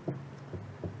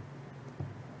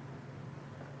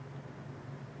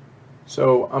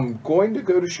 So I'm going to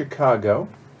go to Chicago.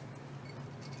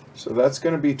 So that's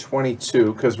going to be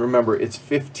 22 because remember it's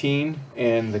 15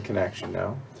 and the connection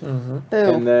now. Mm-hmm. Boo.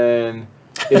 And then,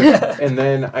 and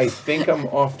then I think I'm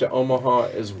off to Omaha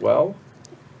as well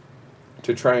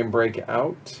to try and break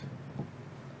out.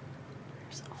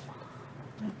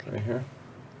 Right here.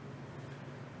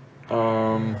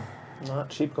 Not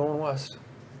cheap going west.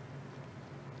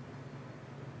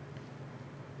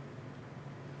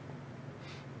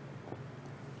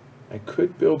 I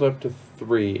could build up to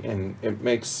 3, and it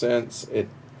makes sense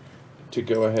to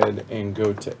go ahead and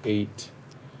go to 8.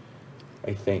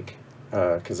 I think,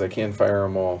 because I can fire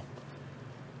them all.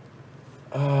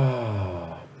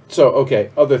 So,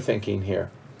 okay, other thinking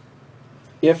here.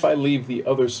 If I leave the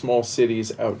other small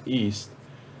cities out east,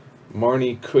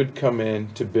 Marnie could come in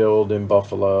to build in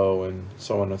Buffalo and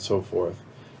so on and so forth.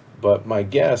 But my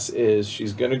guess is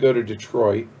she's going to go to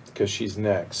Detroit because she's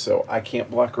next. So I can't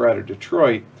block her out of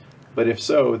Detroit. But if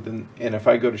so, then, and if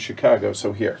I go to Chicago,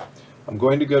 so here, I'm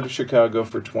going to go to Chicago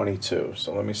for 22.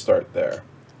 So let me start there.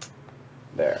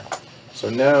 There. So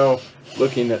now,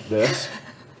 looking at this,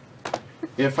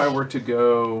 if I were to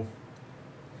go...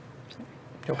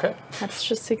 Okay. That's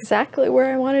just exactly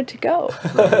where I wanted to go.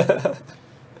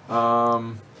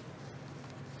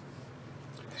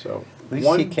 So least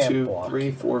 1, he can't 2, block 3,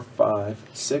 you. 4, 5,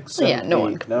 6, Well, 7, yeah, no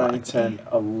one 8, can 9, block 10, me.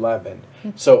 11.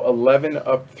 So 11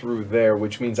 up through there,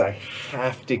 which means I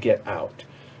have to get out.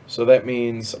 So that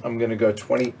means I'm going to go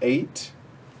 28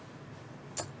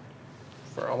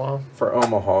 For Omaha. for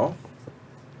Omaha.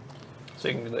 So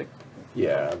you can like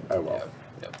Yeah, I will.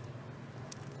 yeah.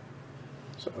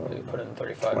 So You put in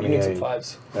 35. You need some 28.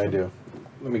 fives. I do.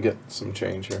 Let me get some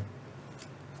change here.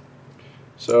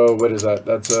 So what is that?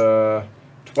 That's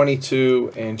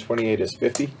 22 and 28 is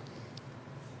 50.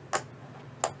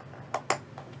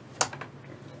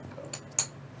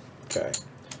 Okay.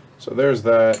 So there's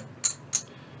that.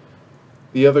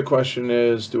 The other question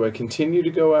is, do I continue to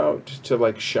go out to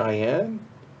like Cheyenne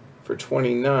for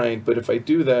 29? But if I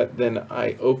do that, then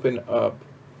I open up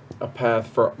a path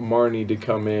for Marnie to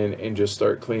come in and just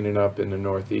start cleaning up in the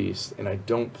Northeast. And I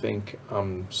don't think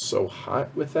I'm so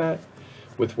hot with that,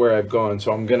 with where I've gone.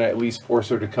 So I'm going to at least force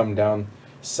her to come down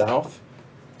south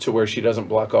to where she doesn't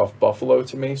block off Buffalo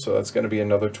to me. So that's going to be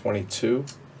another 22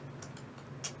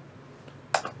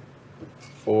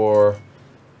 for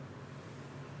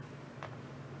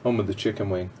Home of the Chicken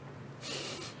Wing.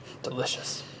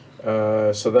 Delicious.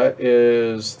 So that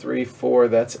is 3, 4,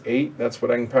 that's 8. That's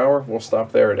what I can power. We'll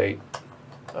stop there at 8.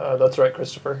 That's right,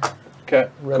 Christopher.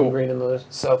 Okay, Red cool. and green in the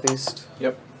southeast.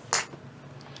 Yep.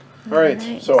 All right,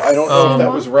 so I don't know if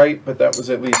that was right, but that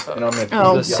was at least, and I'm at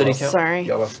Oh, the city yellow. count? sorry.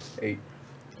 Yellow, 8.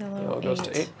 Yellow goes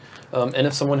to 8. And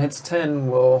if someone hits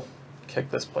 10, we'll kick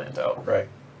this plant out. Right.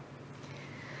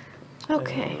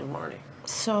 Okay. And Marnie.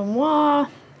 So moi,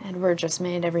 Edward just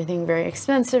made everything very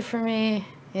expensive for me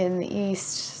in the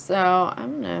east, so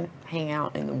I'm gonna hang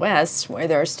out in the west where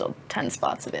there are still 10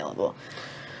 spots available.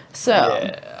 So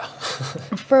Yeah.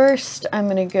 first I'm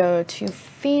gonna go to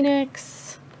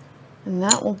Phoenix, and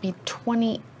that will be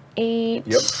 28.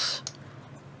 Yep.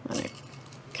 I'm gonna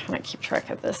kind of keep track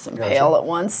of this and Gotcha. pay all at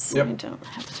once, so Yep. I don't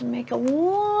have to make a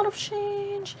lot of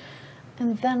change.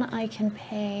 And then I can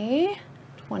pay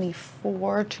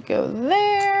 24 to go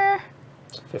there.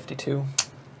 52.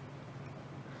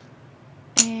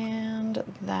 And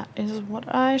that is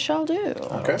what I shall do.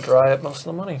 Okay. Dry up most of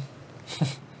the money.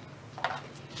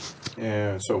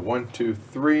 And so 1, 2,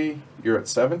 3, you're at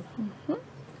 7.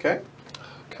 Okay.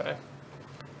 Okay.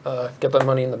 Get that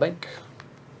money in the bank.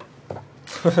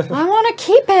 I want to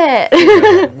keep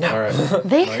it. All right.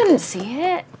 They couldn't see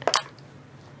it.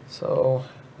 So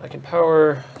I can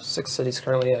power 6 cities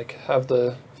currently. I have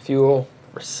the fuel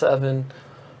for 7.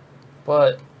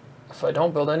 But if I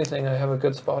don't build anything, I have a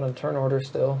good spot on turn order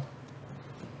still.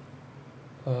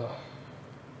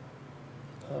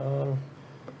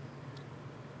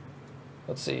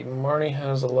 Let's see. Marnie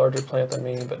has a larger plant than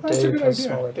me, but That's a Dave good has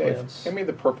idea. smaller Dave, plants. hand me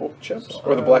the purple chips, So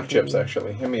or the black I'll chips, do-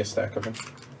 actually. Hand me a stack of them.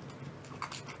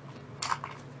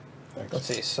 Thanks. Let's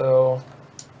see. So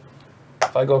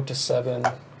if I go up to 7,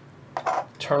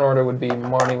 turn order would be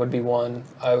Marnie would be 1,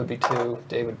 I would be 2,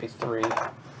 Dave would be 3.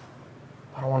 I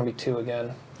don't want to be 2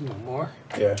 again. You want more?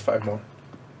 Yeah, 5 more.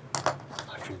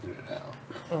 I figured it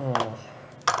out.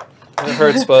 It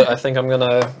hurts, but I think I'm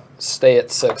gonna stay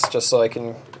at 6 just so I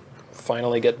can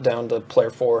finally get down to player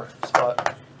 4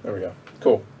 spot. There we go.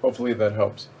 Cool. Hopefully that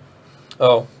helps.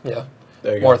 Oh, yeah.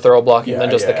 There you More go. thorough blocking Yeah, than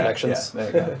just the yeah, connections. Yeah,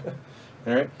 there you go.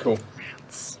 All right, cool.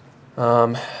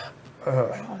 I'm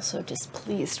also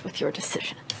displeased with your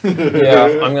decision.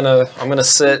 Yeah, I'm gonna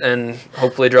sit, and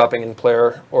hopefully dropping in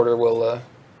player order will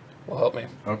help me.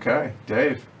 Okay,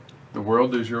 Dave, the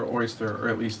world is your oyster, or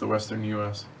at least the Western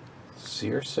U.S. So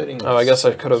you're sitting. Oh, I guess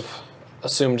I could have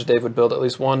assumed Dave would build at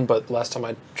least 1, but last time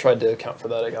I tried to account for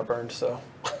that, I got burned. So.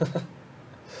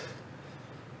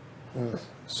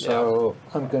 So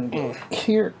I'm going to go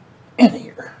here and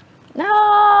here.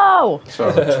 No!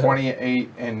 So 28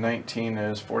 and 19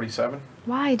 is 47.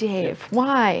 Why, Dave?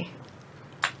 Why?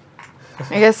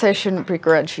 I guess I shouldn't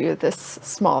begrudge you this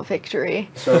small victory.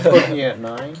 So put me at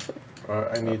 9.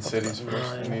 I need cities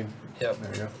first. I need. Yep.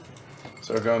 There you go.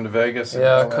 So going to Vegas. and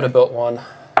Yeah, I LA. could have built 1.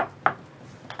 I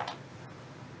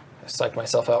psyched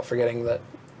myself out forgetting that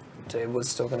Dave was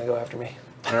still going to go after me.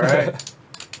 All right.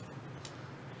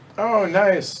 Oh,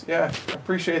 nice. Yeah,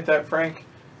 appreciate that, Frank.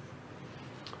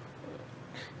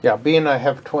 Yeah, being I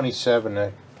have 27,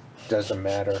 it doesn't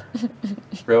matter.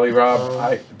 Really,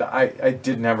 Rob? I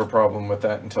didn't have a problem with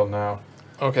that until now.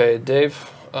 Okay,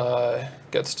 Dave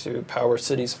gets to power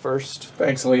cities first.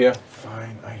 Thanks, Leah.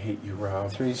 Fine. I hate you,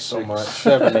 Rob. 3, so 6, much.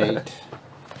 7, 8,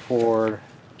 4,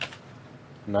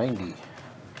 90.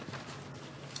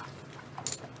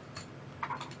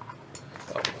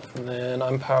 And then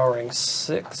I'm powering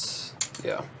 6.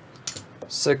 Yeah.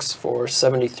 6 for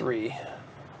 73.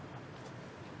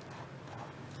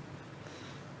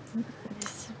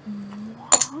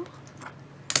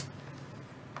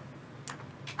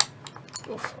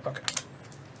 Oof, okay.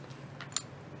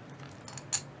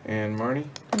 And Marnie?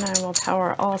 And I will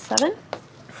power all 7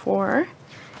 for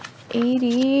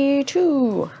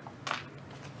 82.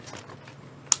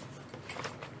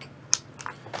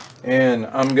 And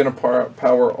I'm going to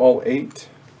power all 8.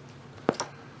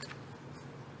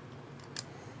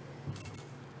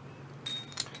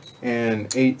 And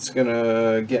 8's going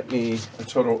to get me a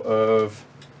total of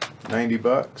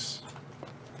 $90.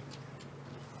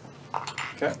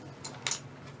 Okay.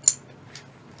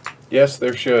 Yes,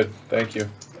 there should. Thank you.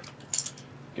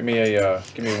 Give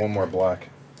me one more black.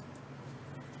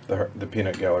 The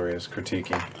peanut gallery is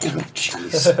critiquing.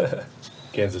 Jeez.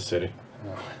 Kansas City.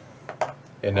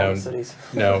 And All now, the cities.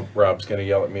 now Rob's gonna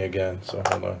yell at me again. So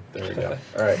hold on. There we go.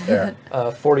 All right, there.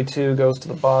 42 goes to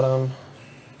the bottom.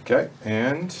 Okay,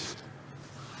 and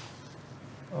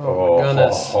Oh my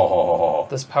goodness.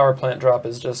 This power plant drop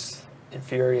is just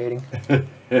infuriating.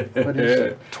 What is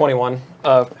it? 21.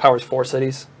 Powers 4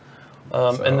 cities.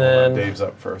 So And then Dave's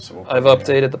up first. So we'll put I've him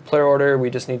here. updated the player order. We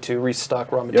just need to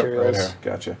restock raw Yep, materials. right here.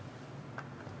 Gotcha.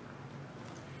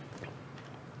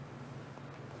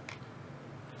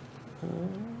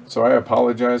 So I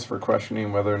apologize for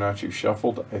questioning whether or not you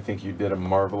shuffled. I think you did a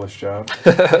marvelous job.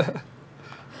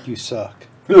 You suck.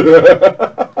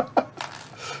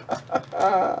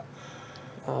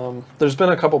 There's been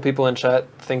a couple people in chat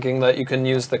thinking that you can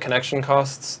use the connection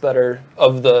costs that are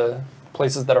of the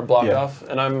places that are blocked Yeah. off,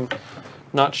 and I'm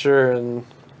not sure and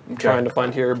Okay. trying to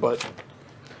find here, but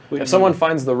if someone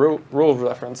finds the rule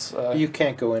reference, You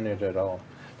can't go in it at all.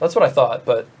 that's what I thought,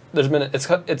 but there's been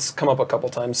it's come up a couple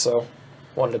times, so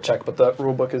wanted to check, but the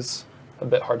rule book is a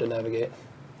bit hard to navigate.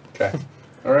 Okay.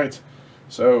 All right.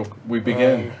 So we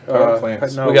begin power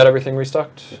plants. no. We got everything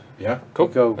restocked. Yeah. Cool.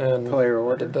 Go And player I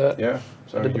order. did that. Yeah.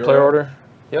 So I did the you're player up. order.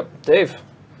 Yep. Dave,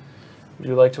 would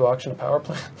you like to auction a power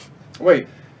plant? Wait.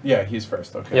 Yeah, he's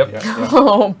first. Okay. Yep. Yeah, yeah.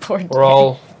 Oh, poor Dave. We're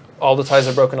all the ties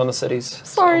are broken on the cities.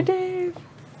 Sorry, so- Dave.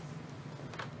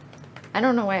 I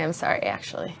don't know why I'm sorry,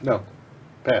 actually. No.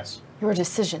 Pass. Your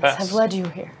decisions Pass. have led you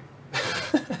here.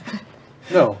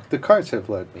 No, the cards have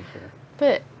led me here.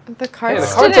 But the cards, the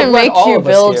cards have didn't led make all you of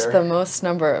us build here. the most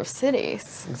number of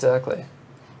cities. Exactly.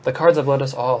 The cards have led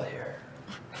us all here.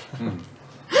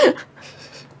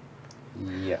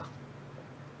 Yeah.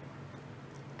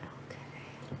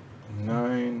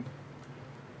 9.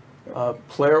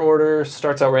 Player order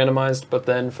starts out randomized, but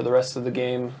then for the rest of the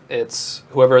game, it's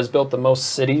whoever has built the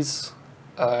most cities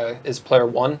is player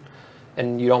 1,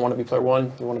 and you don't want to be player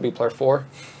 1, you want to be player 4.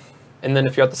 And then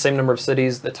if you're at the same number of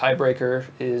cities, the tiebreaker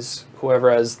is whoever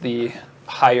has the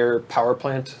higher power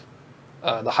plant.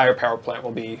 The higher power plant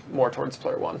will be more towards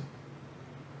player 1.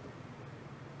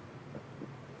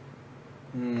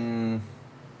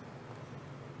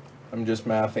 I'm just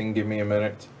mathing. Give me a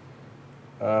minute.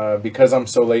 Because I'm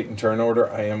so late in turn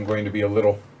order, I am going to be a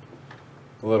little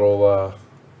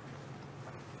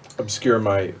obscure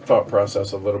my thought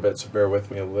process a little bit, so bear with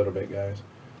me a little bit, guys.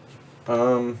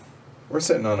 We're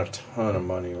sitting on a ton of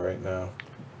money right now.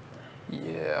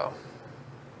 Yeah.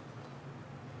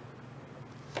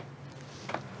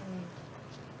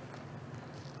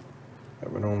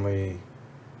 That would only...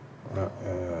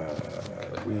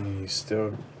 we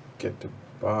still get to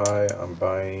buy. I'm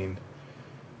buying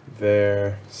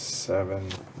there. 7.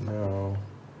 No.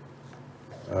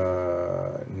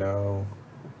 No.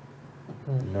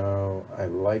 No. I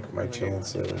like my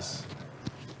chances.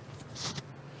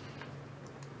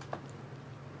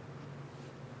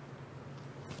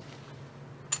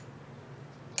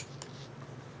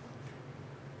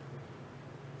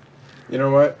 You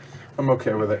know what? I'm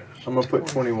okay with it. I'm gonna put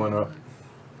 21 up.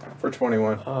 For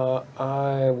 21.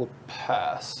 I will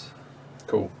pass.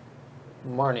 Cool.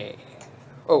 Marnie.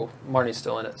 Oh, Marnie's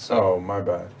still in it, so Oh, my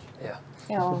bad. yeah.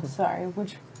 Oh, sorry.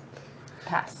 Which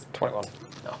pass? 21.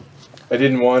 No. I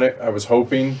didn't want it. I was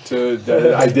hoping to.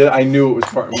 I knew it was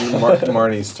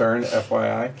Marnie's turn.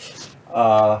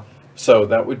 FYI. So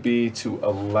that would be to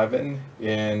 11.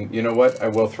 And you know what? I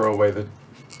will throw away the.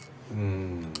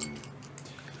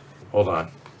 Hold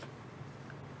on.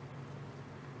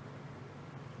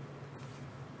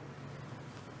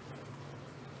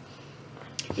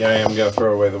 Yeah, I am gonna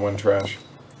throw away the one trash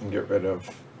and get rid of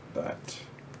that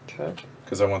Okay.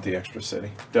 because I want the extra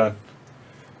city. Done.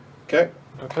 Okay.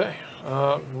 Okay.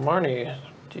 Marnie,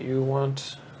 do you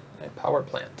want a power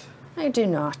plant? I do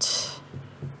not.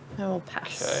 I will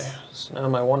pass. Okay. So now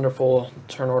my wonderful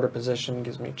turn order position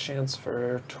gives me a chance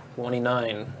for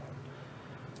 29.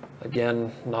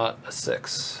 Again, not a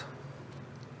 6.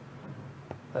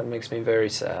 That makes me very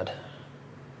sad.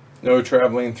 No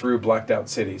traveling through blacked out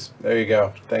cities. There you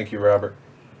go. Thank you, Robert.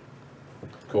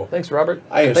 Cool. Thanks, Robert.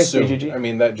 I Thanks, assume. BGG. I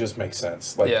mean, that just makes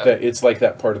sense. Like Yeah. that, it's like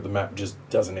that part of the map just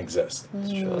doesn't exist. It's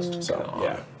just So gone.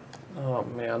 yeah, Oh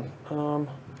man.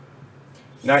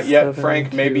 not yet, 7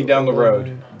 Frank. Maybe to down the road,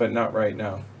 11, but not right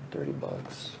now. $30.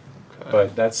 Okay.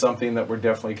 But that's something that we're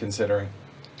definitely considering.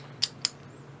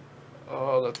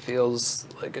 Oh, that feels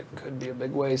like it could be a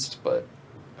big waste, but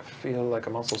I feel like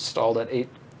I'm also stalled at 8,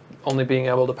 only being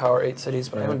able to power 8 cities,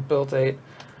 but I haven't built 8.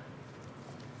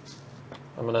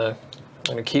 I'm gonna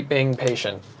keep being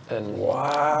patient and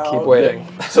Wow. keep waiting.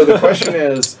 So the question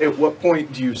is, at what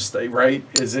point do you stay, right?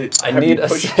 Is it, I have need you a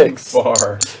pushed 6. too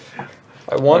far?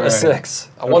 I want All a right. 6.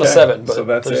 I want a Okay, 7, but so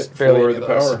that's there's it barely for any the of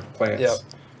those. power plants. Yep.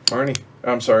 Marnie,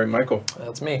 I'm sorry, Michael.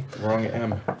 That's me. Wrong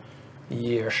M.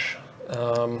 Yeesh.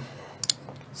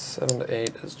 7 to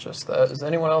 8 is just that. Is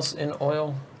anyone else in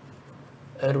oil?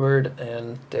 Edward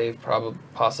and Dave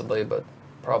possibly, but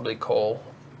probably coal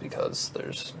because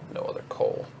there's no other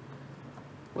coal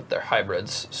with their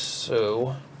hybrids.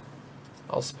 So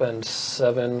I'll spend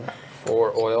 7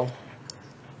 for oil.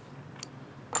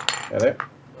 Got it?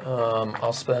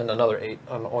 I'll spend another 8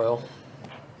 on oil.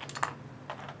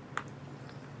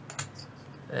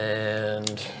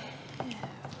 And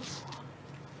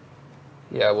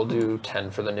yeah, we'll do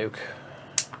 10 for the nuke.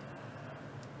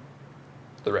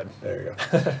 The red. There you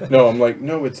go. No, I'm like,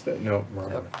 no, it's the, no,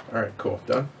 wrong Yep. one. All right, cool.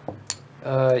 Done?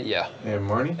 Yeah. And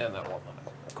Marnie? And that one.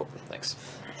 Cool. Thanks.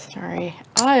 Sorry,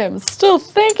 I am still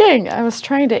thinking. I was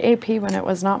trying to AP when it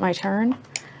was not my turn,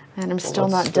 and I'm still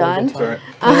that's not still a done. good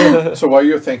All right. So while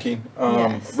you're thinking,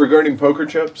 Yes. regarding poker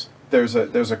chips, there's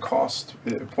a cost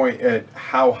point at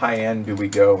how high end do we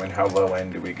go and how low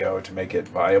end do we go to make it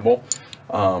viable.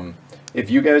 If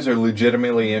you guys are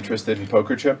legitimately interested in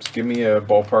poker chips, give me a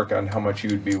ballpark on how much you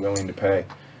would be willing to pay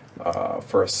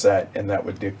for a set, and that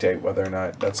would dictate whether or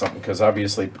not that's something. Because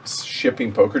obviously,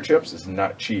 shipping poker chips is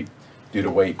not cheap due to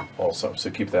weight, also. So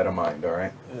keep that in mind. All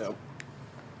right. Yep.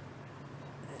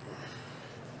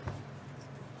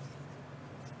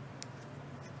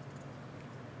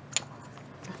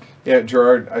 Yeah,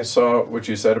 Gerard, I saw what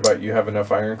you said about you have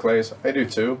enough iron clays. I do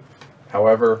too.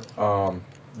 However,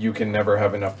 you can never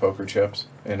have enough poker chips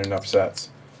in enough sets.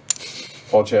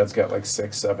 Paul Chad's got like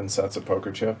 6, 7 sets of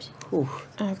poker chips.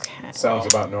 Okay. Sounds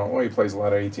about normal. He plays a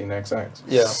lot of 18XX.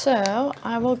 Yeah. So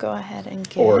I will go ahead and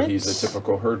get. Or he's a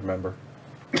typical herd member.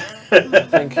 I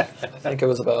think it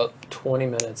was about 20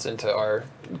 minutes into our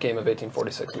game of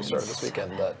 1846 we started this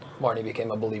weekend that Marnie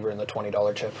became a believer in the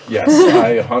 $20 chip. Yes,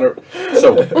 I 100.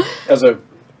 So,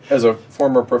 as a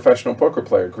former professional poker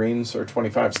player, greens or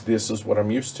 25s, this is what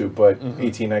I'm used to. But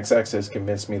 18XX has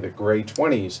convinced me that gray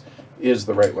 20s is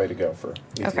the right way to go for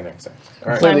 18XX. All right. So I'm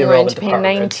Completely going irrelevant to to pay Power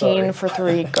Grid, 19 sorry. for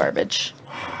 3 garbage.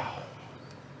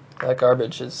 That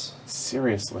garbage is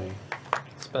Seriously.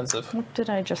 expensive. What did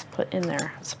I just put in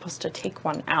there? I was supposed to take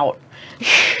one out.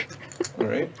 All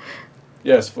right.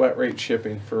 Yes, flat rate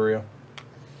shipping for real.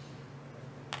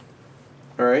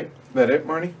 All right. That it,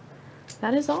 Marnie?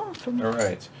 That is all from me. All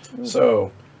right.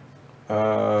 So,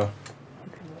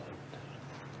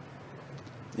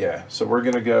 yeah. So we're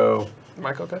gonna go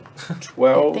Mike, okay?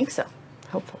 12. I think so.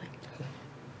 Hopefully.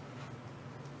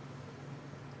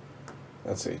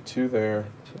 Let's see, 2 there.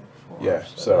 4, Yeah,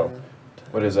 7, so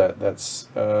what is that? That's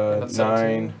that's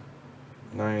 17.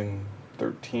 9,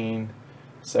 13,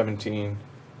 17,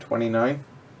 29.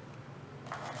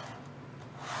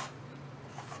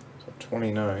 So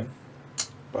 29.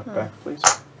 Buck back, please.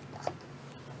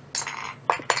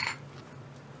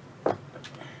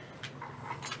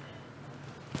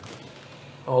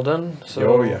 All done?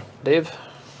 So, Oh, yeah. Dave?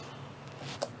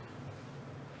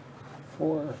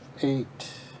 4, 8,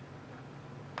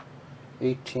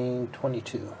 18,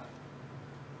 22.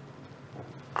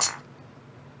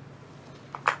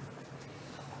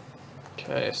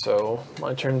 Okay, so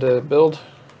my turn to build.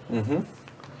 Mm-hmm.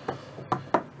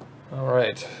 All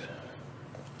right.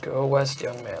 Go west,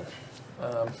 young man.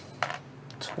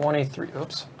 23.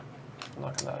 Oops. I'm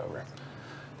knocking that over.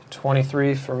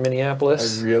 23 for I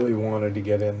Minneapolis. really wanted to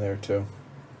get in there too.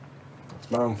 It's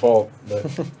my own fault, but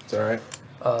it's all right.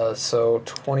 So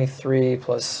 23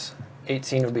 plus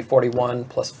 18 would be 41,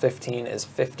 plus 15 is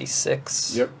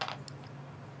 56. Yep.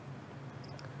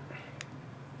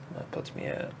 That puts me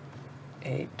at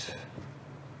 8.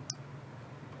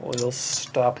 We'll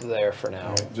stop there for now.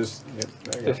 All right, just yep,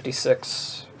 there you go.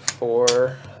 56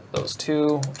 for those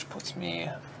 2, which puts me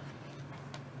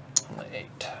on the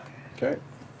 8. Okay.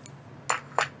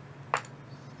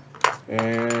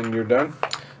 And you're done?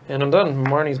 And I'm done.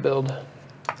 Marnie's build.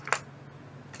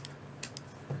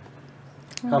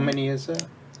 How many is that?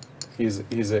 He's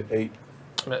at 8.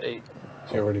 I'm at 8.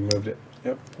 He already moved it.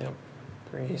 Yep. Yep.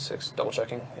 3, 6, double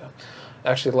checking. Yeah.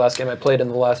 Actually, the last game I played in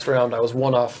the last round, I was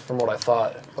 1 off from what I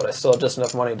thought, but I still have just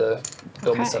enough money to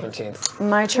build Okay. the 17th.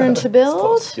 My turn to build.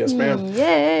 close. Yes, ma'am.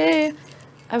 Yay!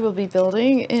 I will be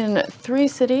building in 3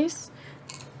 cities,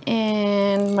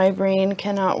 and my brain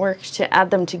cannot work to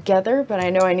add them together, but I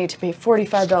know I need to pay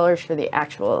 $45 for the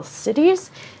actual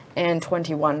cities and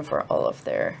 $21 for all of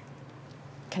their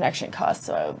connection costs.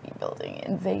 So I will be building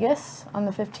in Vegas on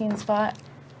the 15th spot,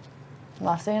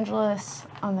 Los Angeles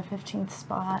on the 15th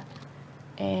spot,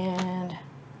 And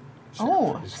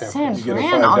San You get a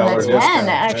Fran on $5 the 10, discount.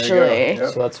 actually. There you go.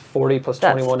 Yep. So that's 40 plus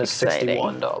That's 21 is exciting.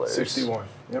 $61. 61.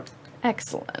 Yep.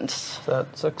 Excellent. Is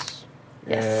that 6?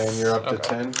 Yes. And you're up to Okay.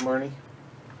 10, Marnie?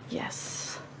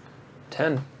 Yes.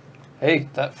 10. Hey,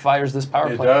 that fires this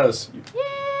power It plant. does.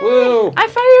 Woo! I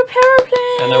fire a power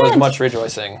plant! And there was much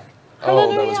rejoicing. Oh,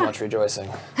 there was Hallelujah. much rejoicing.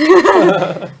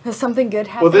 Has something good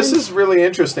happened? Well, this is really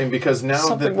interesting because now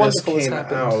Something that this wonderful has came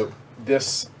happened. out,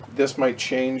 this might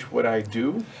change what I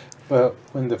do. But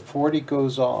when the 40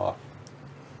 goes off,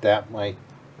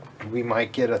 we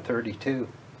might get a 32.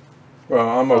 Well,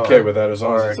 I'm okay Or- with that as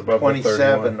long as or it's above 27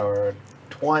 the 31. or a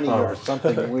 20 or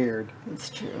something weird It's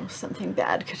true. Something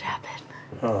bad could happen.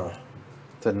 Huh.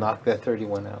 to knock that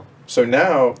 31 out. So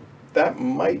now that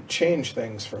might change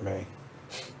things for me.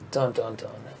 Dun dun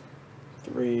dun.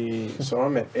 3. So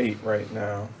I'm at 8 right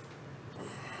now.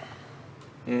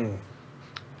 I'm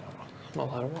all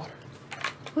out of water.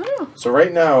 Wow. So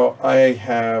right now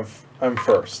I'm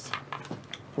first.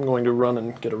 I'm going to run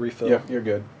and get a refill. Yep, you're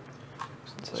good.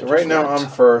 Since I So right just now went. I'm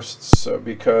first, so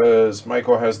because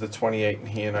Michael has the 28 and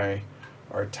he and I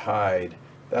are tied.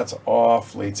 That's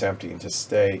awfully tempting to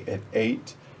stay at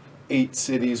 8. 8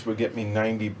 cities would get me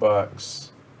 $90.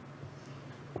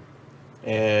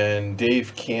 And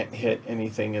Dave can't hit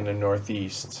anything in the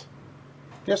Northeast.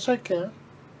 Yes, I can.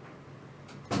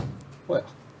 Well,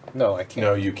 no, I can't.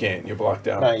 No, you can't. You're blocked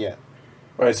out. Not yet.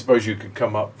 Well, I suppose you could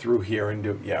come up through here and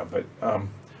do, yeah, but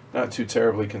not too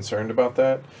terribly concerned about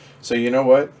that. So you know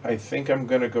what? I think I'm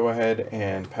going to go ahead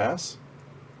and pass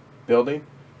building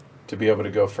to be able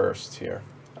to go first here.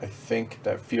 I think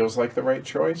that feels like the right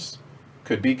choice.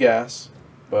 Could be gas,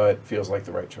 but feels like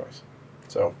the right choice.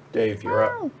 So, Dave, you're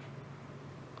up. Wow.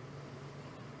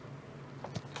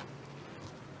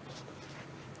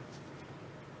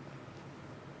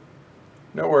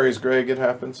 No worries, Greg. It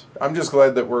happens. I'm just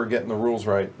glad that we're getting the rules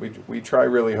right. We try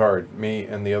really hard, me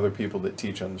and the other people that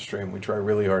teach on the stream. We try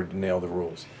really hard to nail the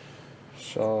rules.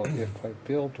 So if I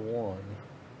build one,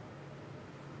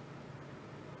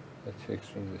 that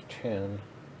takes me to 10.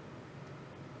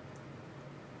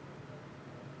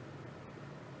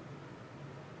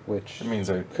 Which It means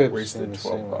I could wasted be the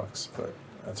same one. $12, but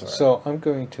that's all right. So I'm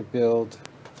going to build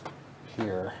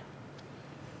here.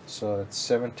 So it's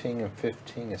 17 and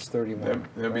 15 is 31.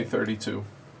 That'd be right? 32.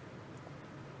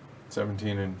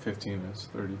 17 and 15 is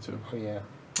 32. Oh yeah,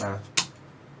 Math.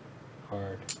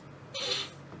 hard.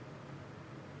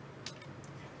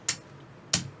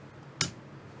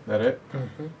 That it?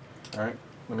 Mm-hmm. All right.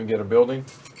 Let me get a building.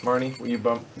 Marnie, will you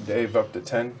bump Dave up to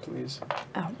 10, please?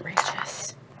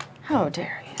 Outrageous. How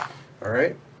dare you? All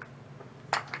right.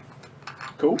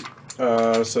 Cool.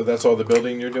 So that's all the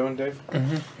building you're doing, Dave?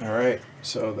 Mm-hmm. All right.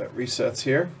 So that resets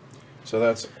here. So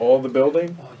that's all the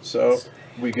building. So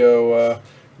we go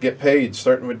get paid,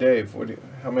 starting with Dave.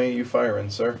 How many are you firing,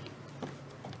 sir?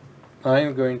 I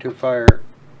am going to fire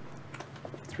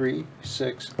 3,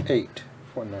 6, 8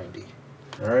 for 90.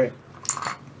 All right.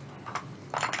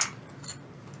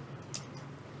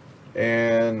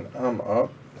 And I'm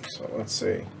up. So let's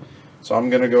see. So I'm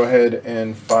going to go ahead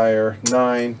and fire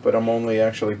 9, but I'm only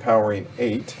actually powering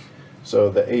 8. So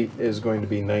the 8 is going to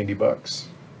be $90.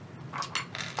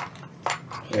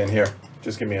 And here,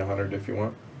 just give me 100 if you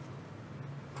want.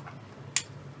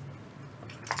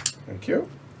 Thank you.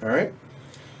 All right.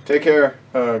 Take care,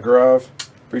 Grav.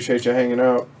 Appreciate you hanging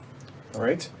out. All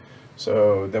right.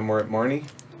 So then we're at Marnie.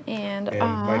 And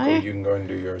Michael, you can go and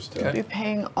do yours too. I'll be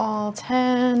paying all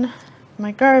 10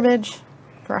 my garbage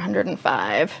for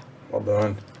 105. Well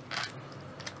done.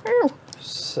 Ooh.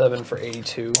 7 for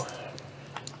 82.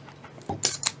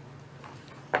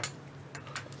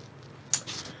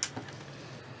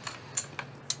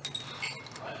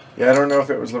 Yeah, I don't know if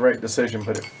it was the right decision,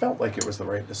 but it felt like it was the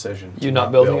right decision. to You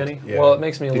not building build. any? Yeah. Well, it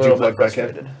makes me a Did little you bit plug back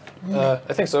in? frustrated.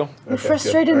 I think so. You're Okay,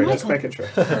 frustrated, good. All right, just Michael. making sure.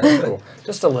 All right, cool.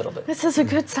 Just a little bit. This is a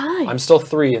good sign. I'm still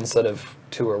 3 instead of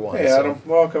 2 or 1. Hey, so. Adam,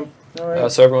 welcome. All right.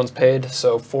 So everyone's paid,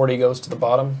 so 40 goes to the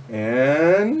bottom.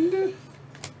 And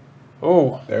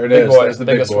Ooh, there it big is. boy, There's the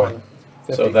big biggest boy. one.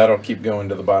 50. So that'll keep going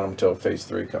to the bottom until phase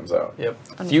 3 comes out. Yep.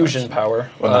 Fusion power.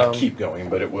 Well, not keep going,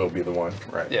 but it will be the one.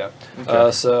 Right. Yeah.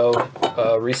 Okay. So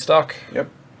restock, Yep.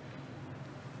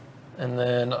 and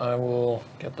then I will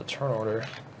get the turn order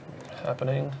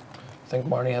happening. I think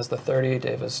Marnie has the 30,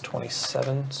 Dave has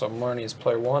 27, so Marnie is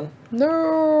player 1.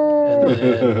 No. And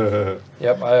then,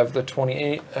 yep, I have the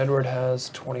 28. Edward has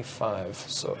 25,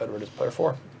 so Edward is player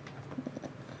 4.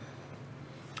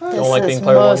 This Don't like is being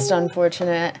player most 1.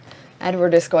 unfortunate.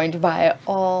 Edward is going to buy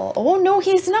all. Oh no,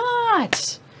 he's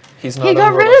not. He's not. He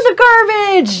got rid of the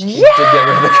garbage. He did get rid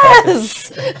of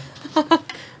the Yes.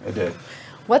 I did.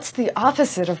 What's the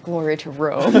opposite of glory to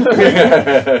Rome?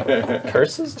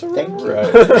 Curses to Rome? Thank you.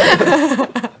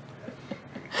 Right.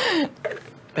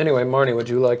 Anyway, Marnie, would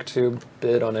you like to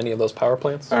bid on any of those power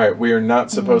plants? All right, we are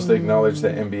not supposed to acknowledge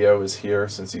that MBO is here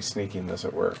since he's sneaking this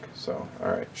at work. So, all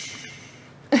right. Shh.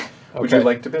 Would you Okay.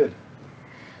 like to bid?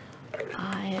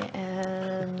 I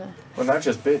am Well, not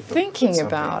just bid. But thinking bid something.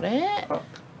 about it.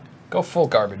 Go full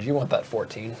garbage. You want that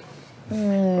 14.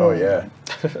 Oh, yeah.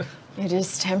 It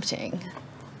is tempting.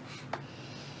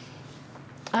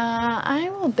 I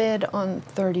will bid on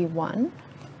 31.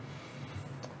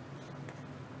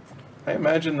 I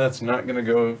imagine that's not going to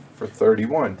go for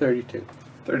 31. 32.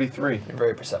 33. You're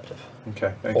very perceptive.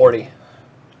 Okay. Thank 40. You.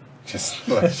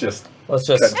 Let's just Let's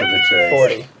cut just to the chase.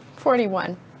 40.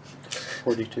 41.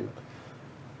 42.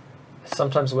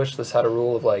 Sometimes wish this had a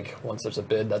rule of like, once there's a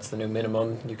bid, that's the new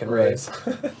minimum you can Right. raise.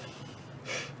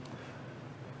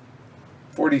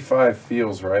 45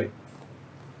 feels right.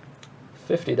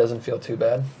 50 doesn't feel too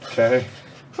bad. Okay.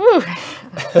 Whew.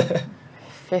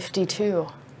 52.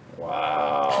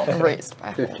 Wow. Raised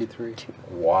by 53.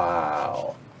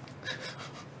 Wow.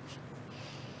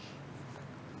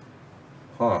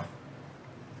 Huh.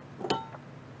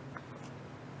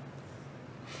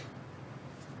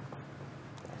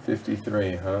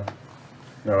 $53, huh?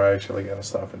 No, I actually gotta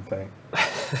stop and think.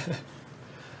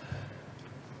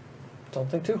 Don't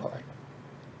think too hard.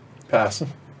 Pass.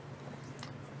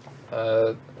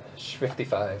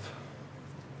 55.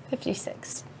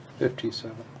 56.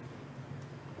 57.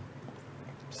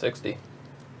 60.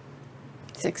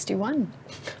 61.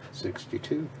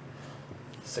 62.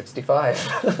 65.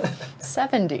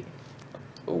 70.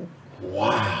 Ooh,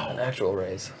 Wow. an actual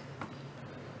raise.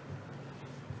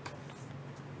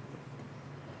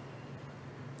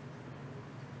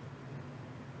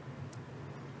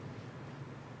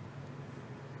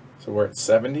 So we're at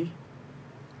 70?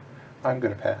 I'm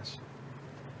going to pass.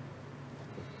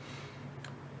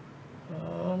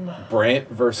 Brant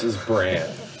versus Brant.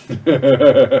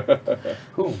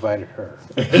 Who invited her?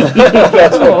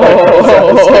 That's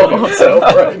what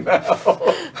myself right now.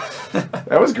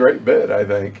 That was a great bid, I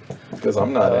think, because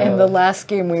I'm not In in. the last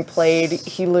game we played,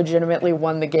 he legitimately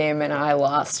won the game and I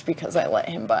lost because I let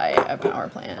him buy a power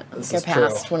plant. This I is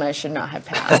passed true. when I should not have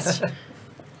passed.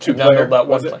 Two-player, that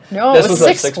was one it? play. No, This it was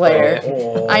a 6-player.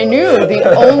 Oh. I knew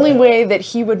the only way that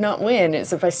he would not win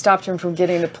is if I stopped him from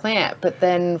getting the plant, but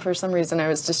then for some reason I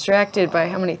was distracted by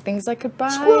how many things I could buy.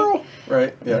 Squirrel.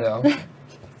 Right, yeah.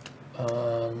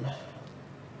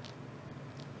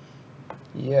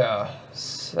 Yeah,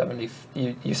 70.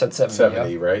 You said 70.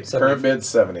 70, yeah? right? 70. Current bid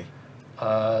 70.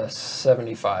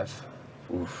 75.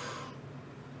 Oof.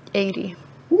 80.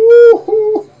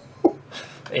 Woo-hoo.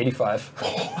 85.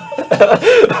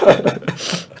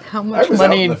 How I much was out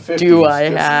money in the 50s, do I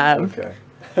just- have? Okay.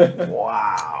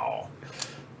 Wow.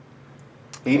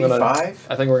 85?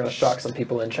 I think we're going to shock some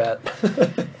people in chat.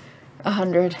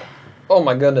 100. Oh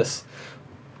my goodness.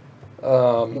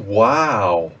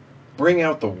 Wow. Bring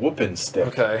out the whooping stick.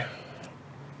 Okay.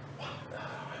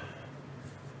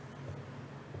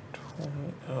 20,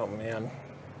 oh man.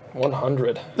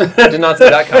 100. Did not see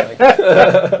that coming.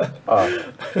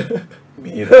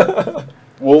 Me either.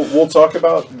 We'll talk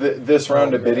about this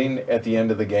round of bidding at the end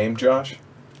of the game, Josh.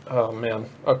 Oh man.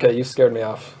 Okay, you scared me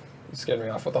off. You scared me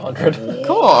off with 100.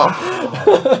 Cool.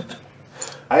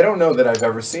 I don't know that I've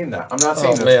ever seen that. I'm not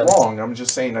saying Oh, it's man. wrong. I'm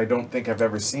just saying I don't think I've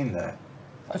ever seen that.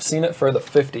 I've seen it for the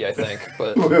 50, I think,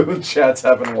 but Chat's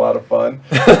having a lot of fun.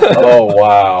 Oh,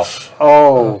 wow.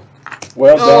 Oh.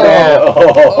 Well done. Oh.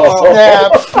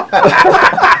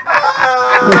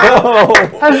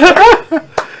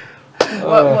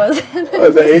 What was it?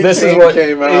 The 18 this is what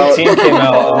came out. 18 came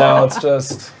out, and now it's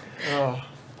just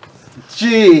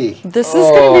Gee. This is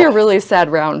going to be a really sad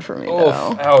round for me, oh,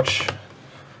 though. ouch.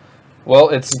 Well,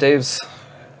 it's Dave's.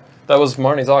 That was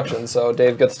Marnie's auction, so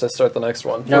Dave gets to start the next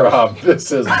one. Rob,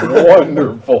 this is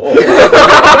wonderful. Put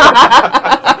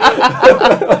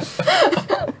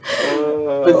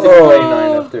the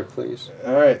 29 up there, please.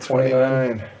 All right,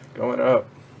 29. Going up.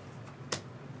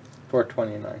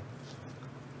 429.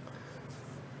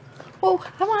 Oh,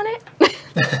 I'm on it.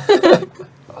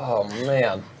 Oh,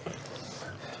 man.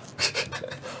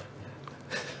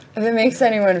 If it makes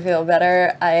anyone feel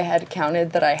better, I had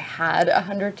counted that I had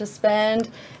 100 to spend,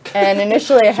 and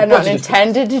initially I had not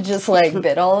intended to just like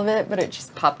bid all of it, but it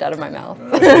just popped out of my mouth.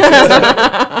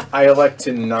 I elect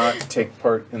to not take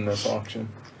part in this auction.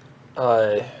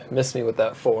 Missed me with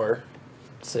that 4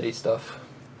 city stuff.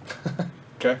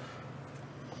 Okay.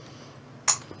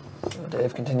 So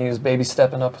Dave continues baby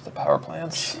stepping up with the power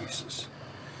plants. Jesus.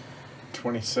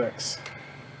 26.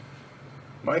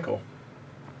 Michael.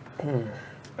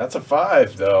 That's a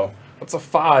 5, though. That's a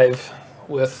 5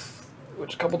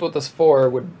 which coupled with this 4 I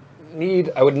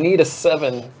would need a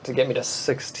 7 to get me to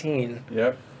 16.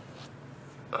 Yep.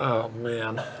 Oh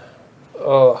man.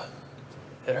 Oh,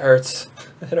 it hurts.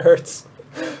 It hurts.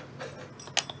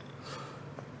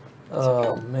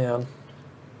 Oh man.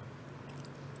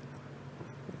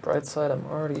 Bright side, I'm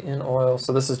already in oil,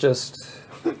 so this is just.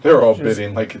 They're all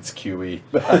bidding like it's QE.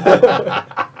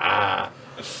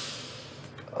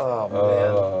 Oh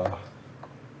man.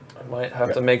 I might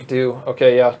have to make do.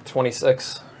 Okay, yeah,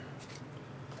 26.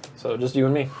 So just you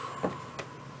and me.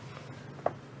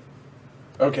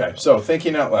 Okay, so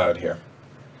thinking out loud here.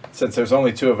 Since there's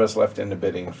only 2 of us left in the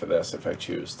bidding for this, if I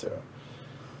choose to,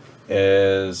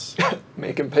 is...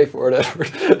 Make him pay for it,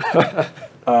 Edward.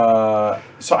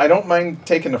 So I don't mind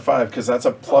taking the 5, because that's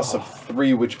a plus of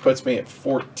 3, which puts me at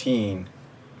 14.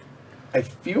 I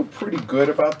feel pretty good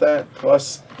about that.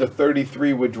 Plus, the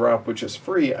 33 would drop, which is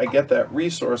free. I get that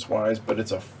resource-wise, but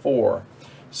it's a 4.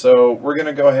 So we're going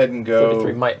to go ahead and go...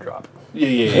 33 might drop.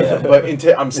 Yeah. But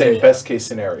I'm saying best case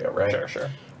scenario, right? Sure.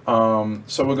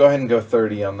 So we'll go ahead and go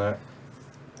 30 on that.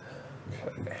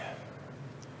 Okay.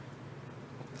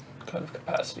 What kind of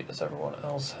capacity does everyone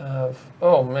else have?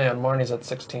 Oh man, Marnie's at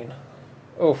 16.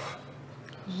 Oof.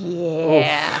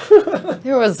 Yeah.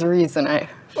 There was a reason I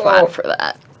fought for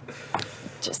that.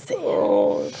 Just saying.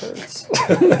 Oh, it hurts.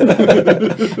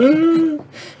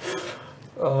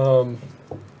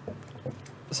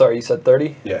 Sorry, you said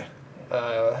 30? Yeah.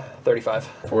 35.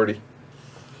 40.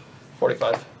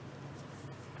 45.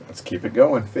 Let's keep it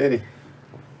going. 50.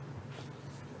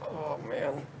 Oh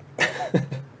man.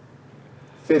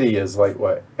 Fitty is like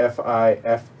what?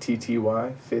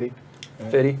 F-I-F-T-T-Y? Fitty?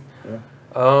 50. Yeah.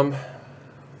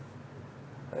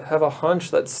 I have a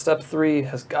hunch that step 3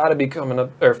 has got to be coming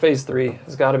up, or phase 3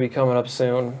 has got to be coming up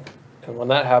soon. And when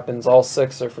that happens, all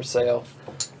 6 are for sale.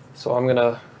 So I'm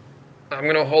gonna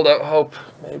hold out hope.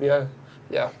 Maybe yeah.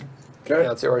 Okay.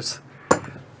 Yeah, it's yours.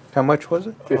 How much was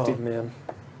it? 50. Oh man.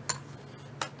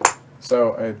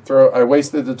 So I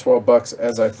wasted the $12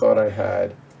 as I thought I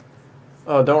had.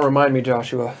 Oh, don't remind me,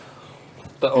 Joshua.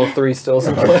 The 03 still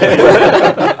isn't playing.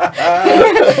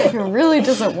 He really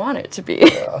doesn't want it to be.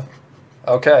 Yeah.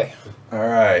 Okay. All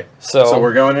right. So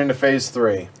we're going into phase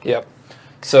 3. Yep.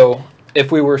 So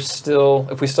if we still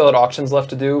had auctions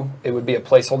left to do, it would be a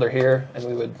placeholder here, and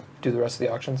we would do the rest of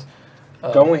the auctions.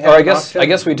 Don't we have Or an auction? I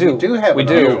guess we do. We do have We an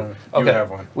do. auction. You Okay. have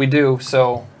one. We do.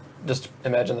 So just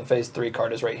imagine the phase 3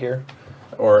 card is right here.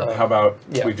 Or how about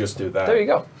yeah. we just do that? There you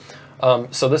go.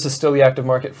 So this is still the active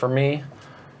market for me.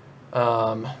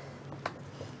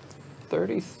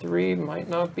 33 might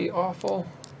not be awful.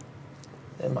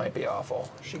 It might be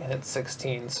awful. She can hit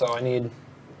 16, so I need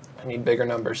bigger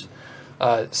numbers.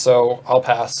 So I'll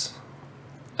pass.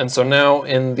 And so now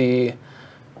in the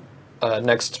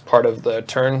next part of the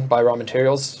turn, buy raw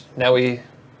materials. Now we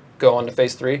go on to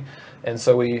phase 3. And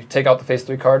so we take out the phase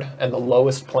 3 card and the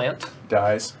lowest plant.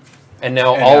 Dies. And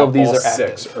now And all now of these all are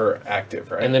active. 6 are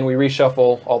active, right? And then we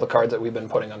reshuffle all the cards that we've been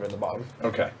putting under the bottom.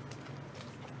 Okay.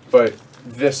 But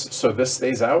this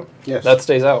stays out? Yes. That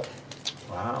stays out.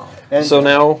 Wow. And, So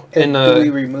now and do we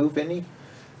remove any?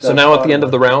 so now at the end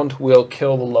of the round, we'll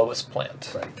kill the lowest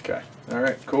plant. Right. Okay. All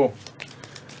right. Cool.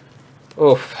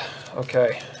 Oof.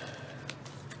 Okay.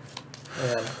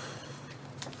 Man.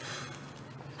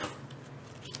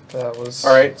 That was...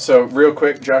 All right. So real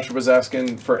quick, Joshua was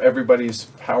asking for everybody's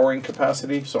powering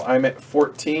capacity. So I'm at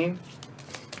 14.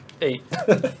 8.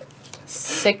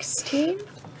 16?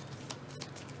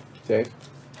 Dave?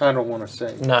 I don't want to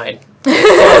say. 9. Not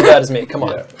as bad as me. Come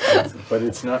on. Yeah, but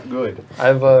it's not good.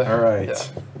 I've All right. Yeah,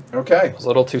 Okay. I was a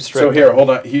little too strict. So here, hold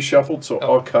on. He shuffled, so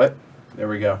Oh. I'll cut. There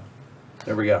we go.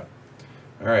 There we go.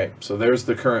 All right. So there's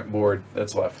the current board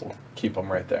that's left. We'll keep them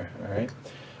right there. All right.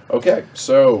 Okay.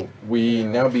 So we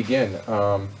now begin.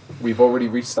 We've already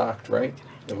restocked, right?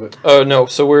 Oh no.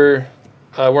 So we're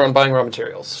on buying raw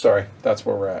materials. Sorry, that's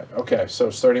where we're at. Okay. So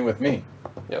starting with me.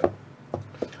 Yep.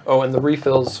 Oh, and the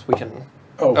refills we can.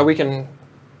 Oh. We can.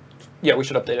 Yeah, we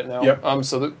should update it now. Yep.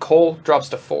 So the coal drops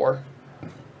to 4.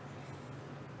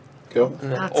 Go. And then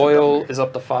That's a oil bummer. is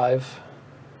up to 5.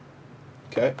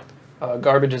 Okay.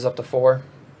 Garbage is up to 4.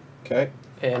 Okay.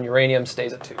 And uranium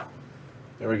stays at 2.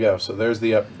 There we go. So there's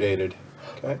the updated.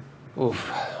 Okay.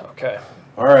 Oof. Okay.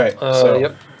 All right. So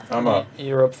Yep. I'm up.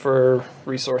 You're up for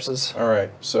resources. All right.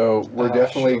 So we're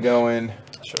definitely should've- going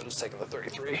Should have just taken the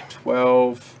 33.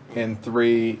 12 and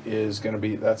 3 is going to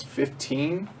be, that's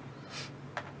 15.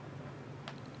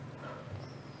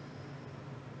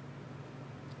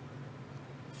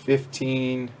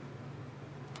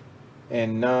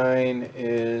 And 9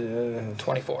 is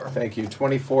 24. Thank you.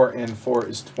 24 and 4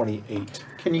 is 28.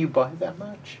 Can you buy that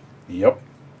much? Yep,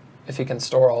 If you can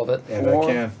store all of it. and 4. I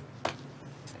can.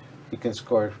 You can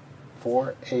score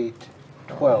 4, 8,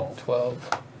 12. 12.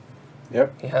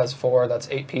 Yep, He has 4. That's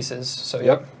 8 pieces. So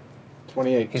yep.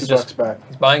 28. He's $2 just- back.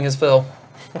 He's buying his fill.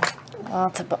 Oh,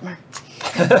 that's a bummer.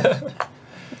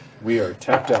 We are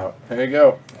tapped out. There you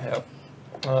go. Yep.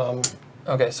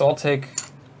 Okay, so I'll take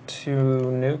 2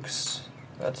 nukes.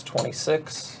 That's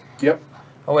 26. Yep.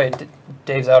 Oh wait,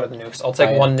 Dave's out of the nukes. I'll take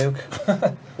I am. 1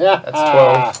 nuke. Yeah.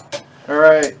 That's 12. All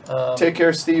right. Um, Take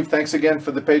care, Steve. Thanks again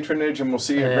for the patronage, and we'll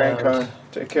see you at Grand And- Con.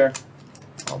 Take care.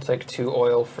 I'll take 2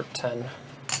 oil for 10.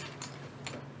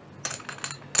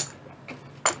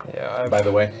 Yeah, By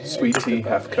the way, sweet tea,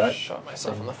 half cut. shot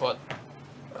myself in the foot.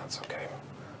 That's okay.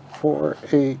 4,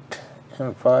 8,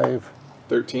 and 5,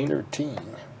 13. 13.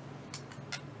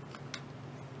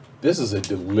 This is a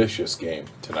delicious game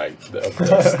tonight.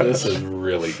 This is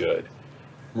really good.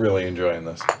 Really enjoying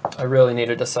this. I really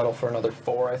needed to settle for another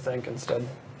 4, I think, instead.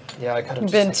 Yeah, I could have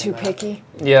You've just been taken too that. picky.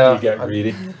 Yeah. You got I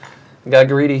greedy. got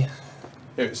greedy.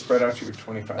 Here, spread out your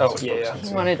 25. Oh, so yeah, folks yeah. can You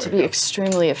see. want it to There be you go.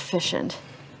 extremely efficient.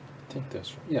 I think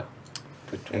that's right. Yeah.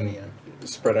 Put 20 in.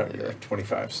 Spread out your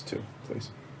 25s too, please.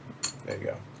 There you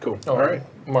go. Cool. Oh, All right.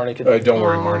 Marnie could. Don't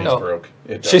worry, Oh. Marnie's Oh. broke.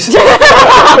 It does. She's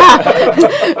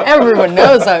Everyone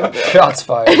knows I'm. shots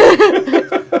fired.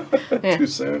 Yeah. Too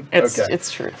soon? It's okay.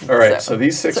 it's true. All right, so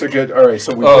these 6 are good. All right,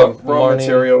 so we got raw Marnie-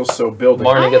 materials, so building.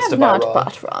 Marnie I gets have to buy not raw.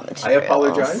 bought raw materials. I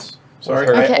apologize. Sorry,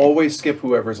 her. I Okay. always skip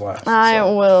whoever's last. I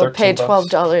so. will 13 pay bucks.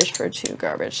 $12 for 2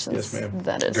 garbage, since Yes, ma'am.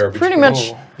 that is Garbage pretty can.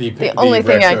 much Ooh. the only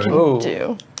thing I can Ooh.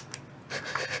 do.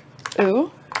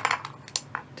 Ooh.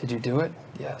 Did you do it?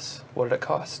 Yes. What did it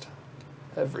cost?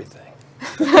 Everything.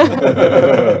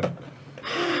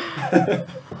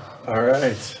 All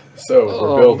right, so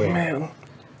we're building. Man.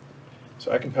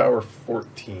 So I can power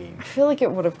 14. I feel like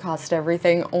it would have cost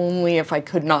everything only if I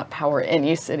could not power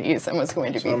any cities and was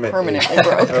going to So I'm be at permanently 8.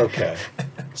 broke. Okay,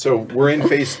 so we're in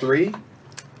phase 3.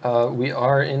 We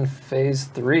are in phase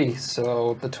 3,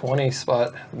 so the 20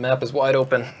 spot map is wide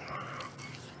open.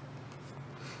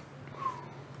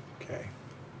 Okay.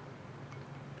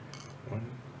 1,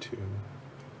 2,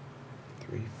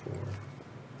 3, 4,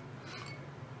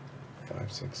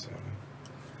 5, 6, 7.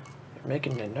 You're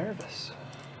making me nervous.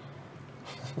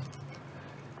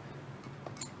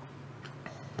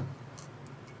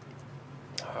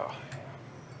 Oh.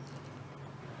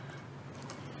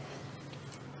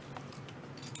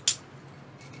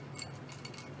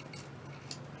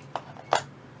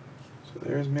 So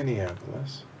there's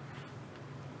Minneapolis.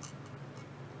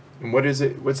 And what is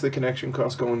it? What's the connection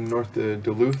cost going north to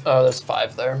Duluth? Oh, there's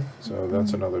 5 there. So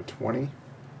that's another 20.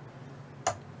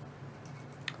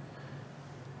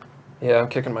 Yeah, I'm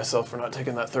kicking myself for not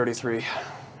taking that 33.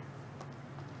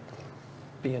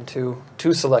 Being too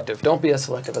selective. Don't be as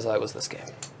selective as I was this game.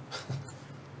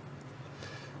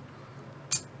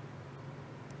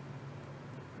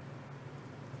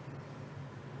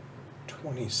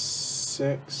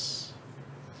 $26.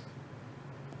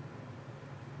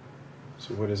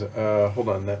 So what is it? Hold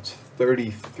on, that's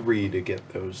 33 to get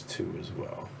those 2 as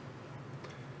well.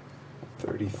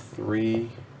 33.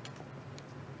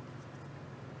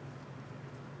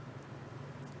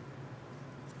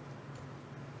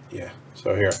 Yeah,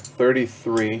 so here,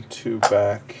 33, 2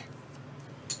 back.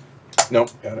 Nope,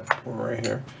 got it, we're right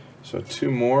here. So 2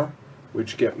 more,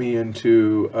 which get me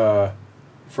into,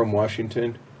 from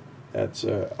Washington. That's,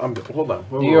 hold on.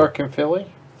 New York and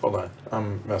Philly? Hold on,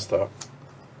 I'm messed up.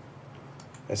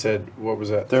 I said, what was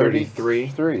that, 33?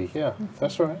 3, yeah.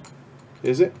 That's right.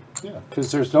 Is it? Yeah,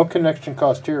 because there's no connection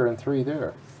cost here and 3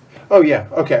 there. Oh, yeah,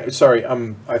 okay, sorry,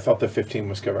 I thought the 15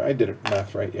 was covered. I did it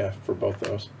math right, yeah, for both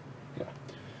those. Yeah.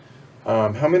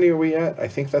 How many are we at? I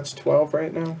think that's 12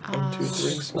 right now. 1, 2,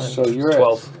 3. So you're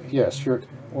 12. at, yes, you're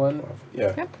 1.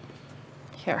 Yeah, Yep.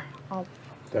 Here, I'll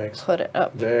thanks. put it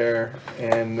up. There,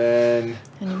 and then,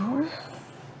 Any more?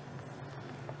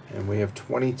 and we have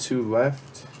 22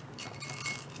 left.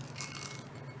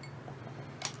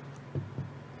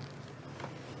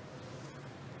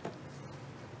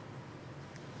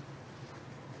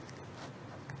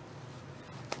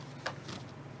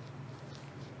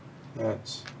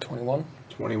 That's 21.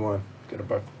 21. Get a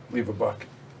buck. Leave a buck.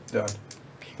 Done.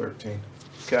 13.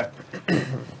 Okay.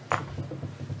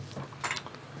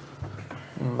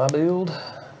 My build.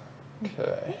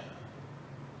 Okay.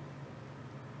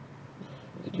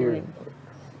 You're,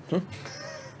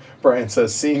 Brian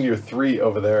says, seeing your 3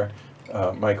 over there,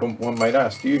 Michael, one might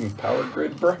ask, do you even power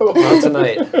grid, bro? Not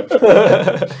tonight.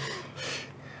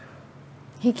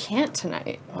 He can't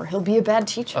tonight, or he'll be a bad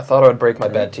teacher. I thought I would break my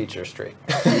bad teacher straight.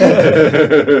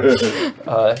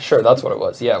 Sure, that's what it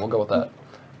was. Yeah, we'll go with that.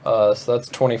 So that's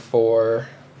 24.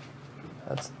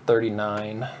 That's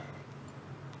 39.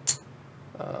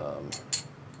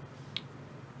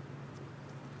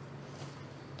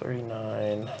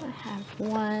 39. I have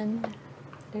one.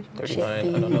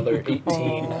 39 and another 18.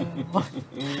 Oh.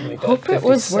 Make that Hope it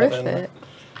was worth 57. it.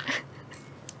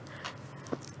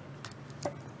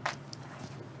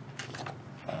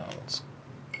 Let's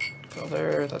go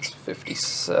there. That's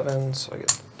 57, so I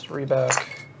get 3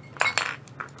 back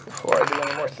before I do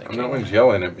any more thinking. No one's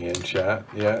yelling at me in chat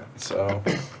yet, so.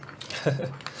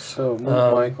 So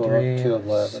move Michael 3, up to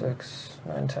 11. 6,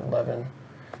 9, 10, 11.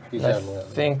 He's And at I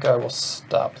 11. think I will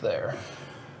stop there.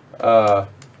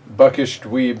 Buckish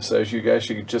Dweeb says you guys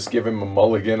should just give him a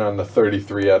mulligan on the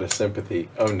 33 out of sympathy.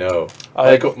 Oh no.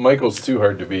 Michael's too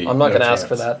hard to beat. I'm not No going to ask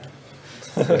for chance.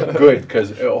 that. Good,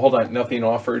 because hold on, nothing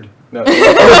offered.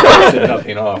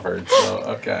 Nothing offered. So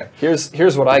okay,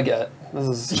 Here's what I get.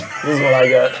 This is what I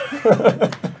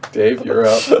get. Dave, you're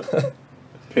up.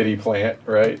 Pity plant,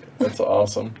 right? That's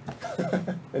awesome.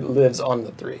 It lives on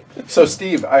the 3. So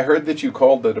Steve, I heard that you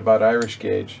called it about Irish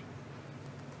Gauge.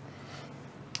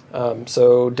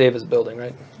 So Dave is building,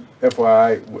 right?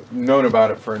 FYI, known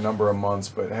about it for a number of months,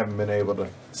 but haven't been able to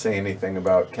say anything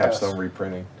about capstone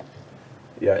reprinting.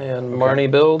 Yeah. And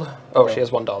Marnie build. Oh, she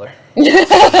has $1.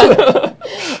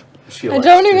 I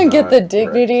don't even get the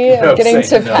dignity of getting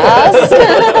to no. pass.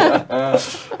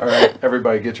 All right,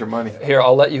 everybody, get your money. Here,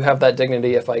 I'll let you have that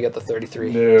dignity if I get the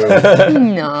 33. No.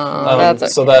 No, that's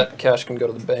okay. So that cash can go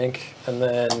to the bank, and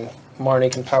then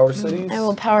Marnie can power cities. I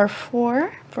will power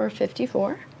 4 for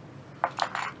 54.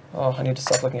 Oh, I need to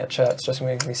stop looking at chat. It's just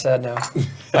making me sad now.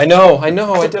 I know, I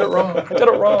did it wrong.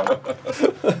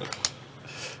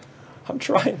 I'm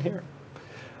trying here.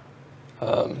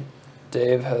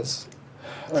 Dave has...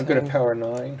 I'm going to power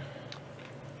 9.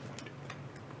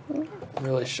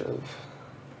 Really should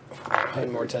have paid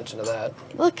more attention to that.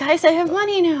 Look, guys, I have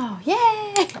money now.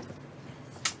 Yay!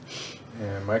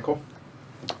 And Michael?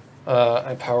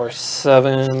 I power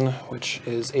 7, which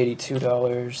is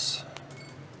 $82.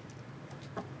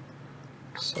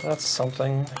 So that's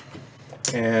something.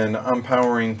 And I'm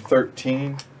powering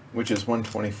 13, which is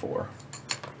 124.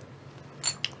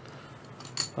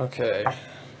 Okay.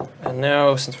 And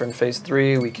now, since we're in phase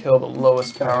 3, we kill the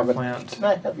lowest Can I power have plant. Can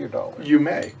I have your dollar? You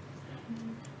may.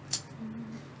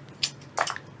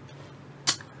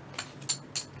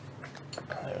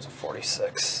 There's a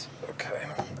 46. Okay.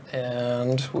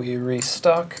 And we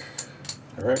restock.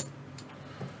 All right.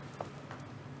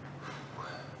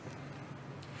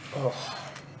 Oh.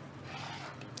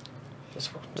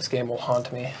 This game will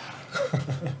haunt me.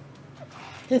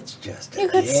 It's just You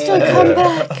could still come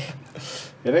back.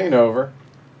 It ain't over.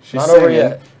 She's Not singing. over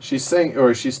yet. She's singing,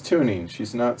 or she's tuning.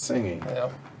 She's not singing.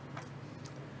 Yeah.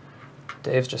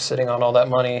 Dave's just sitting on all that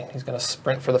money. He's going to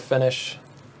sprint for the finish.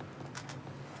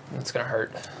 It's going to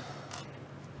hurt.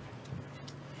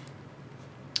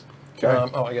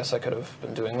 Okay. Oh, I guess I could have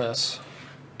been doing this.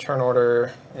 Turn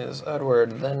order is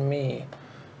Edward, then me.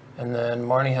 And then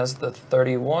Marnie has the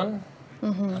 31.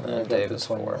 And then Dave is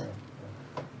 4.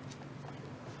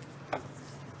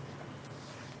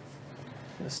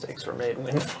 Mistakes were made.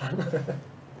 Win fun.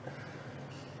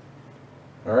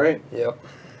 All right. Yep.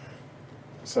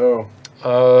 So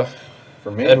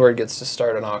For me, Edward gets to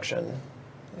start an auction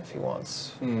if he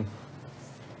wants.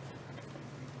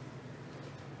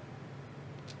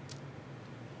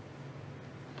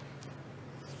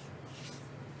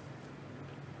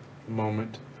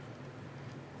 Moment.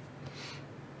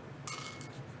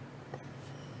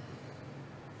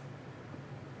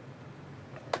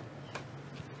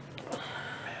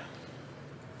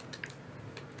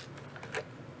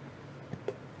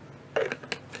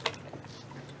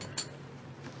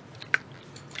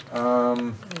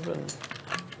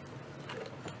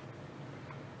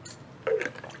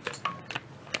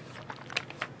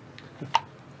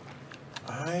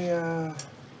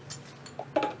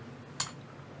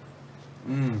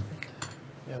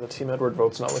 Yeah, the Team Edward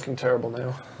vote's not looking terrible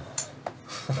now.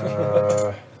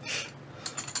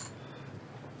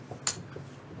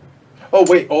 Oh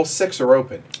wait, all 6 are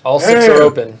open. All 6 are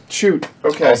open. Shoot.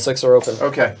 Okay. All 6 are open.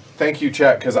 Okay. Thank you,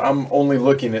 chat, because I'm only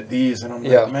looking at these and I'm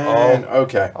Yeah, like, man.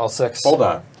 Okay. All 6. Hold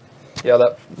on. Yeah,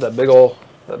 that big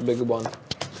one.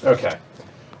 Okay.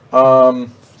 A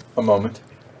moment.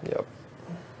 Yep.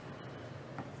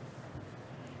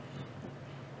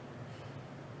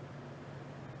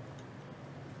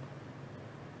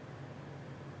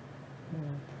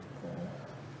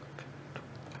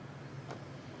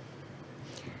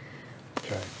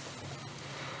 Okay.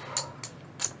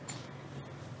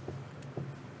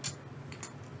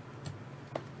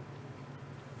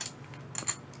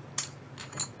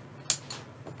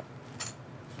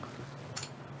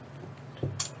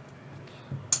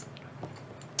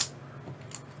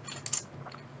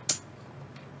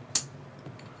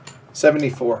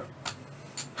 74.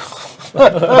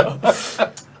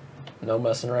 No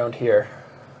messing around here.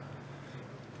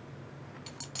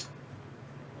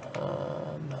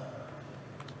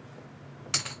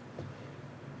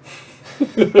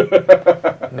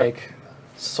 Make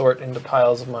sort into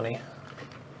piles of money.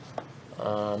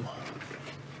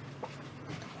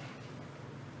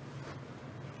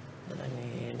 And I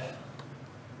need.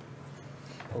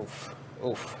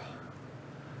 Oof.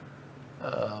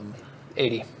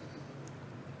 80.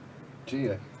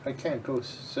 Gee, I can't go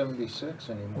 76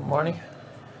 anymore. Money?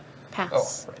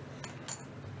 Pass. Oh, right.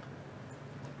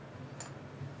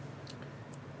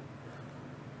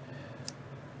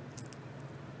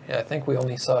 Yeah, I think we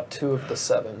only saw 2 of the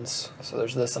 7s. So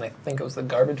there's this, and I think it was the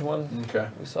garbage one. Okay.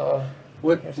 We saw.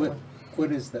 What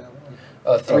is that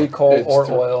one? 3 coal It's or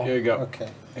th- oil. Here you go. Okay.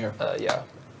 Here. Yeah.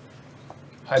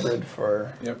 Hybrid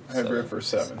for. Yep, hybrid for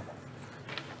 7.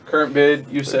 Current bid,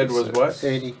 you said was what?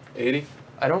 80. 80?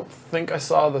 I don't think I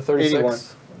saw the 36. 81.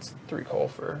 It's 3 coal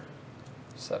for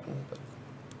 7. But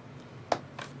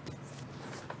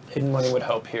hidden money would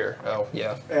help here. Oh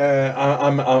yeah.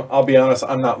 I'll be honest.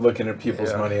 I'm not looking at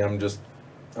people's Yeah. money. I'm just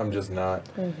not.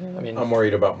 I mean, I'm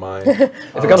worried about mine. if it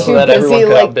comes to Too that, everyone busy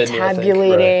could like outbid me. I think.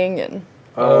 tabulating and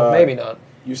Maybe not.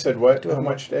 You said what? Do I How have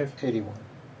much, Dave? 81.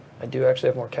 I do actually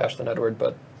have more cash than Edward,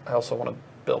 but I also want to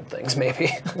build things.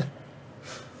 Maybe.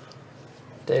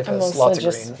 Dave I has mostly lots of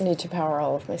just green. need to power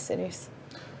all of my cities.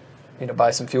 Need to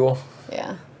buy some fuel.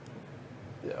 Yeah.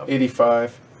 Yeah.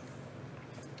 85.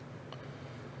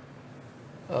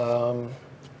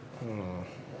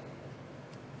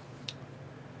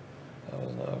 That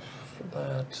was enough for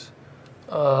that.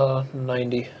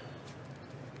 90.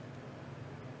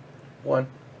 1.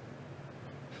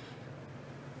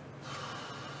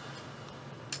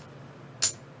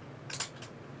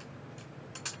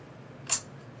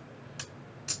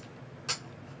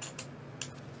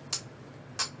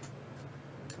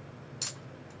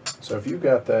 So if you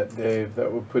got that, Dave,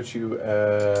 that would put you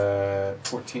at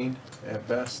 14 at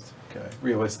best. Okay,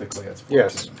 realistically, that's 14.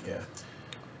 Yes. Yeah.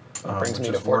 That brings which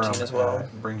me to is where 14 I'm as well.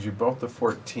 at. Brings you both to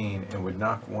 14 and would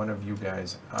knock one of you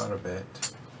guys out of it.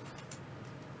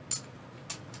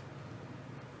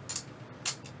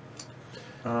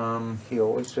 He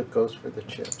always goes for the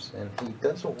chips, and he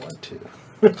doesn't want to.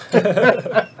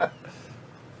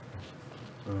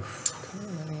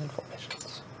 Oof. Many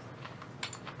informations.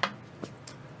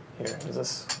 Here, does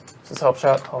this help,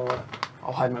 chat?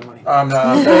 I'll hide my money. I'm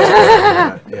not.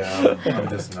 Yeah, I'm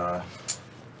just not.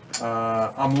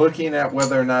 I'm looking at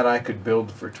whether or not I could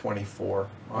build for 24.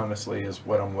 Honestly, is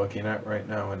what I'm looking at right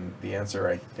now, and the answer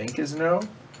I think is no.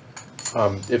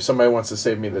 If somebody wants to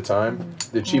save me the time,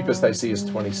 the cheapest I see is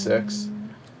 26.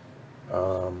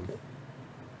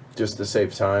 Just to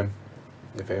save time,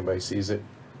 if anybody sees it.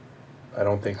 I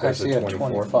don't think I there's see a a 24.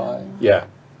 25. Yeah,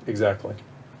 exactly.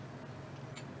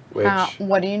 Which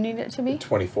What do you need it to be?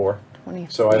 24.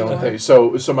 24. So I don't think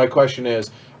so. So my question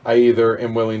is, I either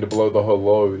am willing to blow the whole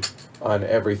load on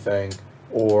everything,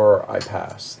 or I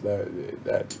pass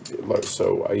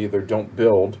so I either don't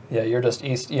build. Yeah, you're just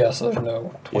east. Yeah, so there's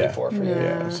no 24 for you.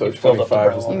 Yeah, so You filled up the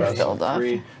 25 is the brown best. You filled up.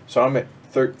 3. So I'm at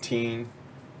 13,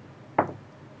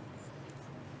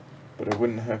 but I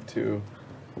wouldn't have to.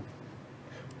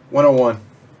 101.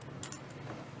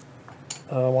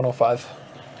 105.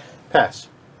 Pass.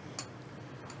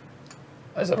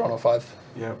 I said 105.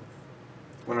 Yep.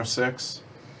 106.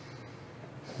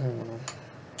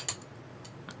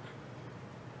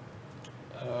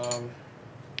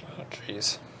 Oh,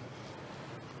 jeez.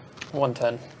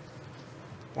 110.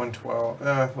 112.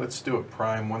 Let's do it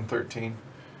prime. 113.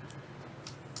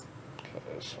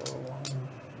 Okay, so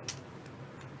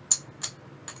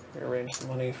rearrange the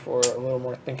money for a little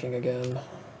more thinking again.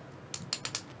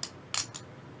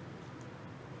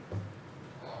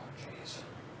 Oh, jeez.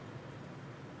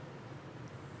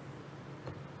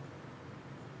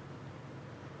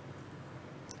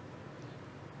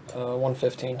 Uh,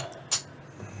 115.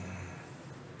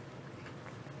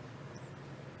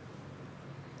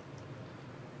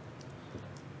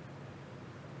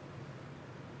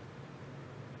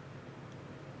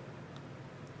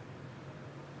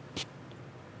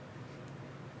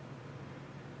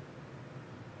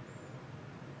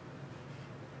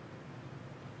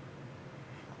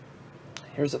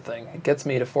 Here's the thing. It gets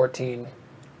me to 14,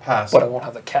 Pass. but I won't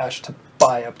have the cash to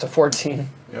buy up to 14.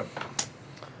 Yep.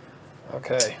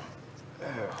 Okay.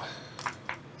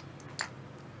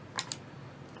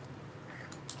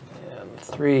 And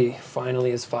 3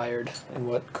 finally is fired in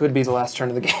what could be the last turn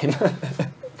of the game.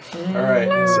 All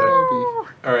right. So,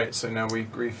 all right. So now we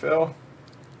refill.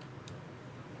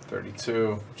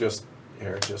 32. Just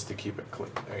here just to keep it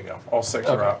clean. There you go. All 6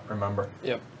 are Okay. up, remember.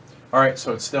 Yep. All right,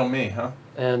 so it's still me, huh?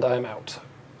 And I'm out.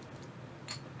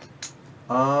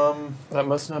 That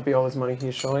must not be all his money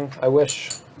he's showing. I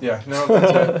wish. Yeah, no,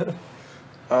 that's it.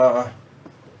 Oh,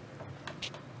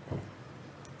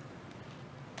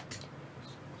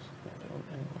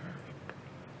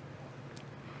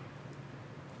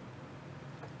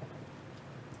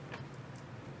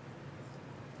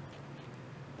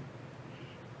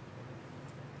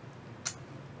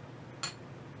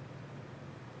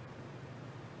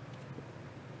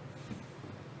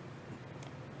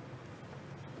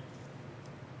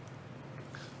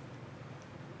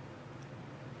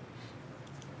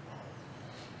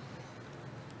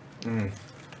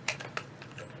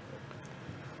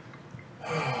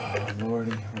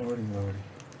 lordy, lordy, lordy.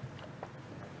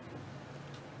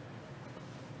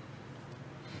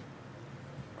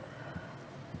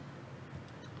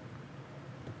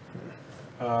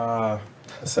 A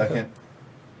second.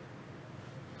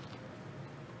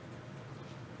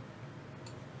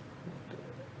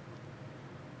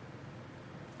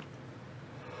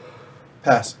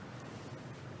 Pass.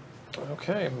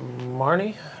 Okay,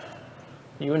 Marnie,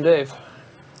 you and Dave.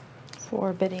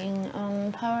 For bidding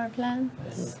on power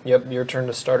plants. Yep, your turn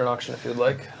to start an auction if you'd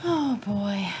like. Oh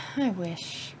boy, I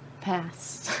wish.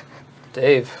 Pass.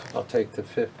 Dave. I'll take the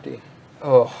 50.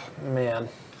 Oh, man.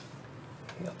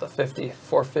 You got the 50,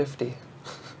 450.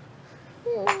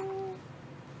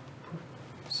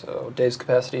 So Dave's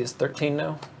capacity is 13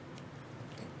 now.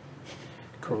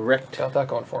 Correct. Got that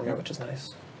going for me, which is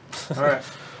nice. All right.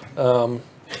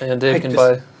 And Dave I can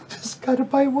just- buy. Just gotta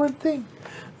buy one thing.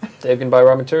 Dave can buy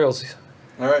raw materials.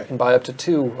 All right. Can buy up to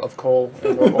 2 of coal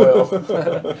and or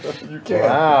oil. You can.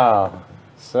 Wow.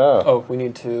 So. Oh, we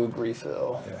need to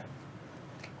refill. Yeah.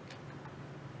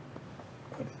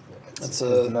 That's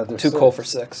another 2 coal for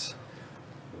 6.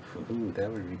 Ooh,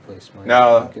 that would replace my.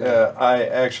 Now, Good. I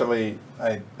had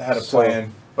a So-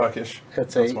 plan, Buckish.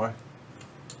 That's That's 8. why.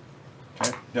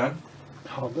 Okay, done?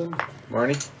 All done.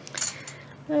 Marnie?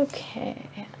 Okay.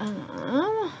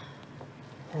 I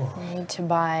need to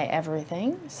buy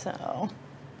everything, so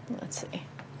let's see.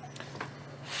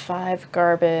 5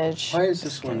 garbage. Why is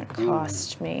It's this one gonna blue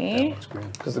cost That me. one's green.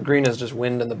 Because the green is just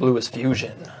wind and the blue is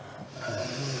fusion.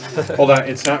 Hold on,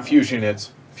 it's not fusion,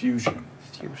 it's fusion.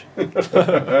 Fusion.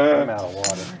 I'm out of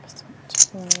water.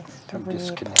 23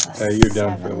 disconnected. plus You're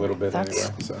done for a 7. little bit That's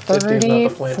anyway. So. 30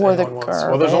 flint for the anyone wants. garbage.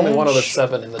 Well, there's only one other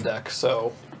 7 in the deck,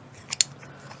 so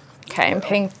Okay, I'm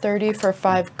paying 30 for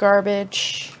 5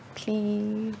 garbage,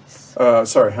 please.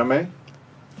 Sorry, how many?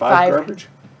 5 5. garbage?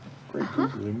 Great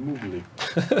googly moogly.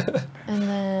 And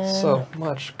then so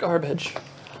much garbage.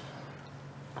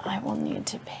 I will need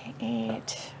to pay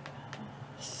 8.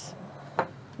 I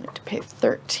need to pay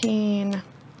 13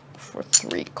 for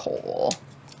 3 coal.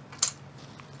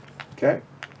 Okay.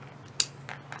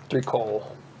 3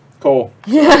 coal. Coal.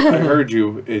 I heard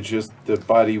you. It's just the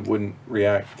body wouldn't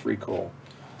react. 3 coal.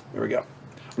 There we go.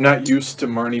 I'm not used to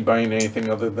Marnie buying anything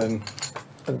other than.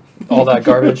 All that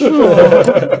garbage.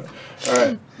 All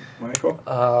right, Michael.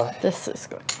 This is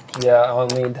good. Yeah, I'll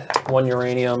need 1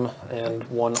 uranium and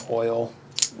 1 oil.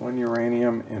 1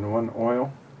 uranium and 1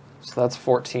 oil. So that's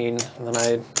 14. And then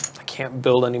I can't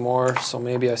build anymore, so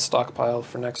maybe I stockpile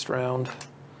for next round.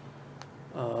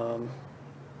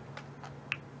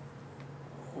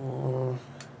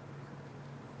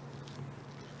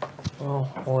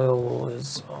 Well, oil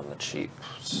is on the cheap,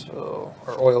 so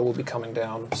or oil will be coming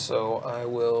down, so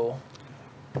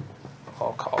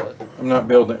I'll call it. I'm not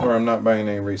building, or I'm not buying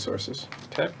any resources.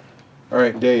 Okay. All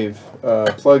right, Dave,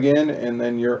 plug in, and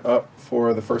then you're up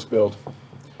for the first build.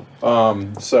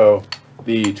 So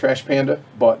the Trash Panda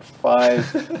bought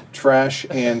 5 trash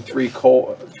and 3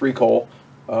 coal. 3 coal.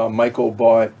 Michael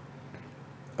bought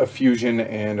a fusion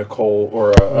and a coal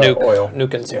or a Nuke. oil.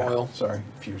 Nuke and some Yeah, oil. sorry,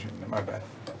 fusion. My bad.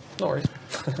 No worries.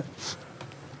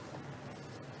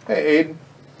 Hey, Aiden.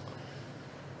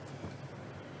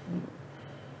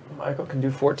 Michael can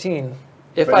do 14.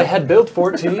 If I had built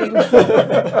 14,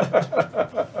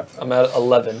 I'm at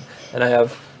 11, and I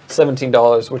have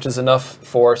 $17, which is enough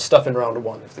for stuff in round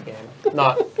 1 of the game.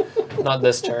 Not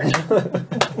this turn.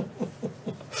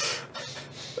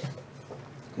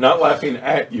 Not laughing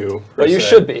at you. But you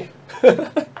should be.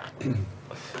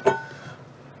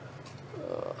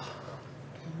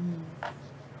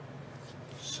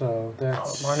 So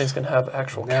that's. Marnie's gonna have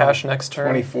actual Now, cash next turn.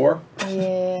 24.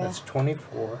 Yeah, That's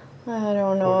 24. I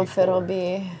don't know if it'll 44.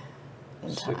 be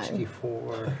in time.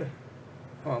 64.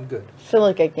 Oh, I'm good. I feel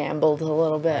like I gambled a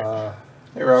little bit.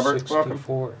 Hey, Robert. Welcome.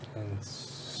 64 and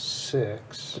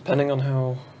 6. Depending on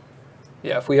how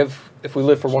Yeah, if we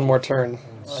live for one more turn,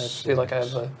 I feel like I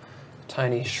have a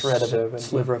tiny shred of a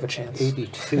sliver of a chance.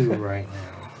 82 right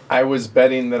now. I was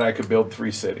betting that I could build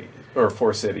 4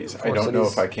 cities. I don't know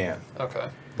if I can. Okay.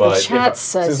 But The if chat I-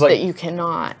 says like- that you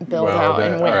cannot build well, out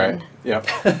then- and win. All right.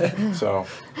 Yep. So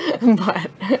But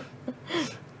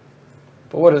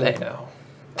But what do they know?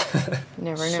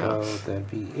 never know. So that'd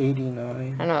be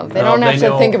 89. I know. They No, don't have they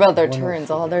to think know. about their turns.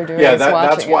 All they're doing yeah, is watching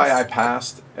that's why I us.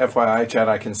 passed. FYI, chat.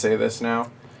 I can say this now.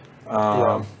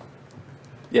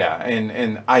 Yeah,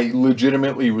 and I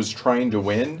legitimately was trying to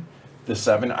win the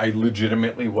 7. I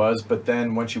legitimately was, but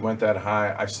then once you went that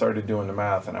high, I started doing the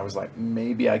math, and I was like,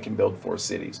 maybe I can build 4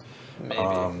 cities. Maybe.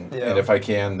 And if I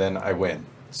can, then I win.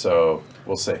 So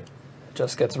we'll see.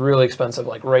 Just gets really expensive,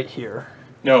 like right here.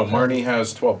 No, Marnie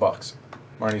has $12.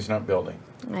 Marnie's not building.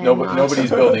 I am not.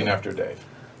 Nobody's building after Dave.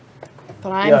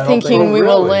 But I'm Yeah, I don't think- thinking Oh, we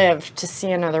will really? live to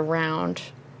see another round.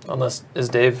 Unless, is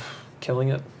Dave killing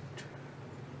it?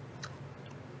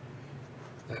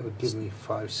 That would give me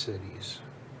 5 cities.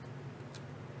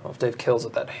 Well, if Dave kills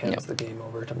it, that hands the game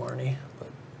over to Marnie. But...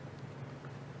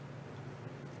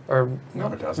 Or No,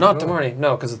 it doesn't. not to Marnie.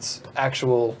 No, because it's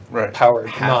actual Right. power,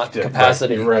 Have not to-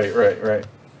 capacity. Right.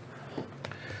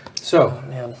 So, Oh,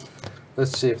 man.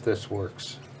 let's see if this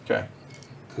works. Okay.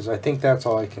 Because I think that's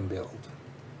all I can build.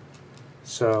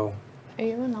 So, Are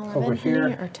you an 11 Over here.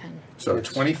 honey, or 10? So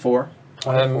It's- 24.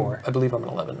 24. I believe I'm an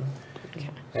 11. Okay.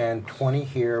 And 20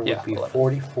 here would Yeah, be 11.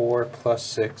 44 plus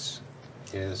 6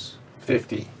 is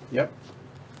 50. Yep.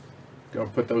 Go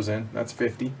put those in. That's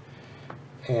 50.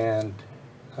 And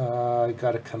I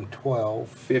got to come 12,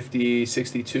 50,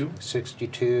 62.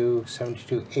 62,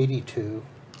 72, 82.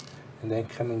 And then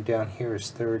coming down here is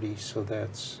 30, so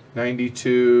that's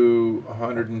 92,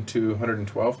 102,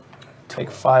 112.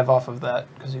 Take 5 off of that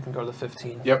because you can go to the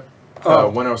 15. Yep. Oh.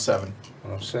 107.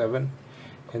 107.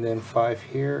 And then 5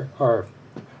 here, or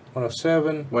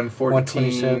 107, 114.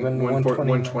 127,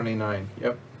 129.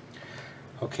 Yep.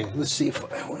 Okay, let's see if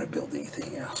I want to build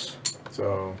anything else.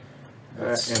 So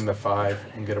that and the 5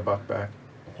 and get $1 back.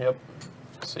 Yep.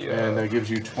 So you And that gives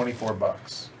you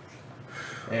 $24.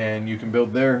 And you can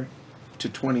build there to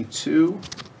 22. You Want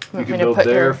can me to build put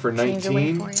there your for change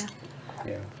away 19. for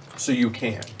you? Yeah. So you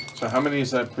can. So how many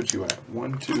does that put you at?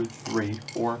 1, 2, 3,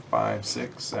 4, 5,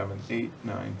 6, 7, 8,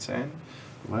 9, 10,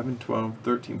 11, 12,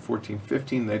 13, 14,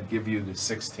 15. That'd give you the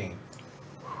 16.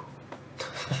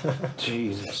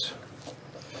 Jesus.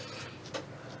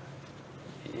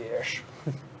 Yes.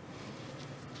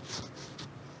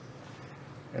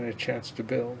 And a chance to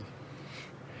build.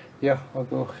 Yeah, I'll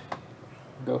go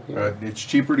here. It's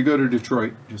cheaper to go to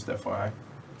Detroit, just FYI.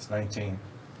 It's 19.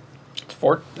 It's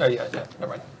 4. Oh, yeah, never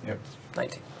mind. Yep.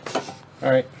 19. All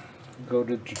right, go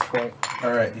to Detroit.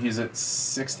 All right, he's at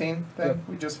 16 then, Yep.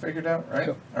 we just figured out, right?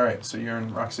 Yep. All right, so you're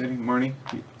in Rock City. Marnie,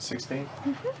 16?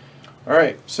 All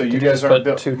right, so you Did guys just aren't put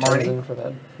built. 2 turns in Marnie, for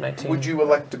that 19? would you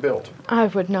elect to build? I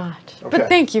would not. Okay. But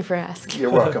thank you for asking.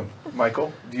 You're welcome.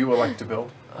 Michael, do you elect to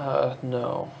build?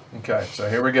 No. Okay, so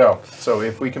here we go. So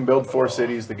if we can build 4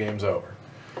 cities, the game's over.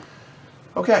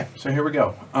 Okay, so here we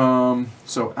go.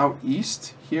 So out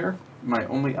east here, my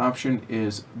only option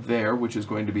is there, which is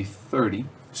going to be 30.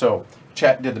 So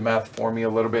chat did the math for me a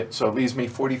little bit, so it leaves me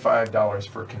 $45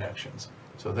 for connections.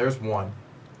 So there's 1.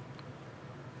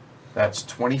 That's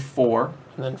 24.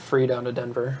 And then free down to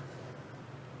Denver.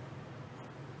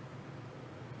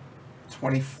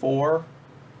 24.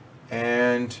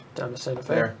 And Down to Santa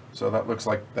Fe. there. So that looks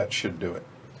like that should do it.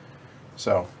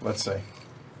 So let's see.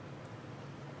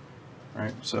 All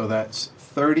right, so that's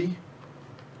 30,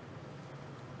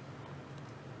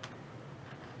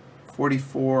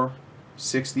 44,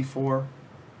 64,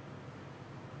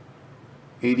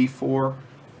 84,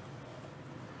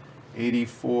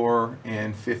 84,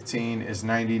 and 15 is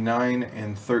 99,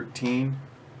 and 13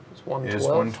 It's 112. is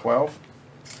 112.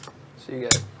 So you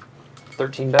get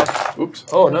 13 back. Oops.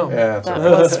 Oh, no. Yeah, that's That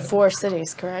all right. was 4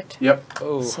 cities, correct? Yep.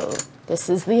 Oh. So this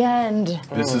is the end.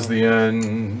 This is the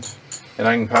end. And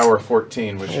I can power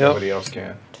 14, which Yep. nobody else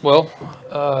can. Well,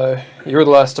 you were the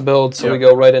last to build, so we Yep.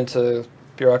 go right into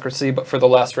bureaucracy. But for the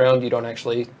last round, you don't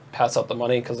actually pass out the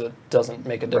money because it doesn't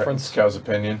make a Right, it's difference. Cow's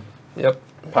opinion. Yep.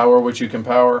 Power what you can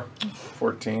power.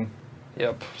 14.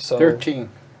 Yep. So 13.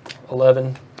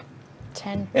 11.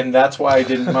 10. And that's why I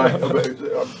didn't mind.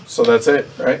 So that's it,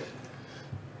 right?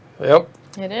 Yep.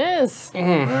 It is. All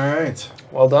right.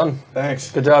 Well done.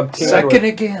 Thanks. Good job, Team Second Edward.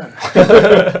 again.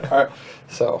 All right,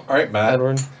 So, all right, Matt.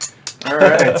 Edward, All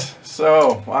right.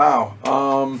 So, wow.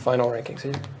 final rankings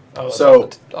here. Oh, So-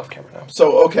 that's off camera now.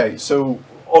 So, okay. So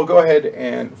I'll go ahead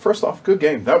and first off, good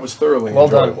game. That was thoroughly Well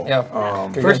enjoyable.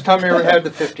 done. Yeah. First time I ever had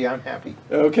the 50, I'm happy.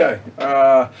 Okay.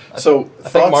 So I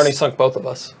think thoughts Marnie sunk both of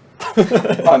us.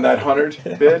 on that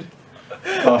 100 bid?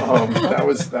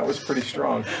 That was pretty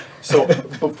strong. So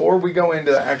before we go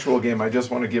into the actual game, I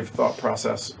just want to give thought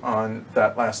process on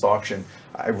that last auction.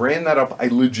 I ran that up. I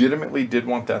legitimately did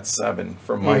want that 7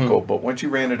 from Michael, but once you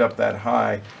ran it up that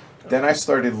high, then I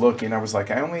started looking. I was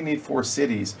like, I only need 4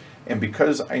 cities, and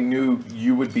because I knew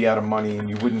you would be out of money and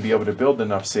you wouldn't be able to build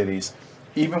enough cities,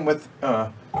 even with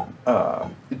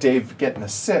Dave getting a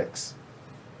 6,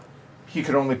 he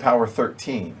could only power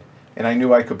 13. And I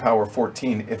knew I could power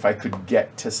 14 if I could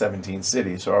get to 17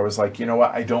 cities. So I was like, you know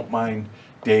what? I don't mind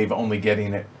Dave only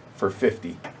getting it for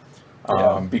 50.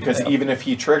 Because even if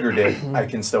he triggered it, I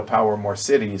can still power more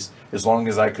cities as long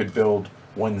as I could build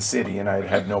 1 city, and I'd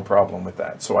have no problem with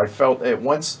that. So I felt it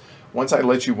once I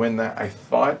let you win that, I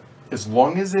thought as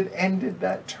long as it ended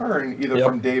that turn, either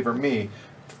from Dave or me,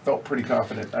 felt pretty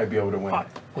confident I'd be able to win it.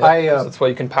 That's why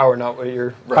you can power, not what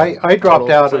you're. I dropped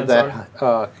out of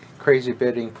that crazy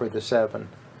bidding for the 7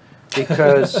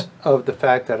 because of the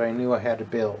fact that I knew I had to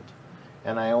build,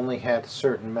 and I only had a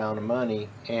certain amount of money,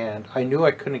 and I knew I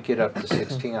couldn't get up to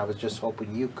 16. I was just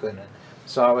hoping you couldn't.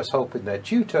 So I was hoping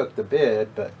that you took the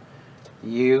bid, but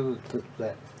you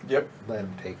let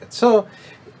him take it. So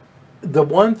the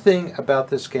one thing about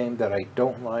this game that I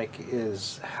don't like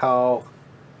is how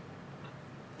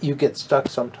you get stuck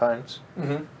sometimes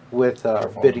with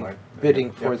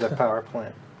bidding for the power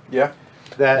plant. Yeah.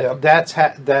 That's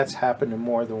happened in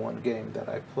more than one game that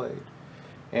I've played,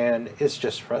 and it's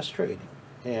just frustrating.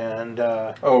 And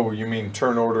oh, you mean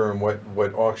turn order and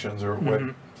what auctions or what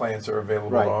plants are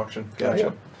available to auction? Gotcha.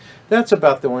 Yeah. That's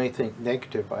about the only thing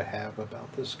negative I have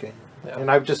about this game,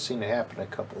 and I've just seen it happen a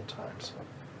couple of times.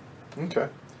 Okay.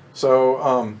 So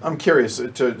I'm curious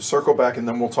to circle back, and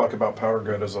then we'll talk about Power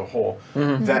Grid as a whole.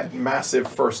 That massive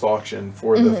first auction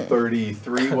for the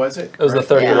 33, was it? It was the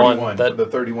 31. For the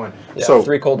 31. Yeah, so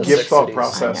 3 cold to give 6 thought cities.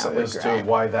 process as to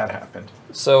why that happened.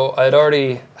 So I'd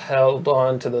already held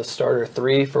on to the starter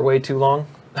 3 for way too long,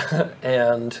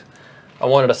 and I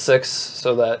wanted a 6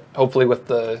 so that hopefully with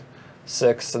the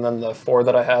 6 and then the 4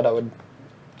 that I had, I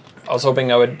was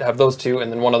hoping I would have those 2 and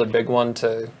then one other big one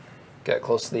to get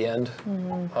close to the end.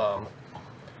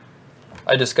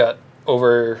 I just got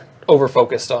over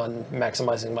focused on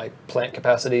maximizing my plant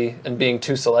capacity and being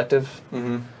too selective.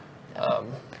 And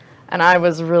I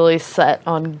was really set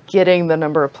on getting the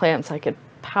number of plants I could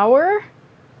power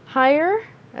higher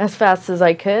as fast as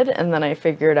I could, and then I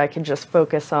figured I could just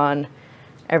focus on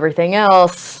everything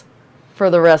else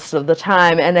for the rest of the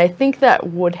time. And I think that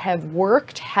would have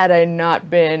worked had I not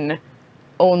been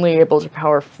only able to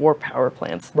power 4 power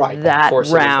plants that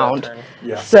round.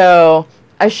 So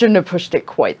I shouldn't have pushed it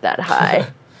quite that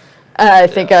high. I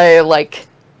think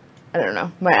I don't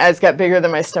know, my eyes got bigger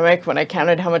than my stomach when I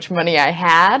counted how much money I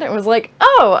had. It was like,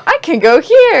 oh, I can go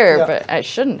here, but I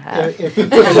shouldn't have.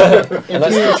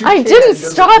 I didn't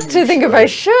stop to think if I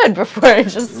should before I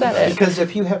just said it. Because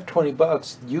if you have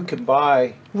 $20, you can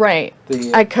buy. Right.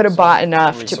 I could have bought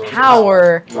enough to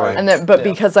power, and then, but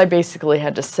because I basically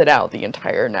had to sit out the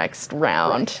entire next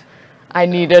round, I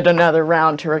needed another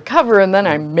round to recover, and then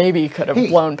I maybe could have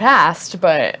blown past.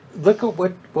 But look at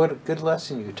what a good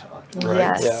lesson you taught. Right.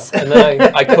 Yes. Yeah. And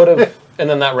then I could have, and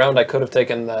then that round I could have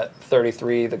taken that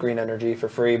 33, the green energy for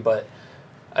free, but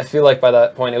I feel like by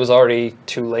that point it was already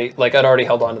too late. Like I'd already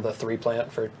held on to the 3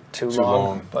 plant for too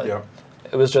long. But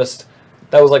it was just,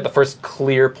 that was like the first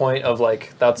clear point of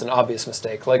like, that's an obvious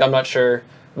mistake. Like I'm not sure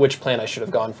which plant I should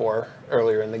have gone for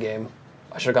earlier in the game.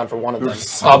 I should have gone for one of them,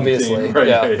 obviously.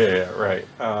 Right.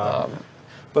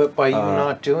 But by you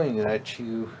not doing that,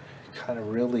 you kind of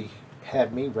really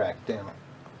had me racked down.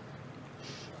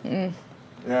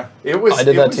 Yeah, it was. I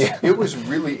did that too. It was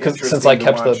really interesting since I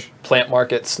kept to the watch. plant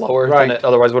market slower than it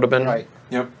otherwise would have been. Right.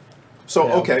 Yep.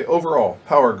 So okay, overall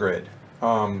Power Grid.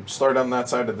 Start on that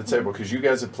side of the table because you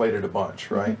guys have played it a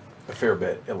bunch, right? A fair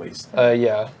bit, at least.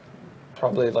 Yeah.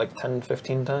 Probably like 10,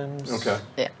 15 times. Okay.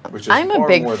 Yeah. Which is I'm a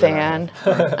big fan.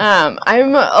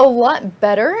 I'm a lot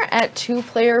better at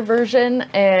 2-player version,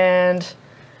 and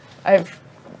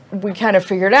we kind of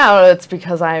figured out it's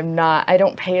because I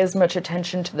don't pay as much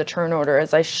attention to the turn order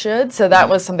as I should. So that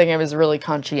was something I was really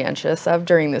conscientious of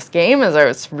during this game, as I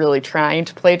was really trying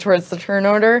to play towards the turn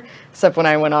order, except when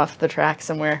I went off the track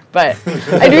somewhere. But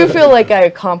I do feel like I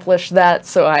accomplished that,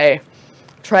 so I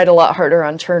tried a lot harder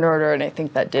on turn order, and I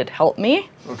think that did help me.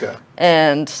 Okay.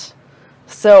 And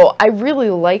so I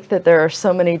really like that there are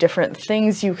so many different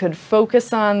things you could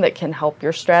focus on that can help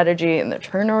your strategy, and the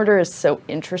turn order is so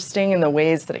interesting in the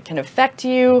ways that it can affect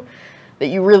you. that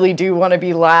you really do want to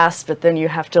be last, but then you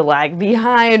have to lag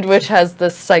behind, which has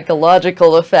this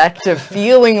psychological effect of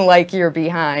feeling like you're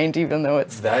behind, even though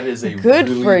it's that is a good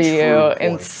really for true you in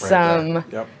point some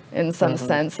right there. Yep. in some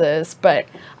senses. But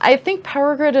I think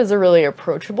Power Grid is a really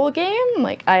approachable game.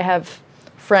 Like, I have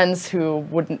friends who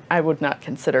I would not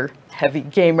consider heavy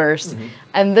gamers,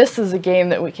 and this is a game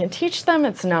that we can teach them.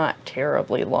 It's not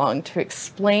terribly long to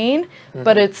explain,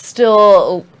 but it's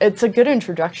a good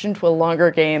introduction to a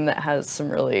longer game that has some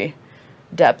really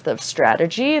depth of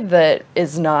strategy that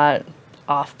is not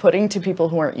off-putting to people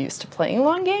who aren't used to playing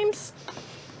long games.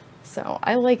 So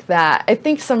I like that. I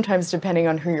think sometimes, depending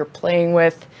on who you're playing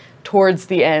with, towards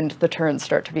the end, the turns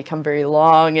start to become very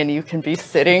long, and you can be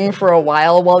sitting for a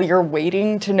while you're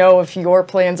waiting to know if your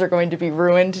plans are going to be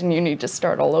ruined and you need to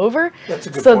start all over. That's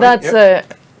a good so point. That's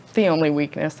the only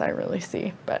weakness I really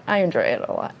see, but I enjoy it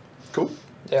a lot. Cool.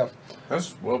 Yeah.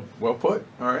 That's well put.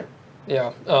 All right.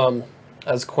 Yeah.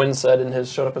 As Quinn said in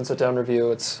his Shut Up and Sit Down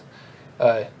review, it's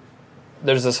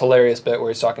there's this hilarious bit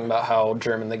where he's talking about how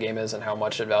German the game is and how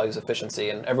much it values efficiency,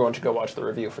 and everyone should go watch the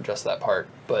review for just that part.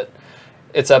 But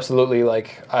it's absolutely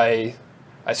like I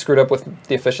screwed up with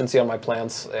the efficiency on my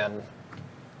plants, and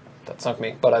that sunk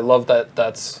me. But I love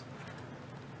that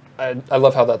I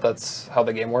love how that's how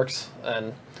the game works,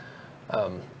 and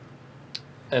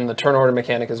the turn order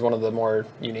mechanic is one of the more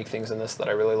unique things in this that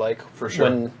I really like. For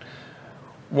sure.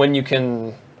 When you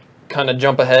can kind of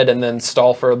jump ahead and then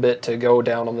stall for a bit to go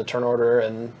down on the turn order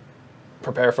and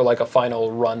prepare for like a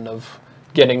final run of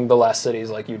getting the last cities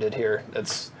like you did here.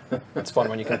 It's fun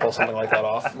when you can pull something like that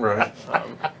off. Right.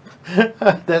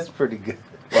 That's pretty good.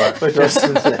 But What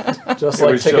Justin said. Just it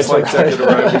like was Ticket just to like Ride. Ticket to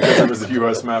Ride because it was a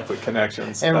U.S. map with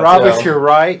connections. And That's- Robert, yeah. you're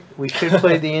right. We should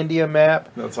play the India map.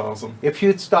 That's awesome. If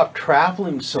you'd stop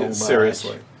traveling so Yeah, much.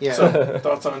 seriously. Yeah. So,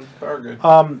 thoughts on Power Grid?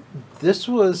 This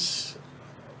was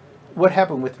what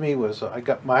happened with me was I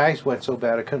got my eyes went so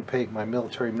bad I couldn't paint my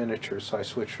military miniatures, so I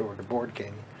switched over to board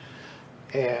gaming.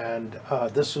 And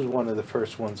this was one of the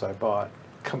first ones I bought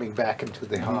coming back into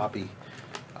the hobby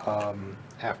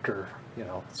after,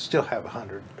 still have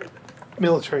 100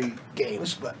 military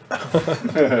games, but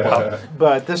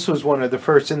but this was one of the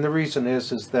first, and the reason is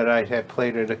that I had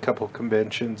played at a couple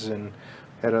conventions and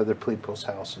at other people's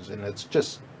houses, and it's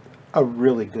just a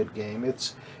really good game.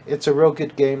 It's a real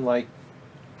good game, like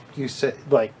you said,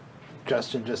 like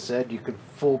Justin just said, you could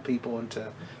fool people into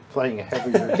playing a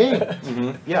heavier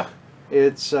game. Yeah,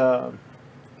 it's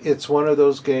one of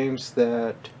those games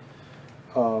that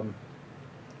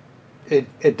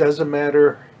it doesn't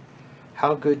matter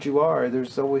how good you are,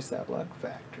 there's always that luck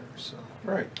factor. So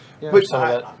Right. yeah, But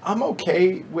so I'm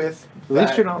okay with at least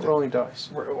that. you're not rolling dice.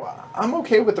 I'm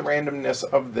okay with the randomness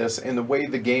of this and the way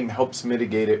the game helps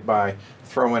mitigate it by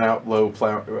throwing out low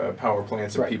power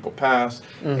plants and Right. people pass.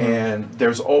 And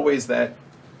there's always that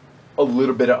a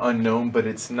little bit of unknown, but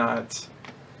it's not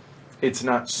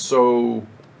so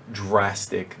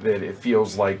drastic that it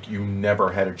feels like you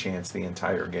never had a chance the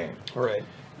entire game. Right.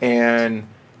 And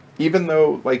even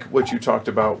though, like what you talked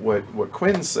about, what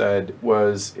Quinn said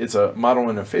was it's a model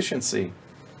in efficiency,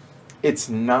 it's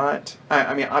not,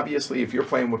 I mean, obviously, if you're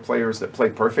playing with players that play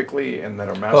perfectly and that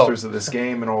are masters of this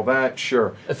game and all that,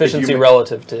 sure. Efficiency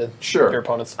relative to Sure. your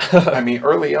opponents. I mean,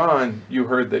 early on, you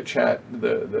heard that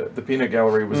the peanut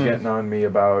gallery was getting on me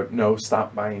about, no,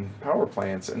 stop buying power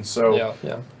plants. And so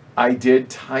yeah. I did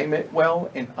time it well,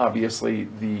 and obviously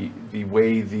the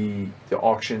way the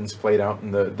auctions played out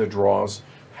and the draws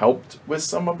helped with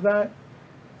some of that.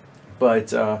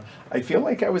 But I feel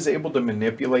like I was able to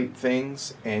manipulate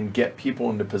things and get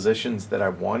people into positions that I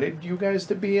wanted you guys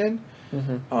to be in.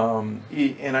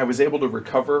 And I was able to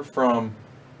recover from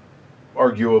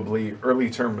arguably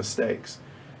early term mistakes.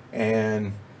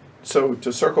 And so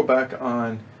to circle back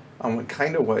on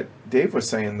kind of what Dave was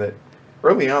saying, that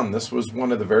early on, this was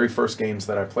one of the very first games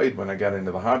that I played when I got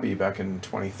into the hobby back in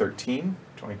 2013,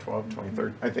 2012,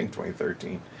 2013, I think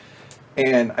 2013.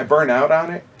 And I burned out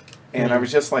on it, and I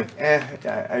was just like,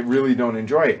 I really don't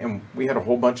enjoy it. And we had a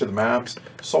whole bunch of the maps,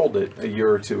 sold it a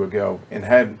year or two ago, and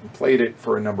hadn't played it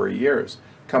for a number of years.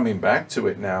 Coming back to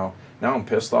it now I'm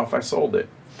pissed off I sold it.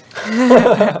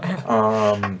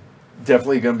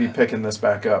 Definitely going to be picking this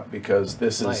back up because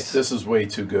this is way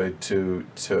too good to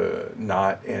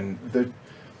not. And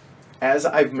as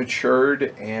I've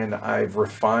matured and I've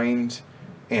refined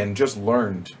and just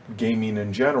learned gaming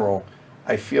in general,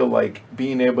 I feel like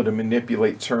being able to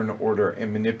manipulate turn order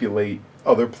and manipulate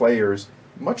other players,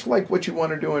 much like what you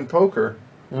want to do in poker,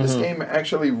 this game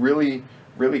actually really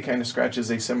kind of scratches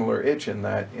a similar itch in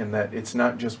that it's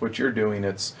not just what you're doing,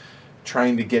 it's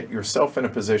trying to get yourself in a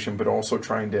position, but also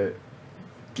trying to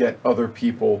get other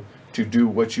people to do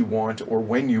what you want or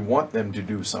when you want them to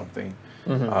do something,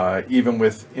 even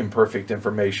with imperfect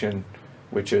information,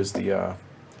 which is the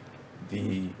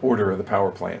order of the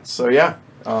power plants. So yeah,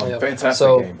 fantastic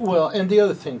game. Well, and the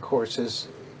other thing, of course,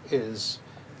 is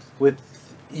with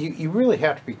you really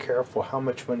have to be careful how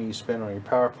much money you spend on your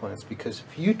power plants, because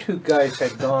if you two guys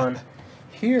had gone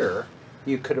here,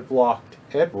 you could have blocked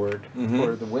Edward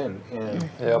for the win,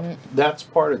 and that's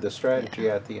part of the strategy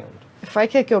at the end. If I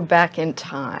could go back in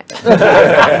time,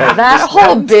 that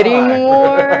whole bidding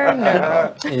war,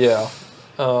 no. Yeah.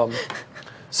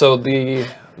 So the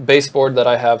base board that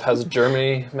I have has a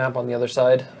Germany map on the other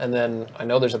side, and then I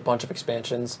know there's a bunch of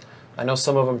expansions. I know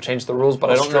some of them changed the rules, but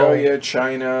Australia,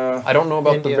 China. I don't know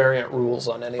about India. the variant rules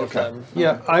on any of them.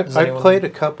 Yeah, I played a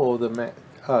couple of the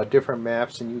different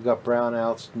maps, and you got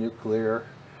brownouts, nuclear.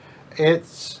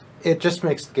 It just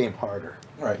makes the game harder,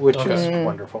 Right. which is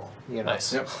wonderful. You know.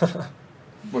 Nice. Yep.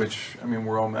 Which, I mean,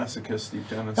 we're all masochists deep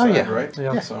down inside, right?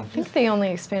 Yeah. So. I think the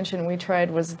only expansion we tried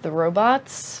was the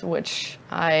robots, which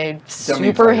I Dummy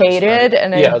super players, hated, right?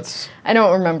 and I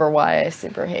don't remember why I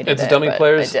super hated it. It's dummy but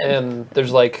players, I did. and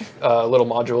there's like little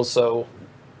modules, so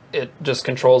it just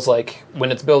controls like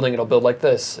when it's building, it'll build like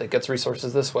this. It gets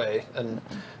resources this way, and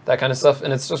that kind of stuff.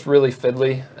 And it's just really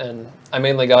fiddly. And I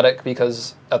mainly got it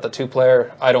because at the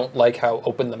 2-player, I don't like how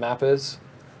open the map is.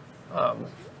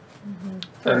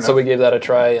 And so we gave that a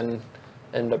try and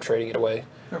ended up trading it away.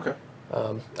 Okay.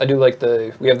 I do like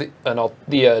we have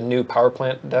the new power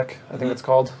plant deck, I think it's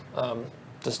called.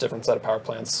 Just different set of power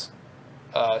plants.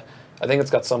 I think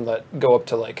it's got some that go up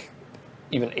to like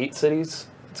even 8 cities.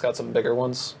 It's got some bigger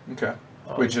ones. Okay.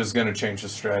 Which is going to change the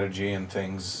strategy and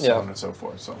things, so Yeah. on and so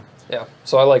forth. So. Yeah,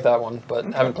 so I like that one, but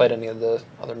haven't played any of the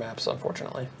other maps,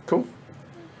 unfortunately. Cool.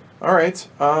 All right.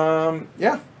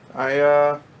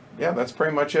 That's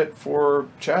pretty much it for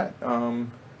chat.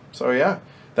 So yeah,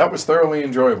 that was thoroughly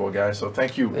enjoyable, guys. So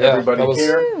thank you, everybody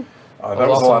here. That was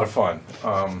awesome. a lot of fun.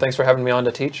 Thanks for having me on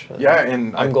to teach. Yeah,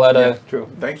 and I'm glad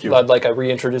Thank you. Glad I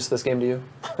reintroduced this game to you.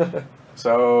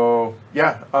 So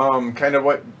yeah, kind of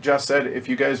what Jeff said. If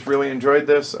you guys really enjoyed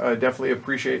this, definitely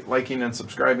appreciate liking and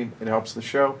subscribing. It helps the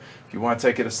show. If you want to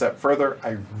take it a step further,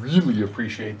 I really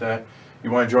appreciate that.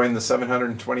 You want to join the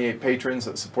 728 patrons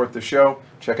that support the show,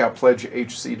 check out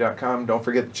pledgehc.com. Don't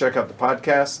forget to check out the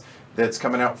podcast that's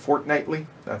coming out fortnightly.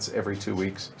 That's every 2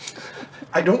 weeks.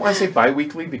 I don't want to say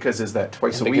bi-weekly because is that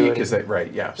twice a week? Is that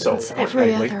right? Yeah. So every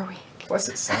fortnightly. other week. Plus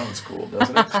it sounds cool,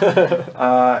 doesn't it?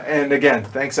 And again,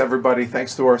 thanks everybody.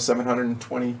 Thanks to our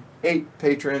 728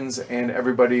 patrons and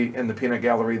everybody in the Peanut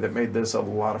Gallery that made this a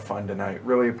lot of fun tonight.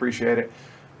 Really appreciate it.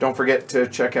 Don't forget to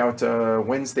check out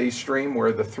Wednesday's stream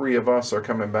where the 3 of us are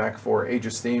coming back for Age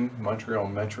of Steam Montreal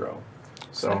Metro.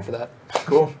 So Excited for that.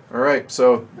 Cool. All right.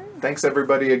 So thanks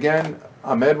everybody again.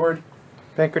 I'm Edward.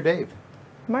 Banker Dave.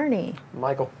 Marnie.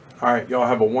 Michael. All right. Y'all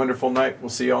have a wonderful night. We'll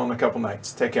see y'all in a couple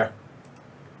nights. Take care.